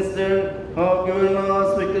 and instead have given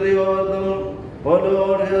us victory over them. O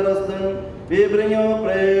Lord, hear us then. We bring our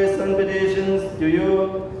prayers and petitions to you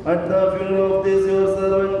at the funeral of this your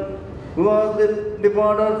servant, who has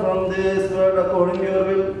departed from this world according to your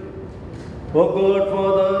will. O God,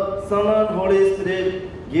 Father, Son, and Holy Spirit,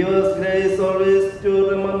 give us grace always to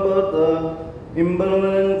remember the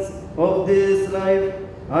impermanence of this life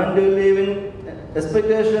and to live in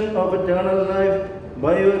expectation of eternal life.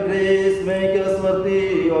 By your grace, make us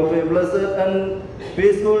worthy of a blessed and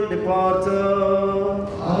peaceful departure.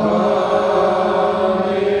 Amen.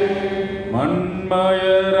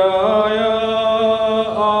 Manmayaraya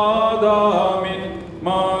Adamin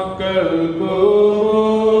Makalku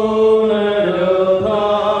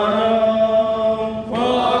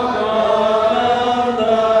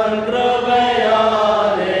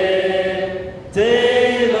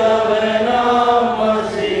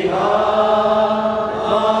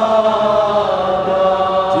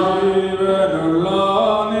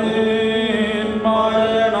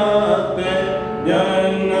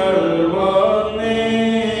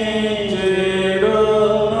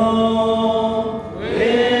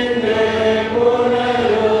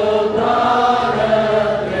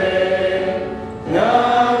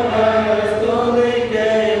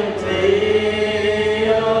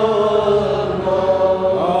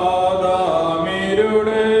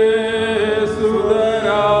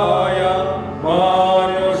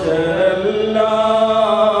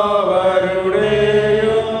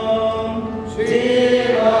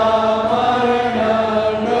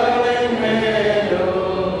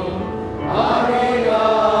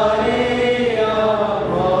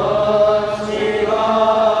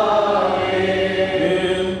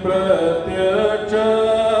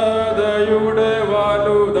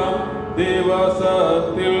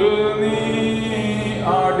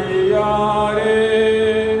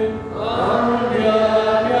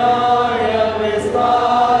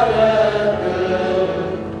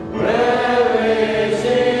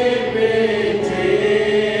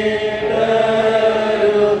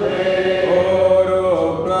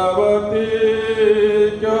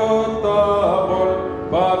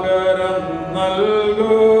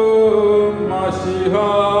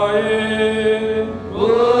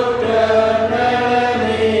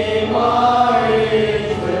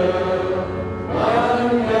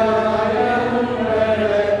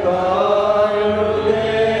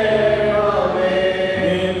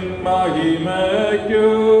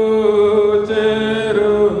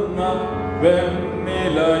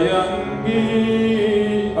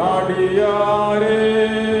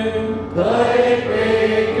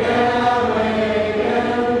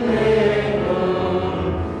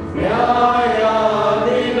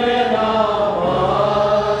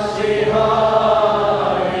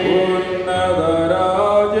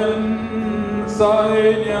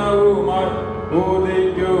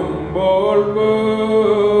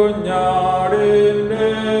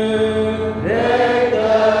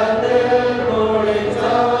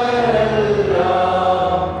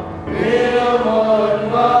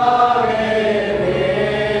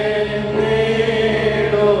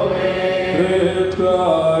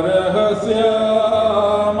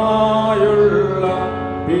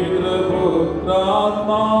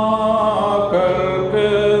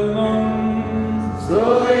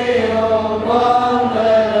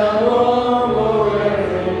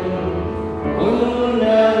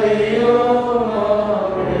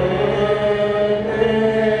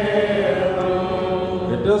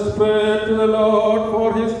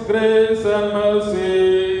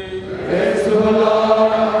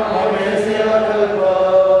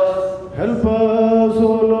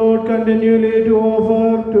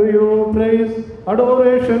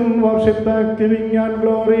adoration, worship, thanksgiving, and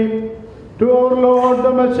glory to our Lord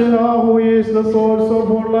the Messiah, who is the source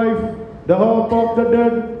of all life, the hope of the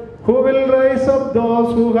dead, who will raise up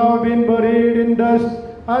those who have been buried in dust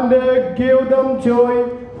and give them joy,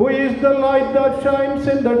 who is the light that shines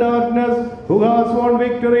in the darkness, who has won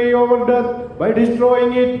victory over death by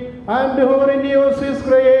destroying it, and who renews his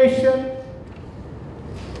creation.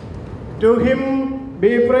 To him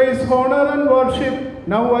be praise, honor, and worship,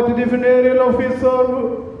 now at the funeral of his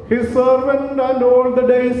servant, and all the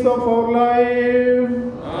days of our life.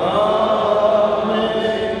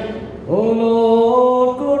 Amen. O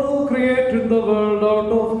Lord God, who created the world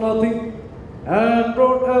out of nothing and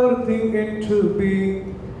brought everything into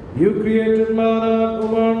being, you created man and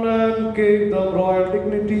woman and gave them royal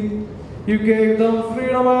dignity. You gave them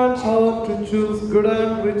freedom and power to choose good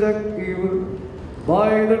and reject evil.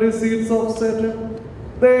 By the deceits of Satan,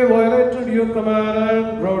 they violated your command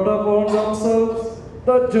and brought upon themselves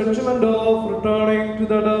the judgment of returning to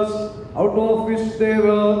the dust out of which they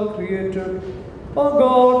were created. O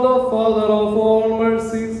God, the Father of all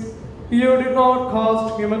mercies, you did not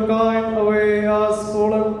cast humankind away as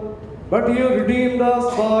fallen, but you redeemed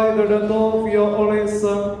us by the death of your only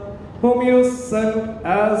Son, whom you sent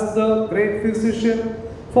as the great physician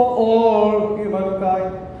for all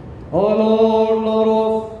humankind. O Lord, Lord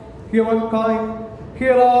of humankind,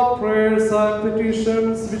 hear our prayers and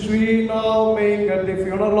petitions which we now make at the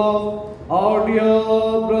funeral of our dear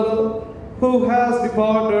brother, who has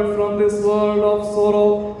departed from this world of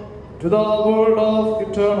sorrow to the world of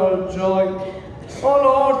eternal joy. O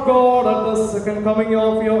Lord God, at the second coming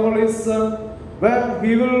of your Holy Son, when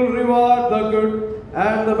he will reward the good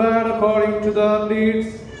and the bad according to their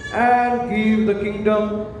deeds, and give the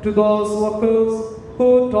kingdom to those workers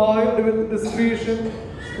who toiled with discretion,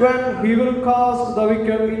 when he will cast the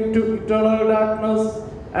wicked into eternal darkness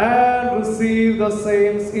and receive the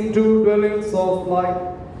saints into dwellings of light,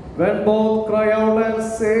 when both cry out and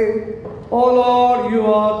say, O Lord, you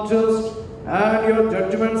are just, and your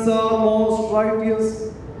judgments are most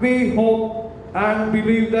righteous, we hope and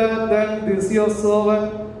believe that then this your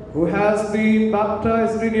servant, who has been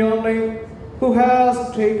baptized in your name, who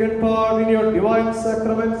has taken part in your divine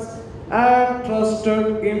sacraments, and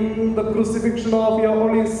trusted in the crucifixion of your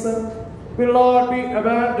Holy Son, will not be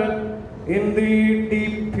abandoned in the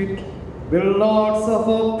deep pit, will not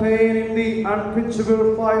suffer pain in the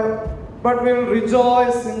unquenchable fire, but will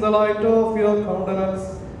rejoice in the light of your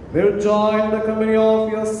countenance, will join the company of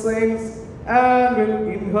your saints, and will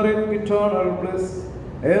inherit eternal bliss.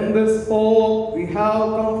 In this hope we have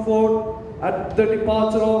comfort at the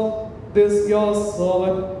departure of this your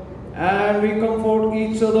servant, and we comfort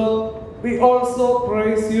each other. We also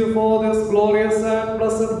praise you for this glorious and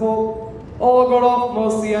blessed hope. O God of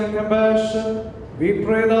mercy and compassion, we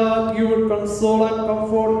pray that you would console and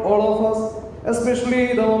comfort all of us,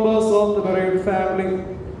 especially the members of the bereaved family.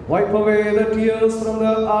 Wipe away the tears from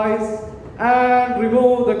their eyes and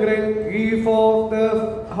remove the great grief of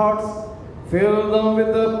their hearts. Fill them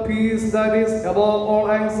with the peace that is above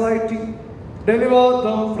all anxiety. Deliver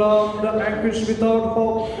them from the anguish without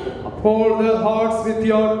hope. Uphold their hearts with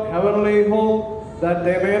your heavenly hope, that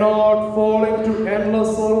they may not fall into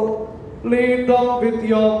endless sorrow. Lead them with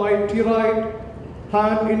your mighty right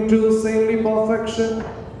hand into saintly perfection.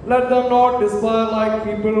 Let them not despair like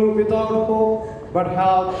people without hope, but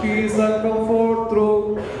have peace and comfort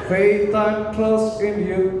through faith and trust in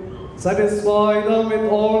you. Satisfy them with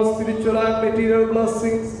all spiritual and material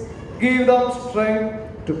blessings. Give them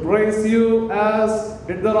strength to praise you as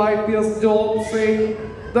did the righteous Job, saying,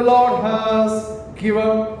 the Lord has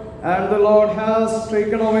given and the Lord has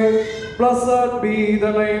taken away. Blessed be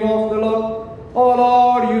the name of the Lord. O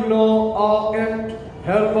Lord, you know our end.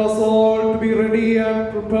 Help us all to be ready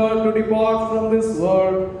and prepared to depart from this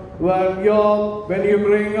world when you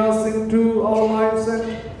bring us into our lives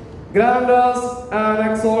end. Grant us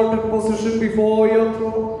an exalted position before your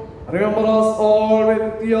throne. Remember us all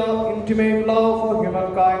with your intimate love for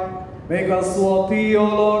humankind. Make us worthy, O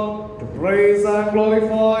Lord, to praise and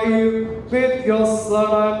glorify you with your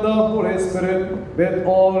Son and the Holy Spirit, with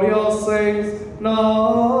all your saints,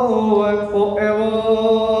 now and forever.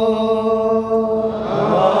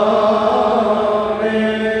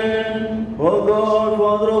 Amen. O God,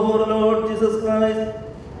 Father of our Lord Jesus Christ,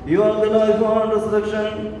 you are the life and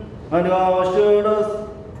resurrection, and you have assured us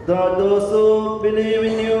that those who believe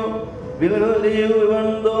in you will live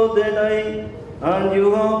even though they die, and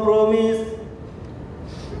you have promised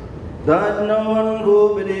that no one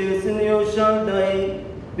who believes in you shall die.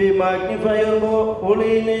 We magnify your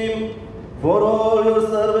holy name for all your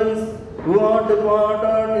servants who are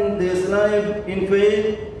departed in this life in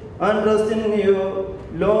faith and trust in you.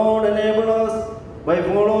 Lord, enable us by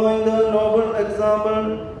following the noble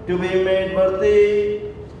example to be made worthy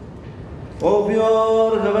of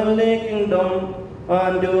your heavenly kingdom,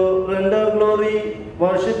 and to render glory,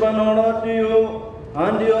 worship and honor to you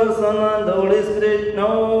and your Son and the Holy Spirit,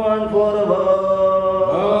 now and forever.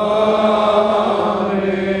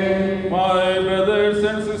 Amen. My brothers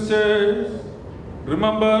and sisters,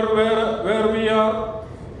 Remember where we are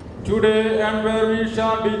today and where we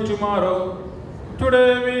shall be tomorrow.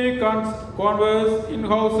 Today we converse in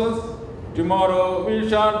houses. Tomorrow we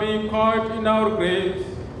shall be quiet in our graves.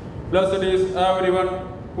 Blessed is everyone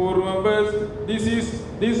who remembers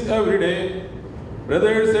this every day.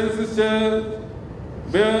 Brothers and sisters,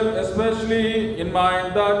 bear especially in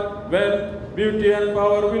mind that when beauty and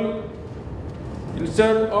power will,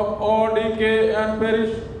 instead of all decay and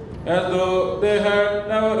perish, as though they had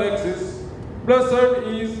never existed, blessed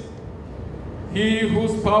is he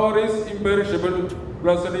whose power is imperishable.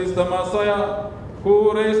 Blessed is the Messiah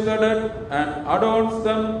who raised the dead and adorns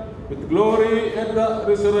them with glory at the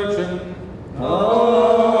resurrection.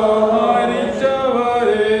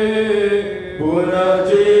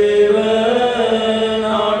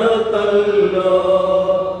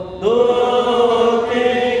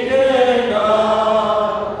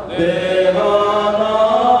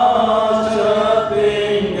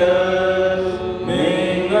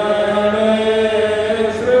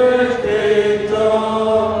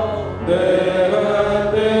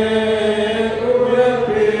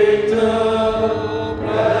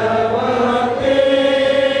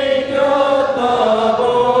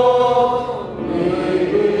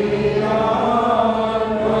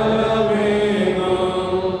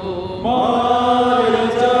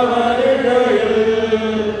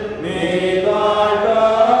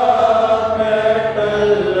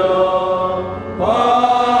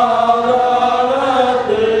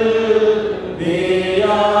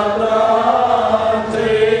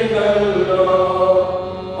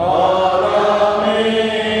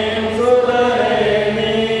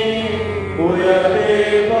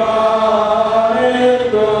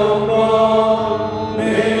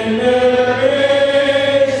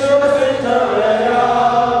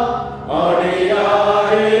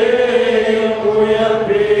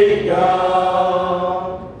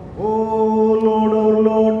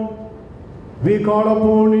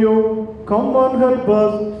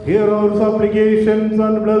 Supplications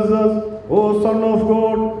and bless us, O Son of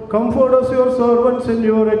God. Comfort us, your servants, in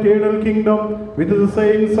your eternal kingdom with the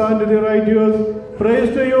saints and the righteous. Praise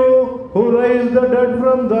to you who raised the dead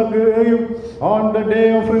from the grave on the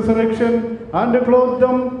day of resurrection and clothed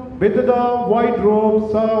them with the white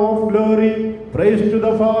robes of glory. Praise to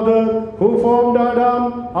the Father who formed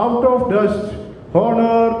Adam out of dust.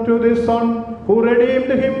 Honor to the Son who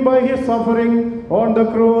redeemed him by his suffering on the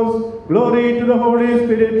cross. Glory to the Holy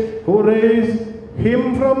Spirit who raised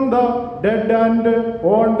him from the dead and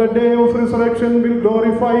on the day of resurrection will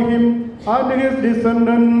glorify him and his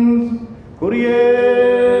descendants.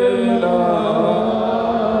 Kurian.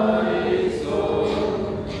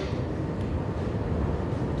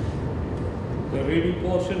 The reading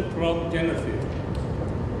portion from Genesis.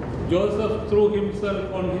 Joseph threw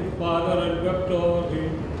himself on his father and wept over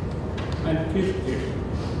him and kissed him.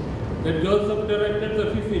 Then Joseph directed the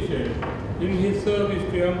physician in his service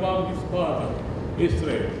to embalm his father,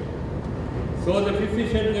 Israel. So the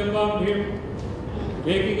physicians embalmed him,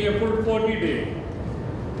 taking a full 40 days,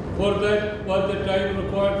 for that was the time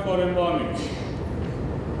required for embalming.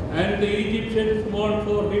 And the Egyptians mourned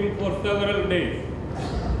for him for several days,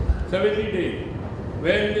 70 days.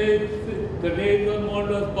 When the days of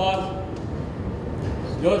mourning was past,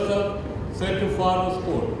 Joseph said to Pharaoh's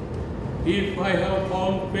court, "If I have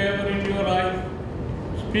found favor in your eyes,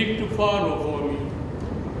 speak to Pharaoh for me.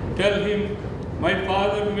 Tell him, my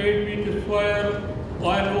father made me to swear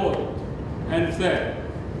an oath and said,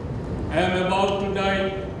 I am about to die,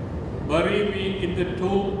 bury me in the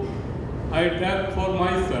tomb I dug for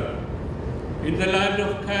myself in the land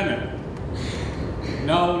of Canaan.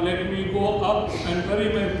 Now let me go up and bury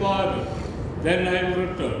my father, then I will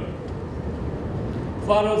return."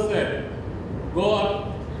 Pharaoh said, "Go up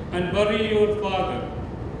and bury your father,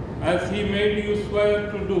 as he made you swear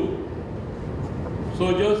to do." So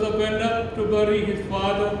Joseph went up to bury his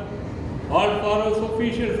father. All Pharaoh's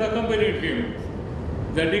officials accompanied him,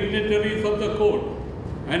 the dignitaries of the court,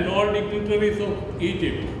 and all dignitaries of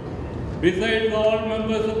Egypt, besides all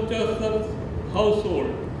members of Joseph's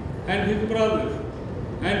household, and his brothers,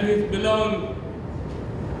 and his belongings,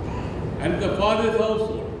 and the father's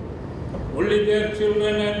household. Only their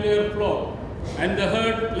children and their flock, and the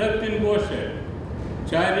herd left in Goshen.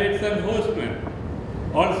 Chariots and horsemen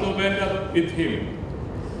also went up with him.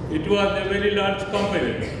 It was a very large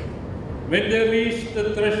company. When they reached the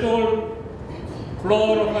threshold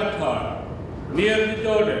floor of Athar, near the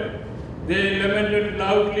Jordan, they lamented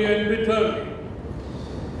loudly and bitterly.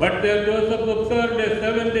 But there Joseph observed a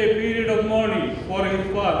 7-day period of mourning for his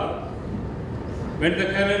father. When the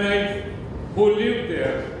Canaanites who lived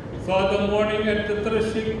there saw the mourning at the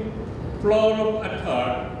threshing floor of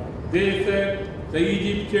Attar, they said the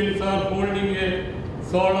Egyptians are holding a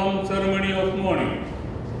solemn ceremony of mourning.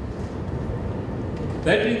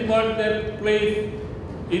 That is what that place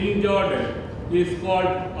in Jordan is called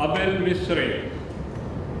Abel Misraim.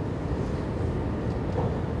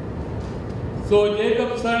 So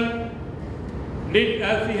Jacob's son did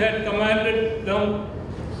as he had commanded them.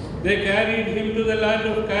 They carried him to the land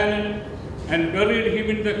of Canaan and buried him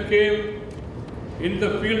in the cave in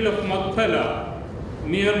the field of Machpelah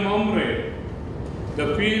near Mamre.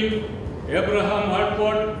 The field Abraham had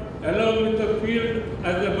bought along with the field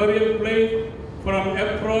as a burial place from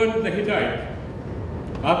Ephron the Hittite.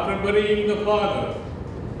 After burying the father,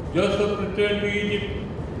 Joseph returned to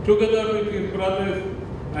Egypt together with his brothers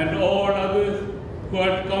and all others who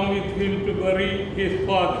had come with him to bury his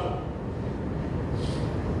father.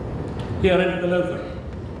 Here ends the lesson.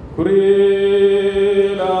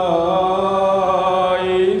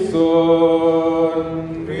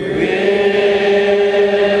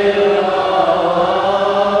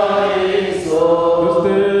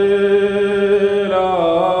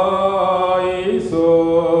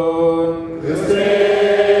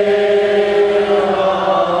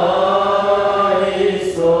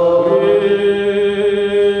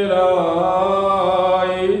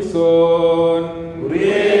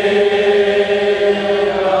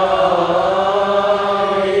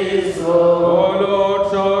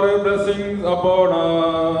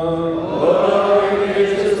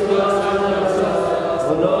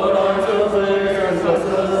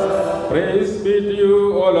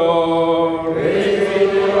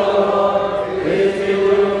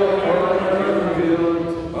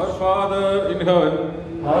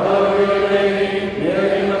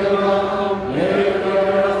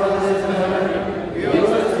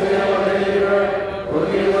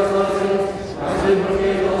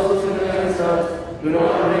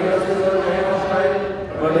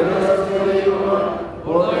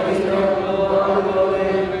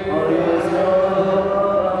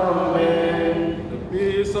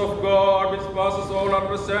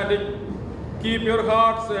 Keep your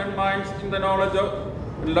hearts and minds in the knowledge of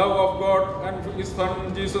love of God and His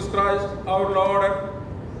Son Jesus Christ, our Lord,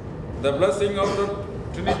 and the blessing of the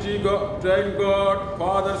Trinity God, God,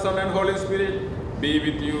 Father, Son, and Holy Spirit be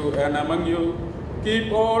with you and among you.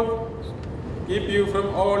 Keep you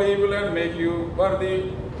from all evil and make you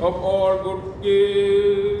worthy of all good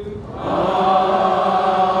gifts.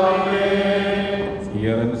 Amen.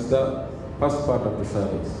 Here ends the first part of the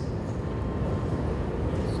service.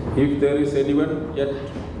 If there is anyone yet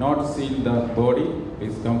not seen the body,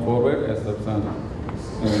 please come forward as the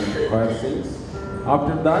choir sings.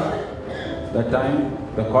 After that, the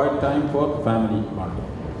quiet time for family bonding.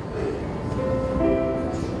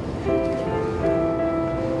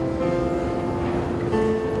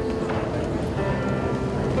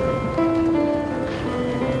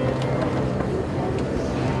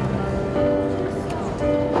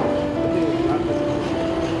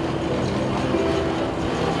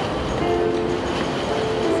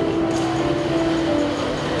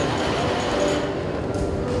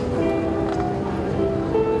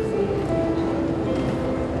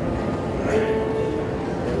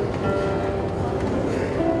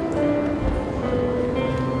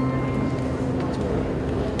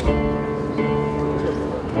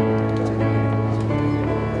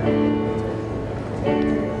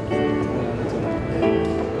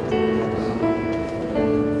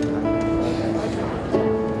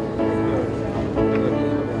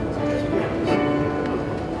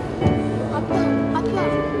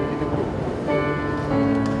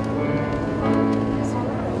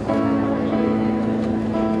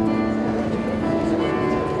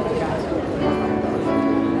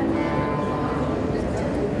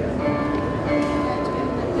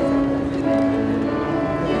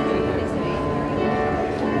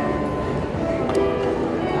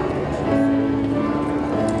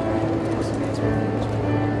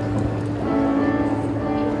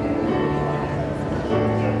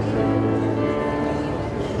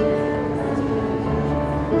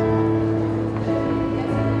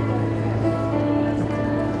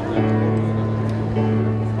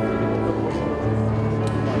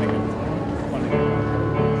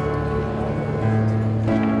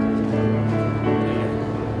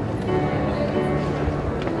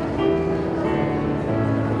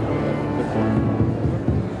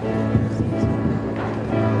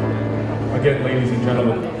 Again, ladies and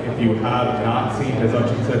gentlemen, if you have not seen His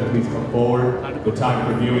Hutchins said, please come forward. The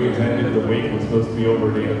time for viewing is ended. The wake was supposed to be over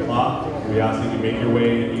at 8 o'clock. We ask that you make your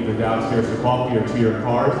way either downstairs to coffee or to your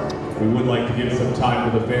cars. We would like to give some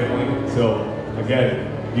time to the family. So again,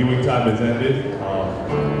 viewing time has ended.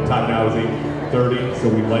 Time now is 8:30, so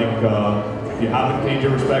we'd like, if you haven't paid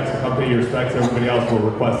your respects, come pay your respects. Everybody else, we're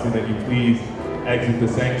requesting that you please exit the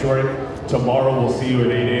sanctuary. Tomorrow we'll see you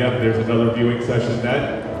at 8 a.m. There's another viewing session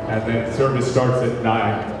then, and then service starts at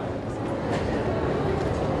 9.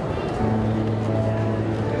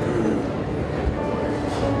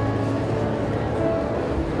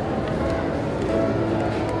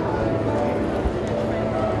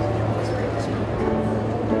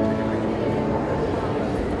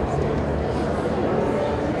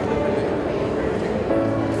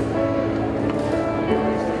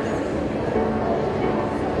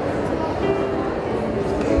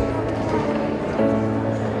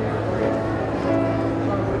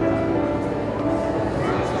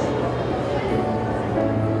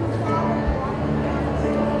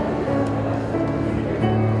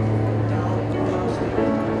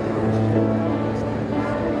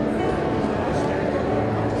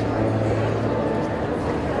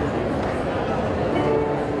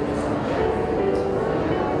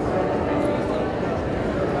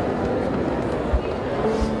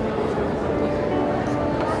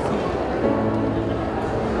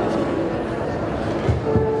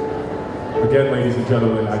 Again, ladies and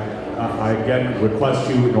gentlemen, I again request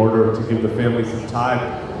you, in order to give the family some time,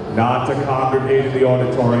 not to congregate in the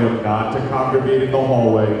auditorium, not to congregate in the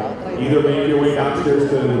hallway. Either make your way downstairs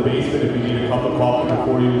to the basement if you need a cup of coffee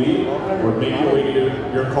before you leave, or make your way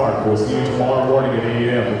to your car. We'll see you tomorrow morning at 8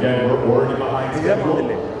 a.m. Again, we're already behind schedule,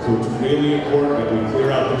 so it's really important that we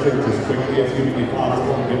clear out the church as quickly as humanly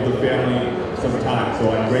possible and give the family some time.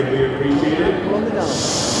 So I greatly appreciate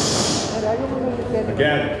it.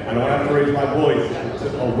 Again, I don't have to raise my voice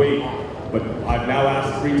to wait, but I've now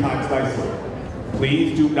asked 3 times nicely.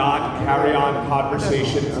 Please do not carry on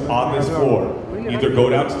conversations on this floor. Either go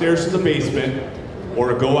downstairs to the basement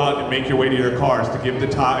or go out and make your way to your cars to give the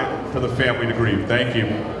time for the family to grieve. Thank you.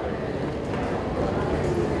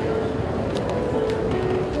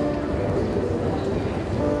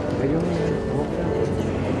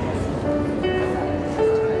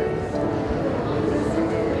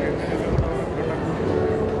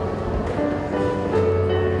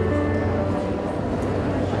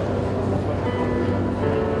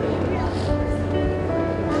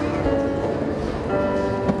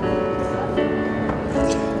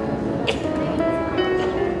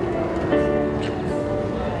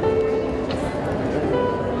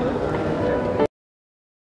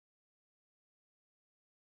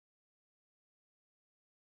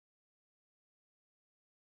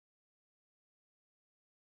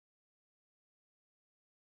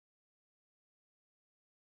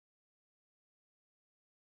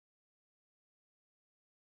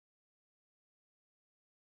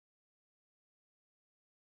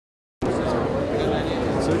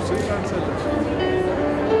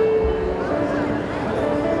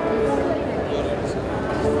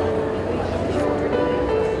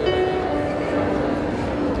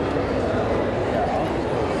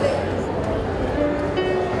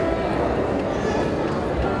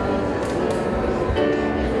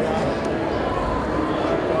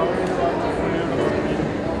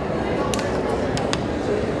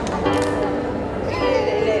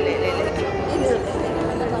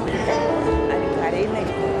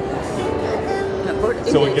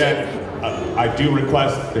 So again, I do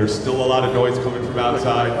request, there's still a lot of noise coming from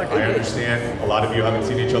outside. I understand a lot of you haven't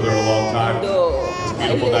seen each other in a long time. It's a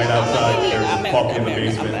beautiful night outside. There's some coffee in the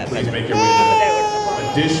basement. Please make your way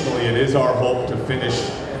there. Additionally, it is our hope to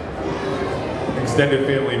finish extended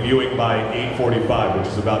family viewing by 8:45, which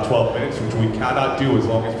is about 12 minutes, which we cannot do as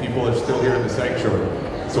long as people are still here in the sanctuary.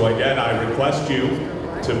 So again, I request you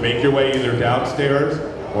to make your way either downstairs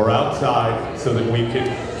or outside so that we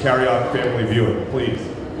can carry on family viewing, please.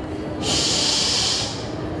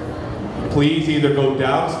 Please either go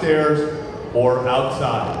downstairs or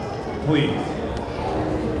outside, please.